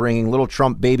started bringing little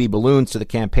Trump baby balloons to the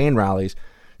campaign rallies.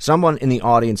 Someone in the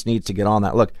audience needs to get on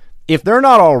that. Look, if they're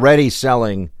not already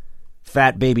selling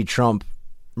fat baby Trump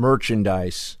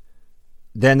merchandise,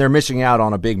 then they're missing out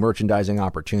on a big merchandising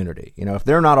opportunity. You know, if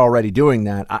they're not already doing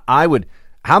that, I would.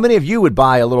 How many of you would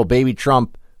buy a little baby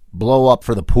Trump blow up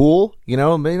for the pool? You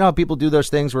know how people do those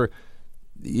things where,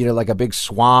 you know, like a big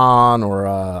swan or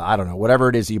I don't know, whatever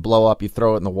it is you blow up, you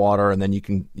throw it in the water, and then you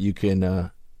can.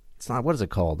 It's not, what is it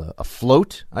called? A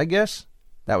float, I guess.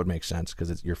 That would make sense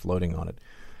because you're floating on it.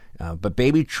 But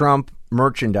baby Trump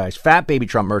merchandise, fat baby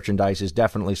Trump merchandise, is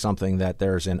definitely something that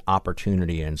there's an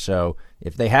opportunity in. So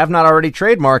if they have not already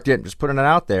trademarked it, just putting it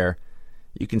out there,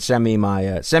 you can send me a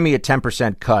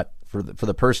 10% cut for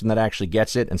the person that actually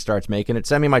gets it and starts making it.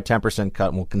 Send me my 10% cut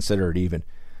and we'll consider it even.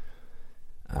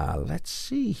 Let's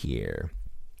see here.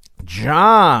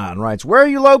 John writes, where are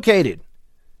you located?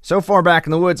 So far back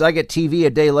in the woods, I get TV a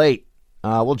day late.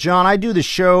 Well, John, I do the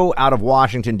show out of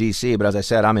Washington, D.C., but as I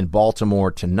said, I'm in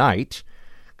Baltimore tonight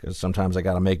because sometimes I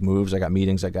got to make moves. I got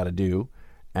meetings I got to do.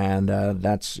 And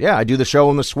I do the show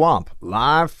in the swamp,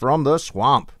 live from the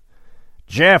swamp.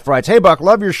 Jeff writes, hey, Buck,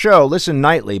 love your show. Listen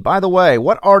nightly. By the way,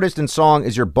 what artist and song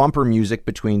is your bumper music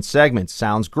between segments?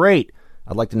 Sounds great.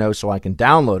 I'd like to know so I can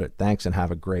download it. Thanks and have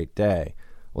a great day.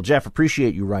 Well, Jeff,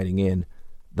 appreciate you writing in.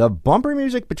 The bumper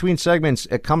music between segments,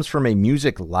 it comes from a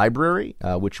music library,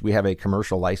 which we have a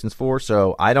commercial license for.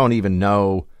 So I don't even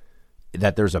know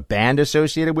that there's a band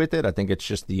associated with it. I think it's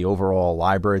just the overall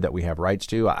library that we have rights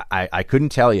to. I couldn't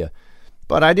tell you,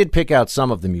 but I did pick out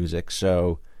some of the music.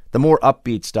 So the more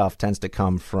upbeat stuff tends to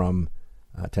come from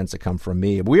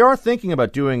me. We are thinking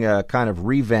about doing a kind of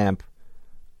revamp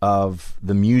of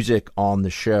the music on the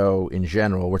show in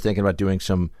general. We're thinking about doing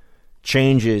some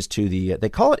changes to they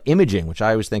call it imaging, which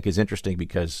I always think is interesting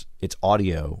because it's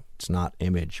audio, it's not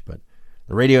image, but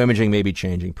the radio imaging may be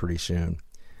changing pretty soon.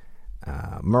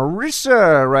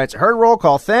 Marissa writes, heard roll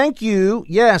call. Thank you.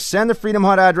 Yes, send the Freedom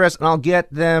Hut address and I'll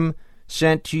get them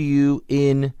sent to you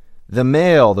in the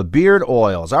mail. The beard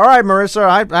oils. All right, Marissa,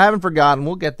 I haven't forgotten.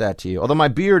 We'll get that to you. Although my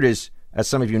beard is, as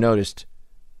some of you noticed,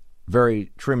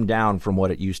 very trimmed down from what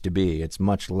it used to be. It's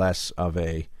much less of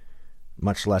an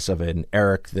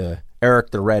Eric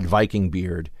the Red Viking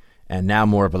beard, and now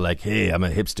more of a like, hey, I'm a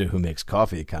hipster who makes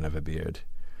coffee kind of a beard.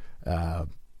 I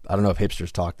don't know if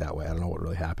hipsters talk that way. I don't know what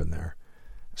really happened there.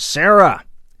 Sarah,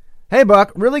 hey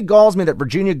Buck, really galls me that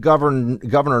Virginia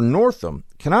Governor Northam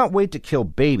cannot wait to kill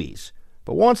babies,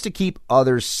 but wants to keep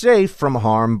others safe from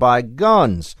harm by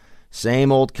guns.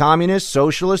 Same old communist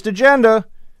socialist agenda.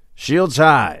 Shields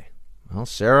high. Well,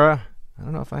 Sarah, I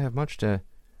don't know if I have much to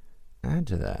add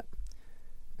to that.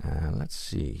 Let's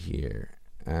see here.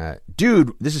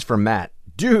 Dude, this is from Matt.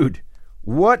 Dude,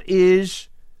 what is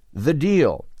the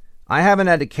deal? I haven't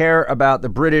had to care about the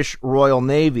British Royal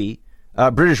Family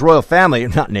since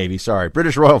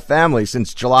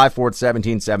July 4th,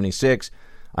 1776.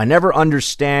 I never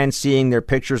understand seeing their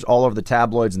pictures all over the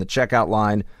tabloids and the checkout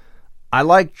line. I,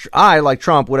 like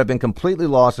Trump, would have been completely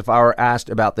lost if I were asked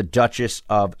about the Duchess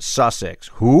of Sussex.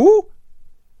 Who?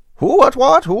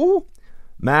 What? Who?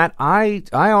 Matt, I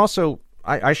also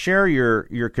share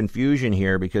your confusion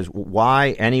here because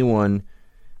why anyone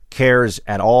cares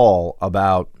at all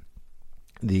about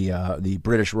the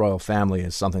British royal family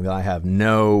is something that I have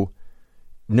no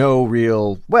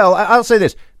real. Well, I'll say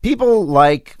this: people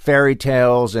like fairy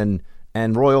tales and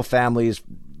royal families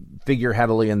figure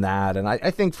heavily in that, and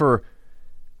I think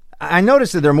I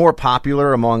noticed that they're more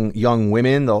popular among young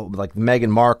women, like Meghan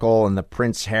Markle and the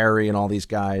Prince Harry and all these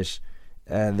guys.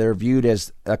 They're viewed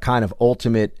as a kind of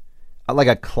ultimate, like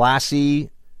a classy,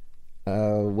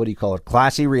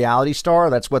 classy reality star.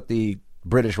 That's what the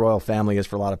British royal family is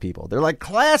for a lot of people. They're like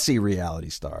classy reality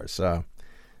stars. So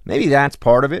maybe that's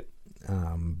part of it.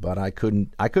 But I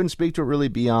couldn't speak to it really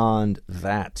beyond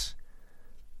that.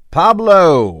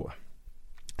 Pablo.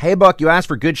 Hey, Buck, you asked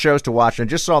for good shows to watch, and I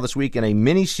just saw this week in a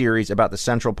mini-series about the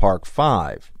Central Park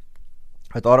 5.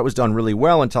 I thought it was done really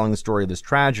well in telling the story of this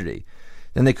tragedy.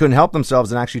 Then they couldn't help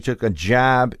themselves and actually took a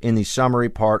jab in the summary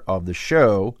part of the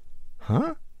show.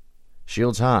 Huh?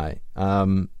 Shields high. I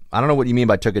don't know what you mean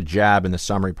by took a jab in the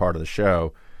summary part of the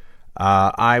show.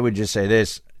 I would just say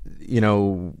this,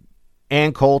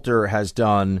 Ann Coulter has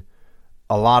done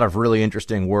a lot of really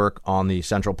interesting work on the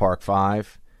Central Park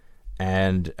Five,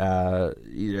 and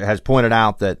has pointed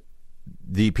out that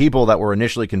the people that were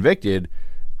initially convicted,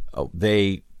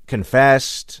 they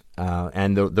confessed,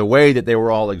 and the way that they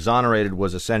were all exonerated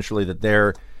was essentially that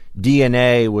their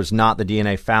DNA was not the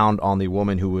DNA found on the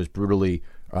woman who was brutally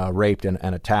raped and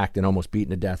attacked and almost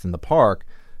beaten to death in the park.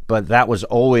 But that was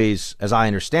always, as I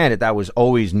understand it, that was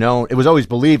always known. It was always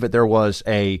believed that there was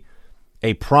a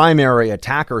primary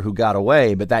attacker who got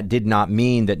away, but that did not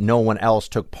mean that no one else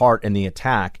took part in the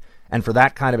attack. And for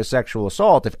that kind of a sexual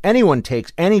assault, if anyone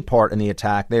takes any part in the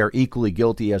attack, they are equally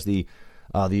guilty as the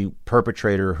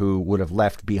perpetrator who would have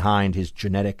left behind his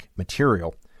genetic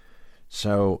material.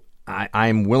 So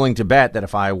I'm willing to bet that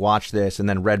if I watch this and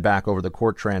then read back over the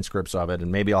court transcripts of it, and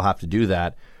maybe I'll have to do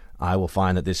that, I will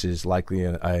find that this is likely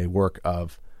a work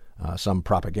of some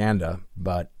propaganda,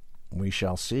 but we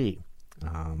shall see.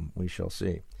 We shall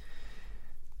see.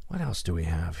 What else do we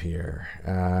have here?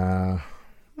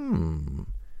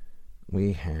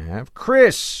 We have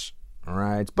Chris. All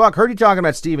right. Buck, heard you talking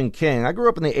about Stephen King. I grew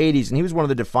up in the 80s, and he was one of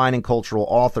the defining cultural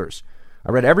authors.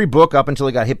 I read every book up until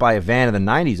he got hit by a van in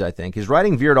the 90s, I think. His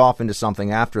writing veered off into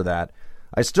something after that.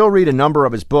 I still read a number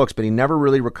of his books, but he never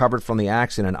really recovered from the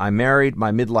accident. I married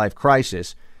my midlife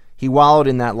crisis. He wallowed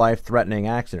in that life-threatening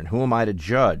accident. Who am I to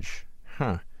judge?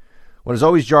 What has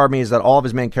always jarred me is that all of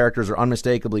his main characters are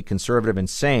unmistakably conservative and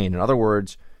sane. In other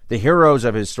words, the heroes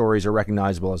of his stories are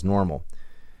recognizable as normal.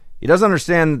 He doesn't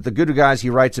understand that the good guys he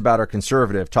writes about are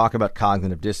conservative. Talk about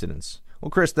cognitive dissonance. Well,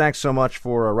 Chris, thanks so much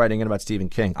for writing in about Stephen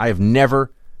King. I have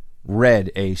never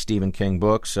read a Stephen King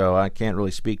book, so I can't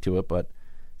really speak to it, but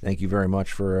thank you very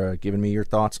much for giving me your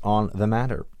thoughts on the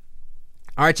matter.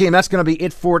 All right, team, that's going to be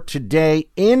it for today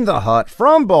in the Hut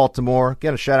from Baltimore.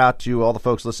 Again, a shout out to all the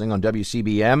folks listening on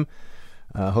WCBM.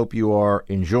 Hope you are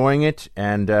enjoying it,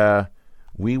 and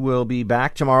we will be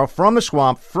back tomorrow from the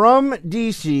swamp, from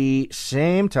D.C.,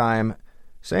 same time,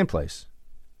 same place.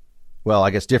 Well, I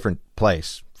guess different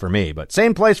place for me, but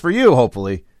same place for you,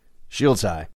 hopefully. Shields high.